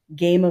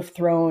Game of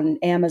Thrones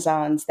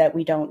Amazons that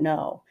we don't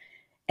know.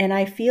 And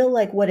I feel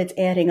like what it's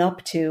adding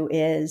up to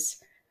is,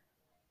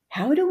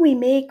 how do we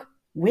make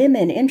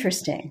women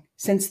interesting,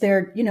 since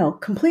they're,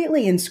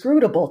 completely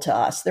inscrutable to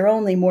us? They're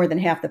only more than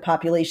half the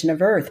population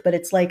of Earth, but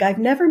it's like, I've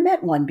never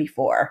met one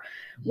before.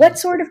 What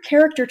sort of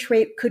character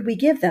trait could we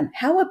give them?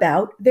 How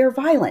about they're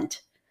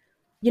violent?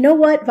 You know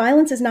what?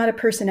 Violence is not a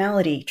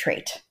personality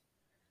trait.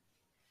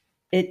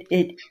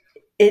 It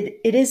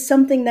is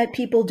something that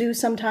people do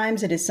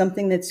sometimes. It is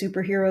something that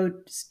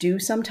superheroes do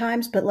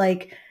sometimes, but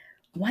like,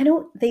 why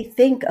don't they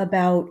think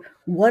about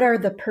what are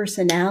the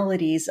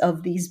personalities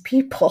of these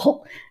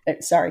people?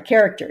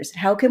 Characters.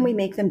 How can we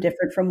make them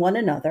different from one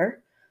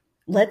another?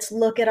 Let's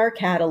look at our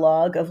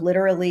catalog of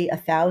literally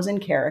 1,000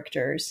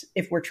 characters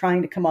if we're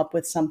trying to come up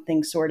with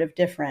something sort of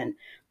different.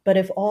 But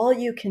if all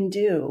you can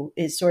do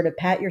is sort of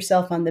pat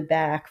yourself on the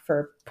back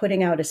for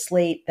putting out a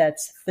slate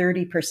that's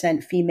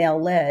 30%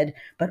 female led,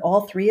 but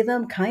all 3 of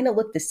them kind of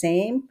look the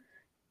same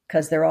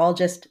because they're all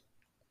just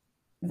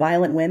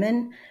violent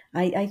women,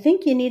 I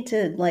think you need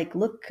to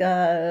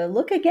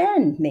look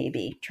again,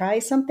 maybe try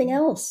something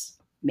else,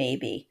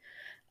 maybe.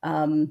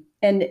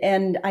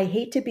 And I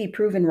hate to be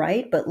proven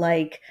right, but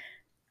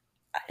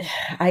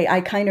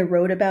I kind of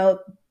wrote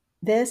about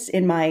this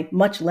in my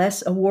much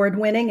less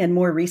award-winning and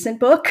more recent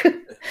book,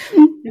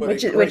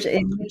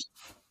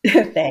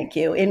 thank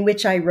you, in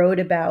which I wrote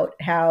about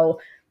how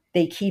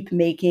they keep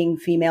making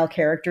female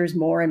characters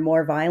more and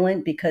more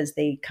violent because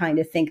they kind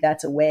of think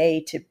that's a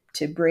way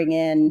to bring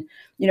in,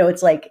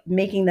 it's like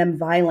making them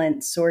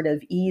violent sort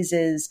of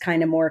eases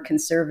kind of more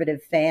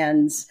conservative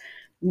fans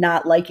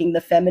not liking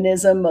the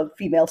feminism of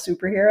female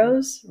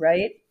superheroes,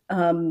 right?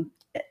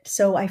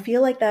 So I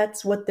feel like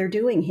that's what they're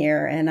doing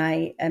here. And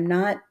I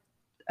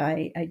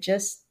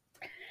just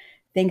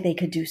think they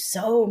could do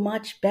so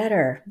much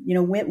better.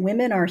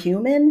 Women are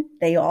human.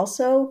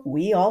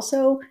 We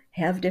also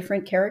have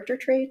different character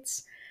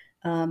traits.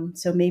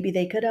 So maybe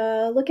they could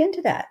look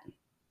into that.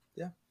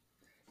 Yeah.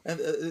 And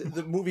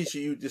the movies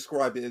you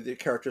described, the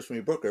characters from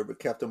your book are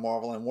Captain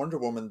Marvel and Wonder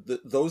Woman,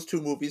 those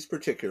 2 movies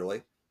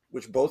particularly,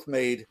 which both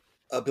made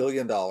 $1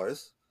 billion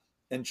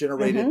and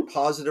generated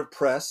positive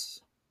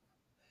press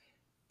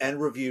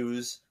and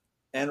reviews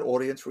and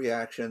audience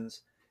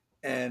reactions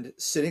and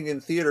sitting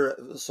in theater,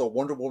 so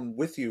Wonder Woman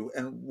with you,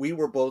 and we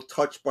were both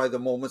touched by the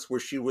moments where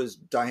she was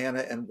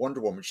Diana and Wonder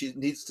Woman. She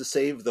needs to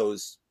save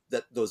those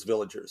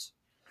villagers.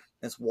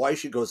 That's why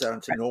she goes out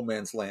into no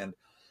man's land.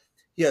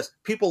 Yes,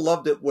 people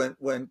loved it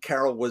when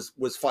Carol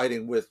was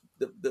fighting with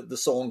the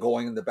song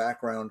going in the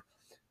background,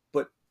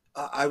 but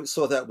I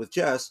saw that with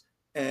Jess,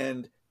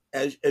 and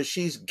as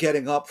she's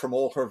getting up from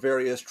all her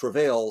various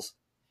travails,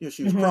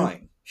 she was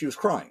crying. She was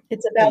crying.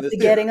 It's about the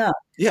getting up.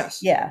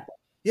 Yes. Yeah.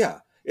 Yeah.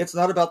 It's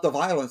not about the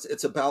violence.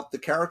 It's about the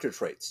character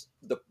traits,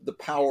 the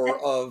power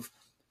of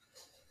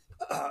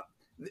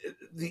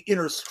the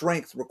inner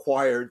strength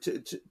required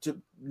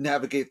to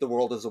navigate the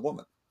world as a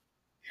woman.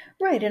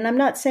 Right. And I'm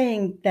not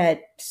saying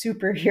that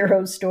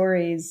superhero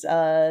stories,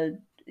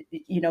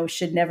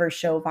 should never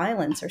show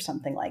violence or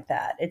something like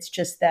that. It's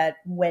just that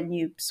when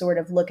you sort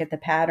of look at the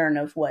pattern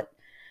of what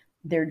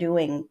they're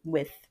doing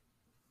with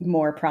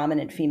more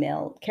prominent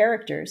female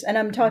characters, and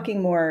I'm talking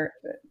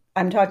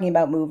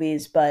about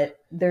movies, but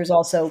there's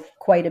also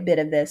quite a bit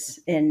of this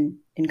in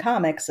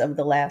comics of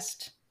the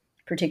last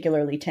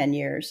particularly 10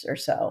 years or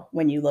so,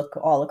 when you look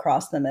all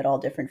across them at all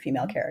different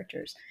female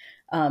characters.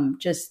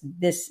 Just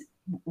this,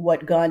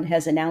 what Gunn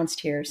has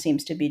announced here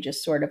seems to be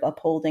just sort of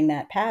upholding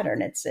that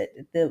pattern. It's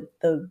the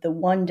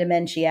one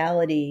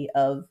dimensionality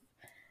of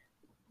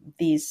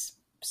these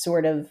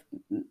sort of,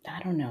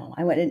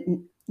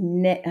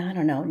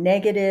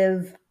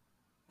 negative,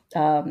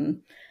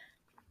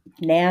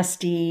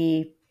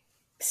 nasty,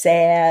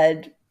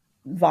 sad,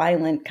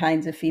 violent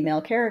kinds of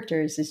female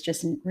characters is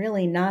just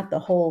really not the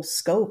whole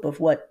scope of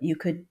what you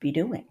could be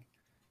doing.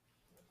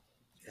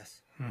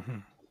 Yes. Mm-hmm.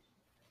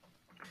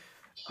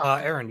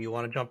 Aaron, you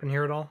want to jump in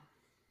here at all?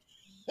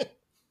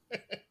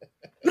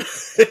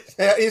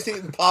 He's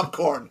eating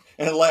popcorn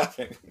and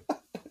laughing.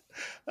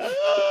 All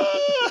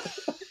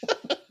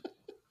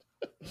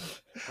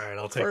right,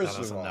 I'll take that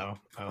as a no.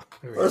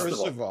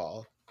 First of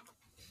all,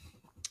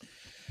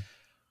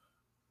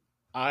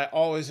 I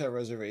always have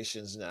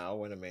reservations now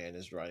when a man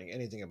is writing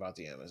anything about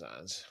the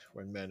Amazons,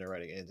 when men are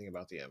writing anything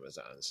about the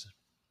Amazons,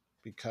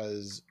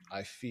 because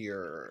I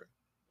fear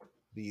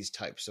these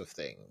types of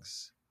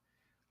things.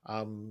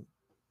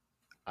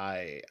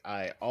 I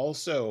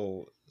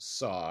also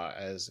saw,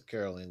 as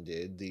Carolyn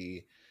did,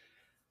 the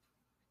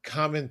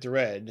common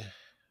thread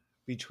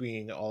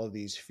between all of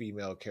these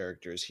female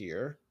characters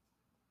here.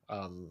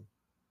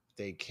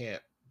 They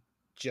can't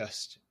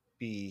just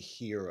be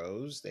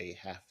heroes. They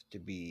have to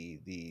be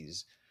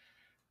these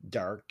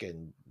dark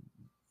and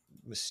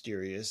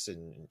mysterious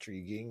and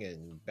intriguing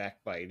and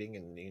backbiting.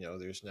 And,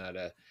 there's not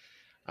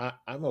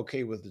I'm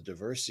okay with the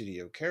diversity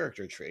of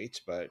character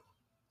traits, but it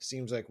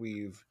seems like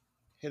we've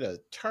hit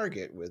a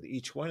target with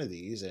each one of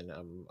these, and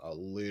I'm a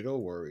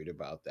little worried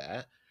about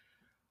that.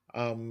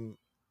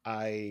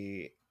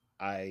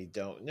 I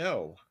don't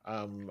know.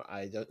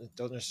 I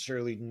don't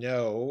necessarily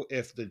know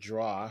if the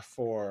draw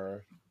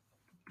for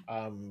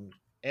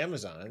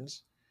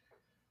Amazons,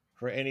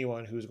 for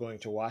anyone who's going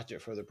to watch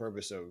it for the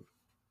purpose of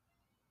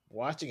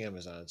watching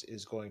Amazons,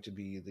 is going to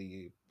be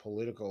the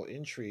political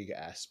intrigue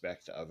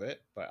aspect of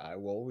it. But I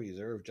will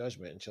reserve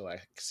judgment until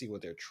I see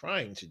what they're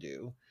trying to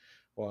do.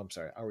 Well, I'm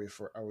sorry.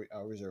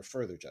 I'll reserve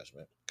further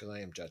judgment because I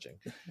am judging.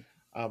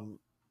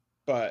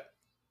 But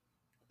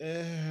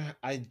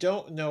I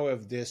don't know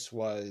if this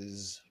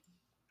was.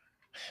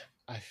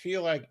 I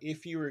feel like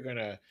if you were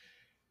gonna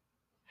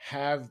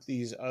have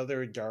these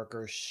other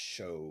darker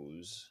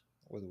shows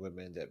with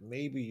women, that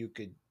maybe you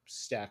could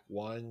stack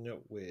one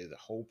with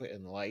Hope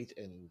and Light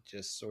and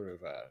just sort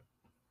of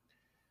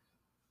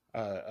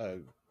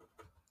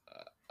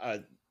a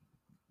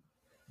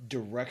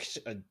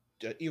direction,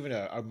 even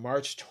a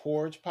march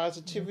towards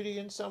positivity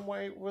in some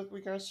way with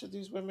regards to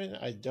these women.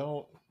 I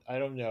don't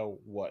know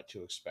what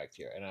to expect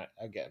here. And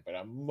but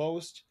I'm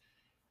most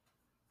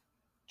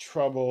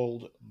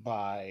troubled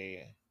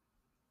by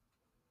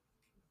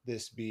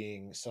this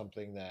being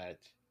something that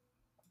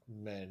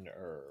men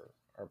are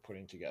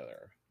putting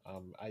together.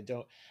 I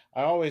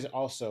always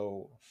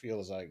also feel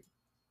as like,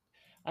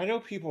 I know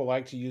people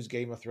like to use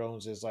Game of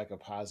Thrones as like a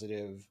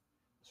positive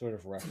sort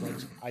of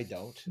reference. I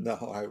don't. No,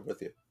 I'm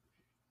with you.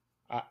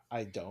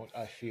 I don't.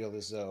 I feel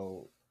as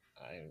though,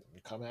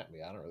 come at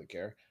me, I don't really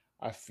care.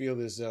 I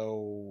feel as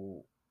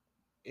though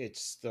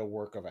it's the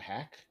work of a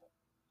hack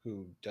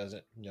who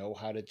doesn't know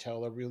how to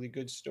tell a really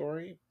good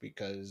story,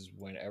 because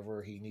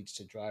whenever he needs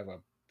to drive a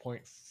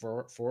point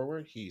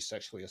forward, he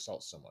sexually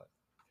assaults someone.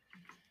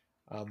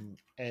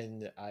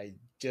 And I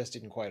just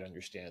didn't quite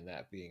understand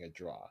that being a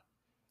draw.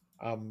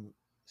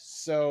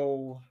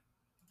 So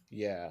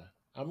yeah,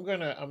 I'm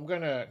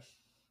gonna,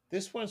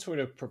 this one sort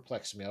of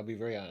perplexed me. I'll be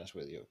very honest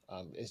with you.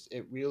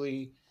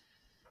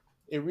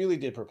 It really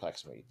did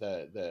perplex me,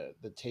 the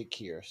take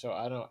here. So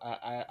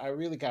I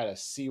really got to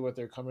see what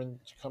they're coming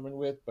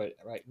with. But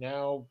right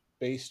now,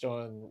 based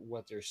on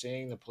what they're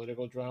saying, the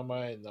political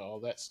drama and all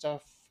that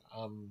stuff,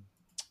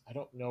 I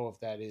don't know if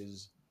that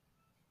is,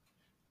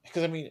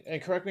 because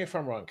and correct me if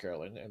I'm wrong,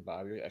 Carolyn and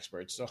Bob, you're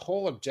experts. The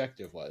whole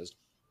objective was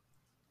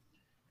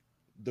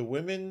the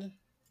women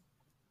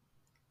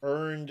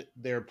earned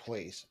their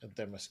place at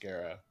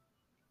Themyscira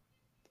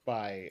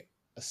by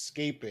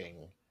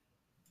escaping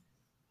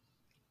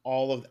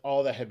all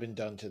that had been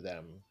done to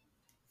them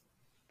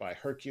by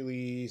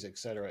Hercules, et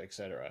cetera,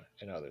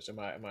 and others. Am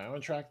I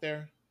on track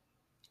there?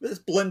 It's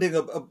blending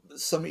of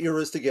some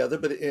eras together,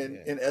 but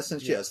in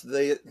essence, yes,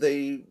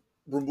 they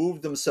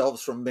removed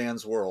themselves from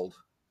man's world.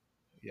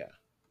 Yeah.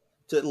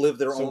 To live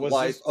their own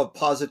life of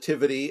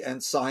positivity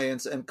and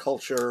science and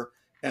culture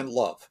and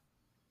love.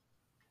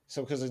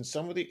 So, because in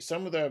some of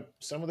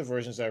the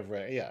versions I've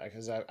read,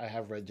 because I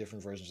have read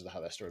different versions of how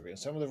that story began.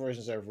 Some of the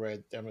versions I've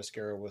read,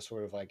 Themyscira was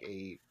sort of like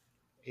a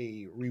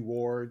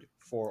reward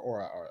for or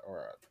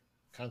a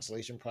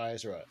consolation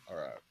prize or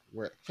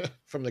where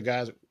from the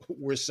guys,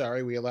 we're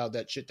sorry we allowed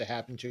that shit to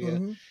happen to you.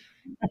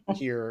 Mm-hmm.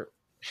 Here,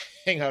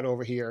 hang out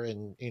over here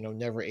and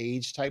never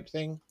age type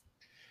thing.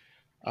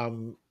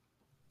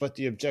 But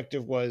the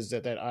objective was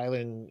that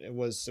island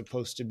was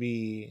supposed to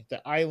be,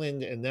 the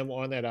island and them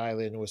on that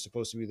island was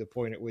supposed to be the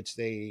point at which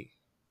they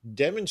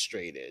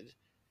demonstrated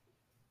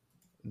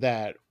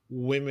that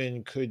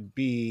women could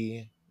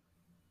be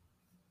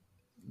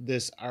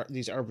these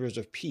arbiters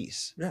of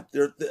peace. Yeah,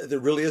 there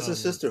really is a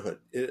sisterhood.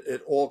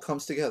 It all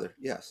comes together.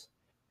 Yes,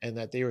 and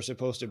that they were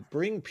supposed to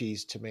bring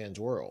peace to man's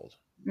world.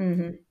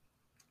 Mm-hmm.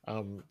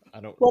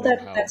 I don't. Well,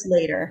 that's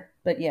later,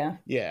 but yeah.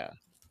 Yeah.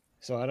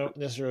 So I don't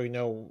necessarily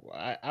know.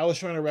 I was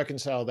trying to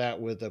reconcile that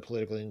with the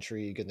political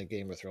intrigue and the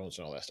Game of Thrones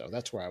and all that stuff.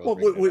 That's where I was. Well,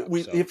 bringing it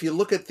up, so. if you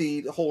look at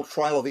the whole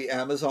trial of the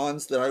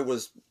Amazons that I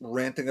was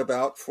ranting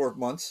about for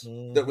months,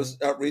 that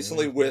was out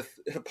recently with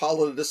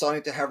Hippolyta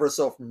deciding to have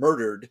herself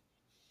murdered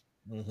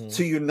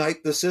to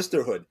unite the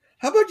sisterhood.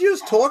 How about you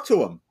just talk to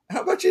them?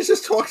 How about you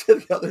just talk to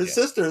the other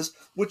sisters,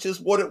 which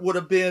is what it would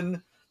have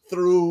been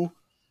through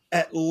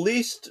at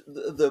least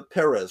the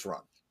Perez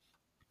run.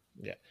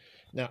 Yeah.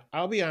 Now,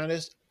 I'll be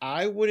honest,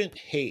 I wouldn't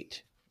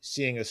hate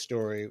seeing a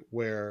story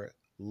where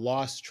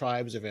lost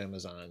tribes of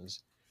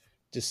Amazons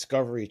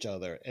discover each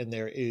other and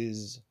there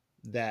is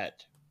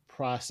that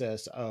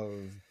process of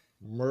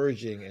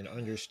merging and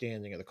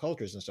understanding of the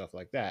cultures and stuff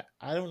like that.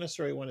 I don't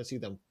necessarily want to see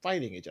them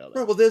fighting each other.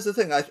 Right, well, there's the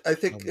thing. I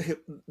think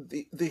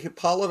the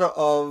Hippolyta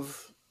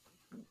of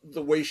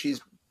the way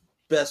she's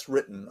best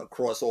written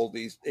across all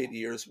these 80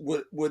 years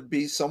would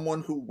be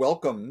someone who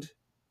welcomed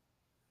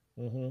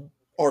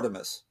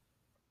Artemis,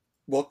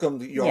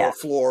 welcomed Yara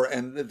Flor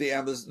and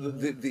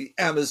the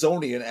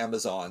Amazonian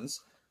Amazons.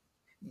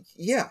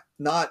 Yeah,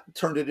 not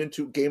turned it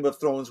into Game of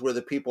Thrones where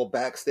the people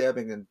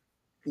backstabbing and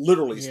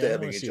literally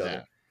stabbing each other.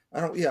 That.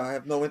 I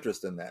have no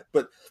interest in that.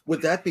 But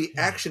would that be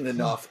action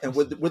enough? And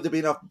would there be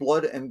enough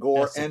blood and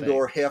gore and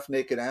or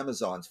half-naked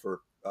Amazons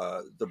for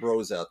the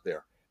bros out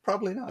there?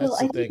 Probably not. That's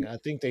the thing. I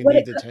think they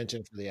need the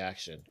tension for the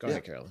action. Go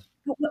ahead, Carolyn.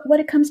 What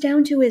it comes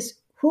down to is,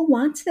 who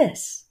wants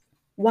this?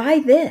 Why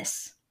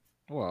this?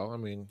 Well, I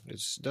mean,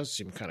 it does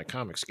seem kind of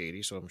comic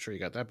skatey, so I'm sure you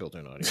got that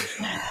built-in audience.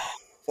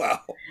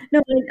 Wow.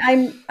 No,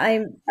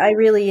 I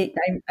really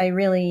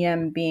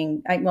am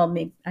being. I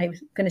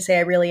was going to say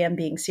I really am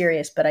being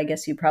serious, but I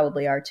guess you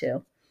probably are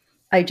too.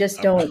 I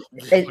just don't.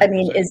 I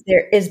mean,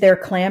 is there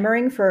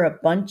clamoring for a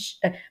bunch?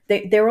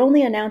 They're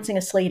only announcing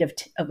a slate of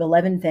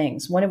 11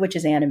 things, one of which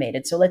is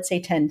animated. So let's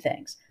say 10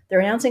 things.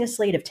 They're announcing a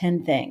slate of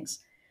 10 things.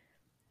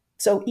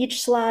 So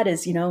each slot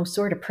is,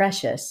 sort of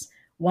precious.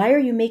 Why are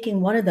you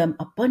making one of them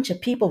a bunch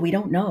of people we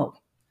don't know?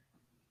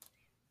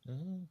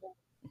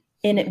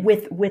 In it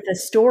with a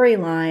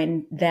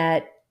storyline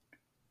that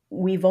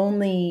we've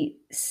only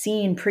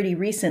seen pretty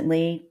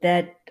recently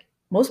that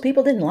most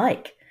people didn't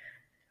like.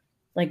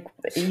 Like,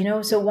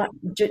 so what?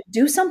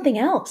 Do something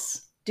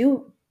else.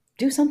 Do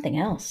something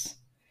else.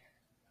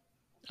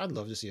 I'd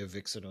love to see a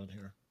Vixen on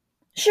here.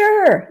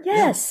 Sure.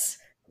 Yes.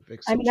 Yeah.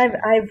 I mean,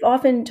 I've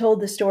often told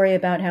the story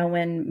about how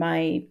when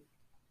my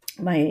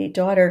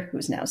daughter,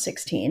 who's now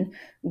 16,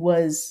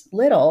 was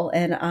little,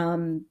 and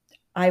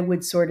I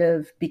would sort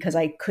of, because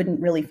I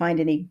couldn't really find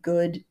any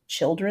good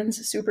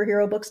children's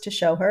superhero books to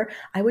show her,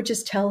 I would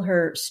just tell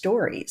her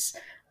stories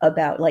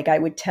about, like, I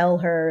would tell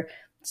her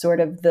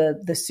sort of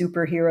the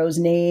superhero's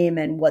name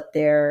and what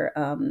their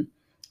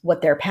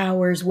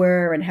powers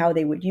were and how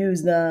they would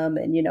use them.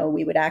 And,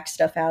 we would act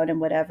stuff out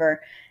and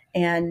whatever.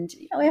 And,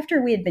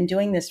 after we had been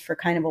doing this for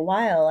kind of a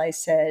while, I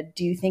said,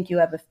 do you think you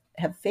have a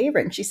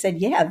favorite? And she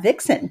said, yeah,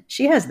 Vixen.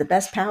 She has the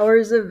best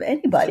powers of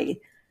anybody.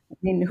 I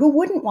mean, who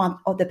wouldn't want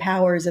all the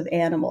powers of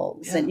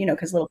animals? Yeah. And,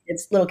 because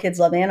little kids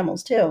love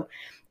animals too.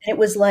 And it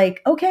was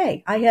like,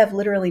 okay, I have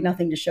literally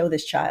nothing to show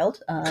this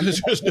child. But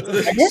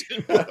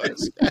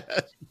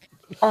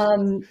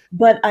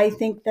I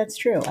think that's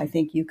true. I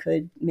think you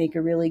could make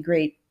a really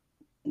great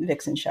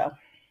Vixen show.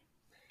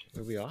 It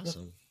would be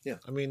awesome. Yeah.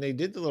 I mean, they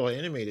did the little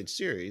animated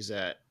series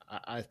that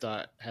I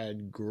thought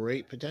had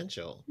great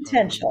potential.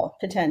 Potential.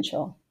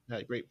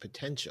 Had great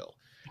potential.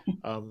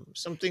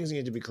 Some things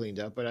need to be cleaned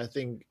up, but I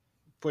think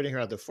putting her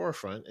at the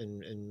forefront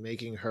and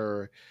making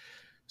her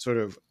sort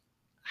of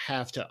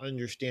have to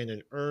understand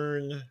and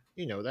earn,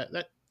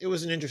 that it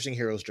was an interesting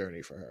hero's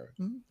journey for her.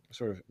 Mm-hmm.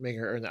 Sort of making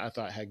her earn that I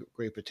thought had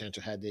great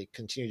potential. Had they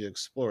continued to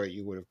explore it,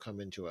 you would have come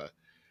into a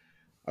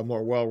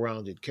more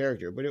well-rounded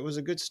character. But it was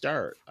a good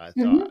start, I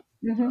thought.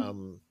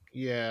 Mm-hmm.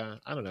 Yeah,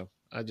 I don't know.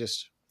 I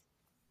just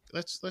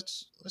let's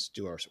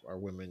do our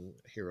women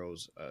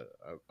heroes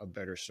a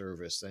better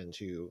service than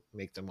to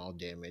make them all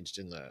damaged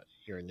in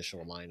your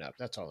initial lineup.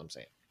 That's all I'm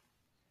saying.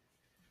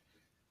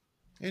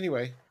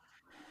 Anyway,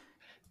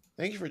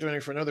 thank you for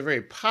joining for another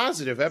very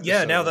positive episode.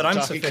 Yeah, now that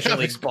I'm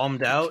sufficiently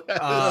bummed out.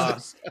 Well,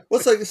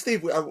 it's like,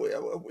 Steve,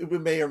 we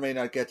may or may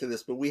not get to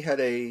this, but we had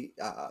a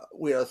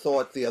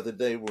thought the other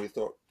day where we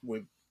thought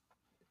we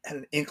had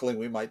an inkling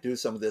we might do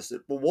some of this.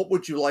 Well, what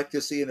would you like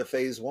to see in a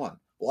phase 1?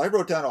 Well, I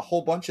wrote down a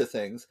whole bunch of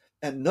things,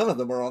 and none of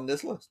them are on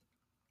this list.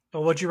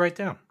 Well, what'd you write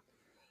down?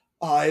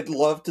 I'd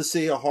love to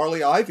see a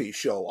Harley Ivy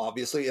show,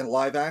 obviously, in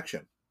live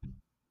action.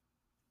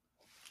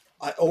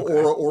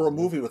 Or a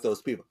movie with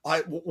those people.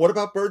 What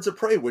about Birds of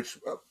Prey? Which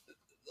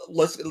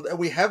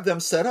we have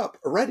them set up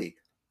already.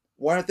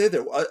 Why aren't they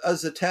there? A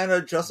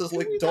Zatanna Justice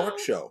League Dark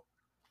show.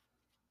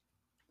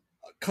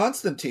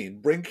 Constantine,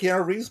 bring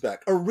Keanu Reeves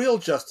back. A real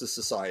Justice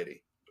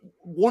Society.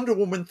 Wonder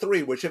Woman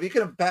 3, which if you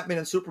could have Batman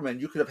and Superman,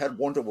 you could have had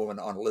Wonder Woman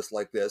on a list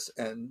like this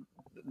and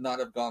not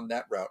have gone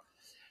that route.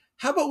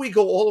 How about we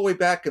go all the way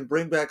back and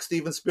bring back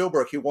Steven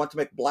Spielberg, who wanted to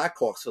make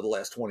Blackhawks for the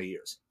last 20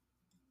 years?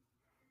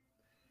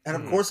 And,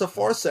 of course, a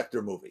Far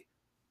Sector movie.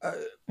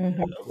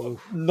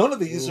 None of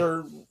these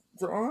are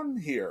on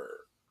here.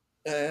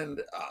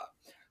 And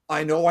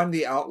I know I'm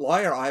the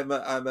outlier.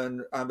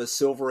 I'm a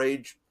Silver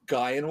Age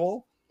guy and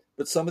all,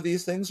 but some of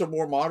these things are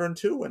more modern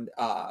too, and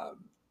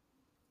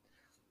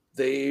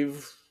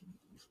they've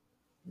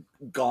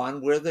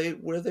gone where they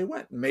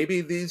went.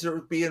 Maybe these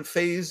are being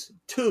phase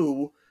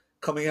 2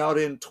 coming out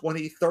in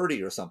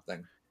 2030 or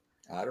something.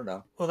 I don't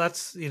know. Well,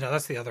 that's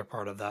that's the other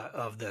part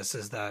of this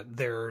is that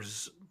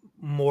there's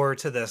more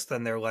to this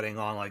than they're letting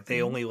on. Like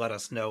they only let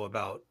us know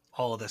about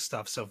all of this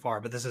stuff so far,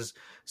 but this is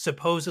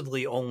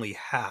supposedly only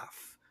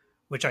half,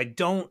 which I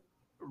don't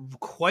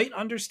quite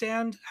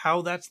understand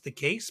how that's the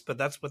case, but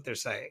that's what they're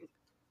saying.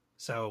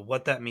 So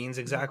what that means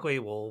exactly,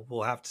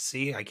 we'll have to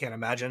see. I can't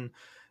imagine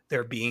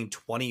there being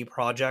 20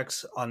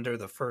 projects under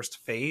the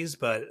first phase,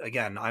 but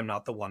again, I'm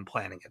not the one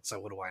planning it, so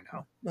what do I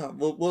know?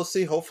 We'll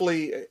see.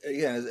 Hopefully,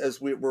 again, as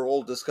we're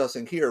all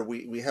discussing here,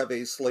 we have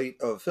a slate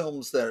of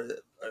films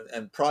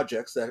and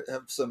projects that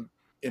have some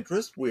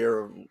interest.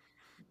 We're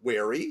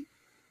wary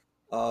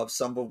of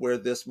some of where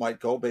this might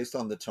go based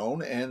on the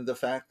tone and the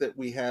fact that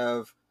we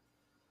have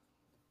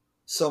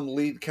some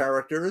lead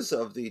characters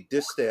of the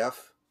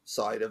distaff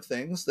side of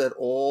things that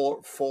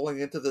all falling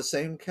into the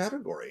same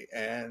category.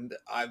 And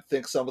I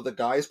think some of the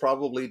guys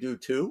probably do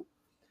too,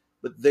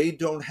 but they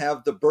don't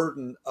have the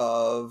burden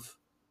of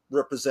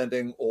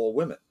representing all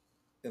women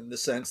in the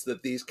sense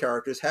that these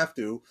characters have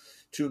to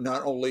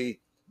not only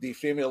the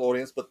female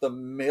audience, but the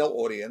male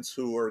audience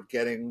who are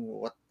getting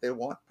what they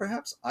want,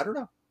 perhaps. I don't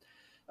know.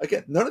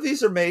 Again, none of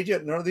these are made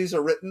yet. None of these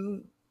are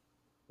written.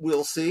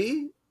 We'll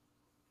see.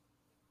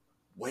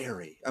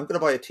 Wary. I'm going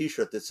to buy a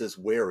t-shirt that says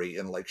wary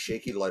in like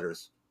shaky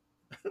letters.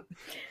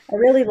 I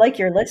really like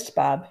your list,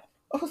 Bob.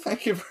 Oh,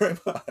 thank you very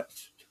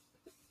much.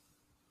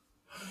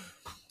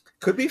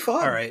 Could be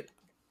fun. All right.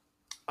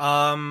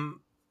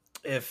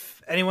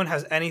 If anyone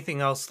has anything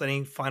else,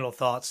 any final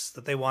thoughts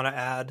that they want to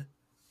add,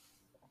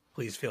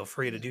 please feel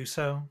free to do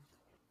so.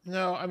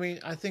 No, I mean,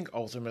 I think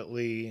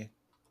ultimately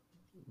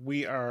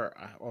we are,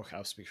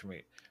 I'll speak for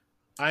me.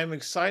 I'm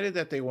excited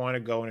that they want to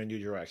go in a new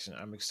direction.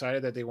 I'm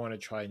excited that they want to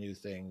try new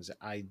things.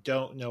 I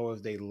don't know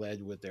if they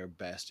led with their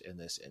best in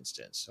this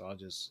instance. So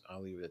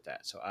I'll leave it at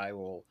that. So I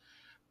will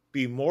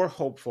be more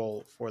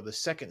hopeful for the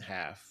second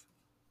half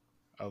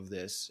of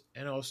this.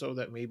 And also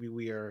that maybe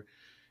we are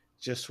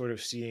just sort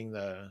of seeing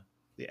the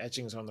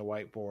etchings on the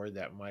whiteboard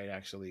that might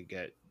actually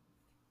get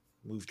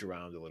moved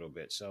around a little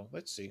bit. So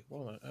let's see.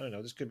 Well, I don't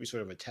know. This could be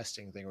sort of a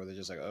testing thing where they're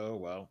just like, oh,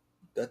 well,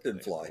 that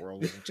didn't fly. The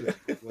world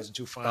wasn't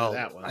too fond of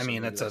that one. I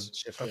mean, that's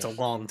a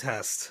long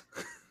test.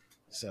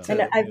 So,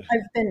 and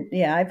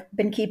I've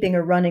been keeping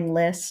a running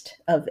list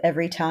of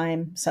every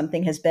time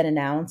something has been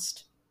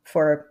announced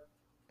for,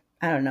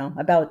 I don't know,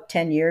 about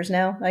 10 years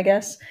now, I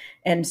guess.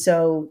 And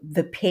so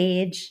the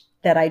page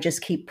that I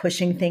just keep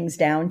pushing things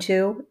down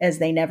to as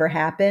they never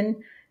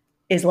happen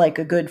is like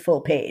a good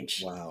full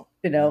page. Wow.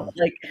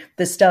 Like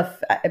the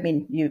stuff, I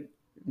mean,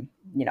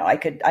 I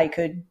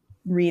could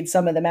read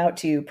some of them out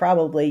to you.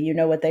 Probably, you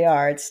know what they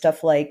are. It's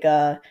stuff like,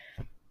 I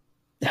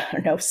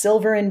don't know,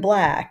 Silver and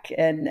Black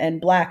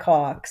and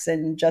Blackhawks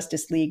and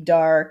Justice League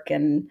Dark.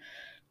 And,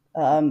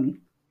 I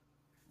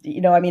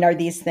mean, are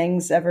these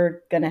things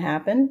ever going to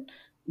happen?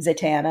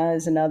 Zatanna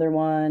is another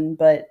one,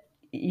 but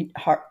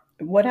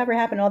whatever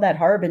happened to all that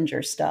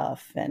Harbinger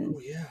stuff and,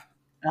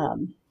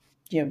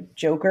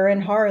 Joker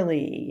and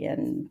Harley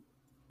and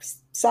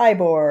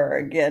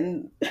Cyborg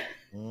and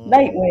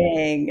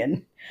Nightwing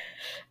and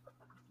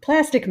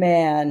Plastic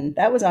Man.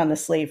 That was on the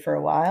slate for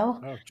a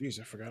while. Oh, geez,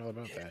 I forgot all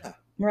about that.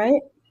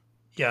 Right?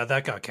 Yeah,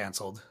 that got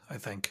canceled, I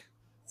think.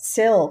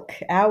 Silk,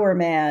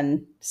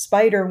 Hourman,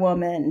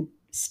 Spider-Woman,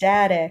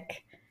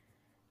 Static,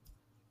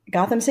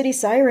 Gotham City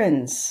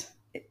Sirens.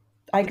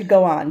 I could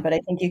go on, but I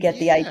think you get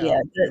the idea.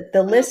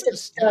 The list of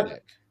stuff,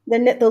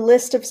 the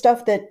list of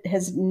stuff that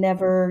has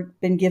never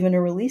been given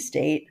a release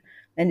date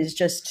and is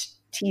just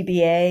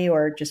TBA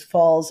or just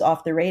falls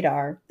off the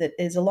radar, that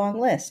is a long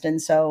list.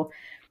 And so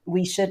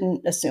we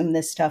shouldn't assume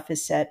this stuff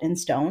is set in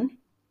stone.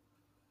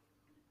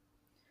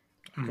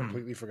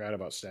 Completely forgot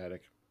about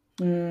Static.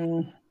 I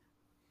mean,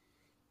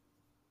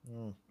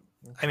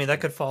 that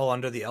could fall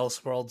under the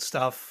Elseworld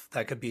stuff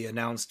that could be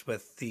announced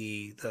with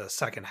the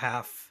second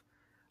half.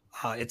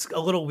 It's a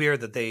little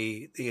weird that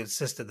they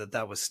insisted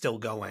that was still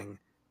going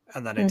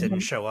and then it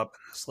didn't show up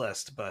in this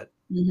list, but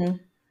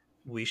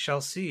we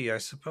shall see, I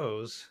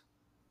suppose.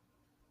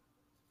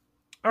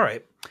 All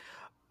right.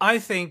 I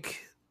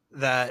think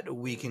that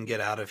we can get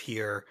out of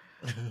here.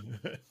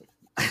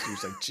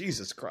 He's like,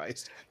 Jesus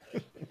Christ.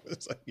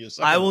 It's like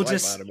I will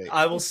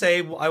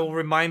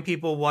remind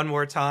people one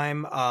more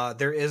time.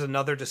 There is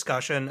another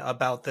discussion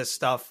about this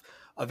stuff,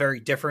 a very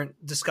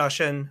different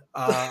discussion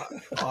on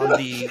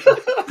the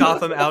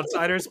Gotham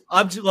Outsiders.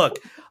 I'm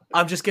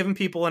just giving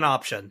people an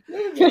option.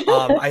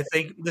 I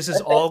think this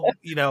is all,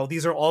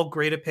 these are all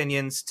great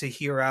opinions to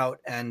hear out.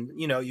 And,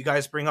 you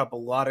guys bring up a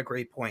lot of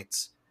great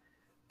points.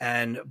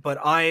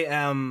 But I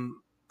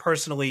am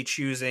personally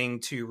choosing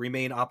to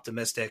remain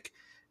optimistic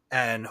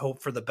and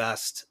hope for the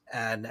best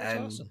and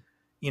awesome.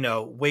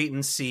 Wait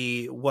and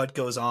see what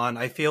goes on.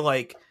 I feel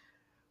like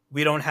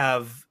we don't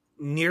have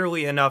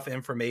nearly enough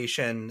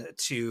information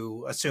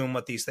to assume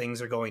what these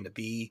things are going to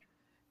be.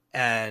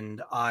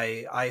 And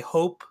I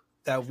hope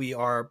that we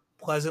are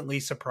pleasantly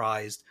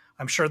surprised.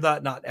 I'm sure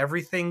that not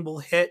everything will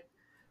hit,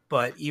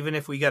 but even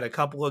if we get a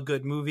couple of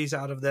good movies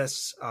out of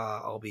this,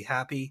 I'll be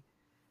happy.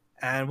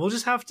 And we'll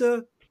just have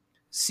to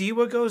see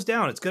what goes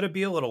down. It's going to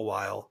be a little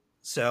while.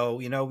 So,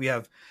 we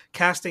have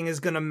casting is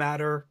going to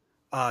matter.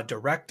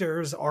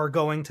 Directors are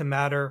going to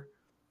matter.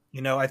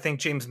 I think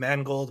James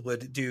Mangold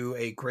would do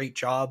a great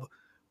job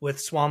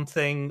with Swamp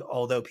Thing,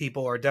 although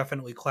people are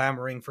definitely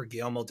clamoring for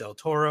Guillermo del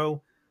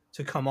Toro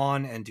to come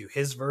on and do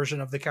his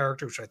version of the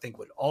character, which I think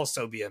would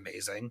also be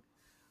amazing.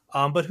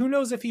 But who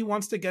knows if he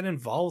wants to get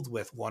involved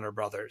with Warner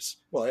Brothers?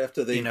 Well,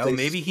 after they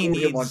maybe he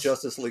needs him on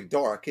Justice League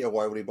Dark,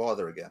 why would he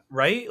bother again?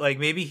 Right? Like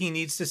maybe he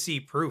needs to see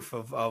proof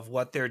of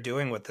what they're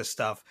doing with this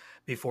stuff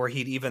before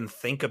he'd even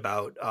think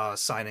about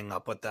signing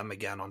up with them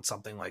again on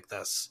something like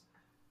this.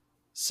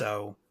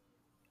 So,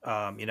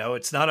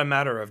 it's not a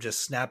matter of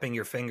just snapping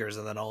your fingers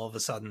and then all of a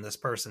sudden this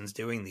person's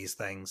doing these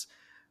things.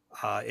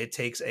 It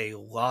takes a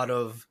lot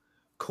of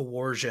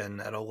coercion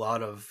and a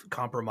lot of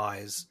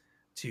compromise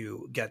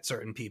to get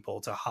certain people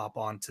to hop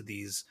onto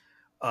these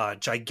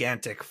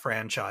gigantic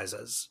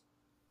franchises.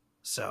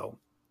 So,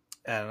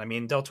 and I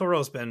mean, Del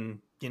Toro's been,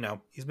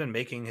 he's been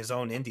making his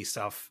own indie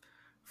stuff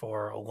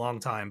for a long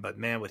time, but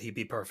man, would he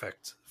be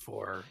perfect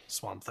for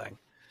Swamp Thing.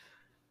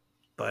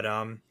 But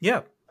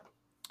yeah.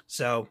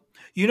 So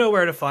you know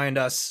where to find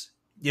us.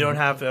 You don't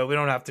have to, we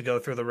don't have to go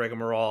through the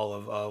rigmarole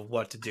of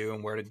what to do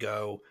and where to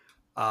go.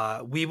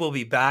 We will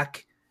be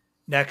back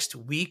next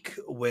week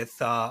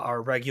with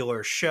our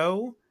regular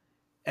show.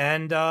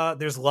 And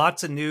there's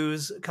lots of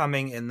news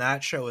coming in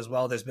that show as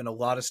well. There's been a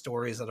lot of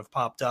stories that have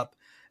popped up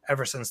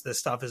ever since this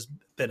stuff has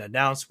been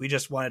announced. We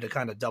just wanted to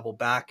kind of double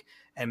back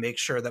and make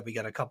sure that we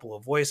get a couple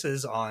of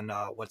voices on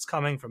what's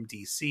coming from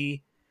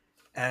DC.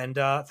 And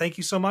thank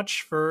you so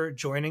much for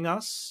joining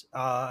us.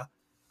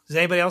 Does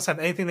anybody else have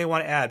anything they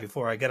want to add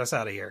before I get us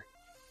out of here?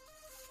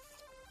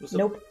 It was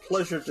a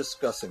pleasure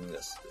discussing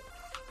this.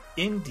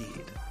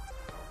 Indeed.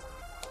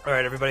 All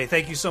right, everybody.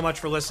 Thank you so much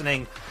for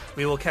listening.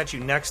 We will catch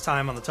you next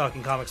time on the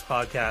Talking Comics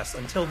podcast.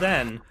 Until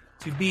then,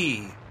 to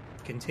be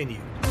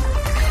continued.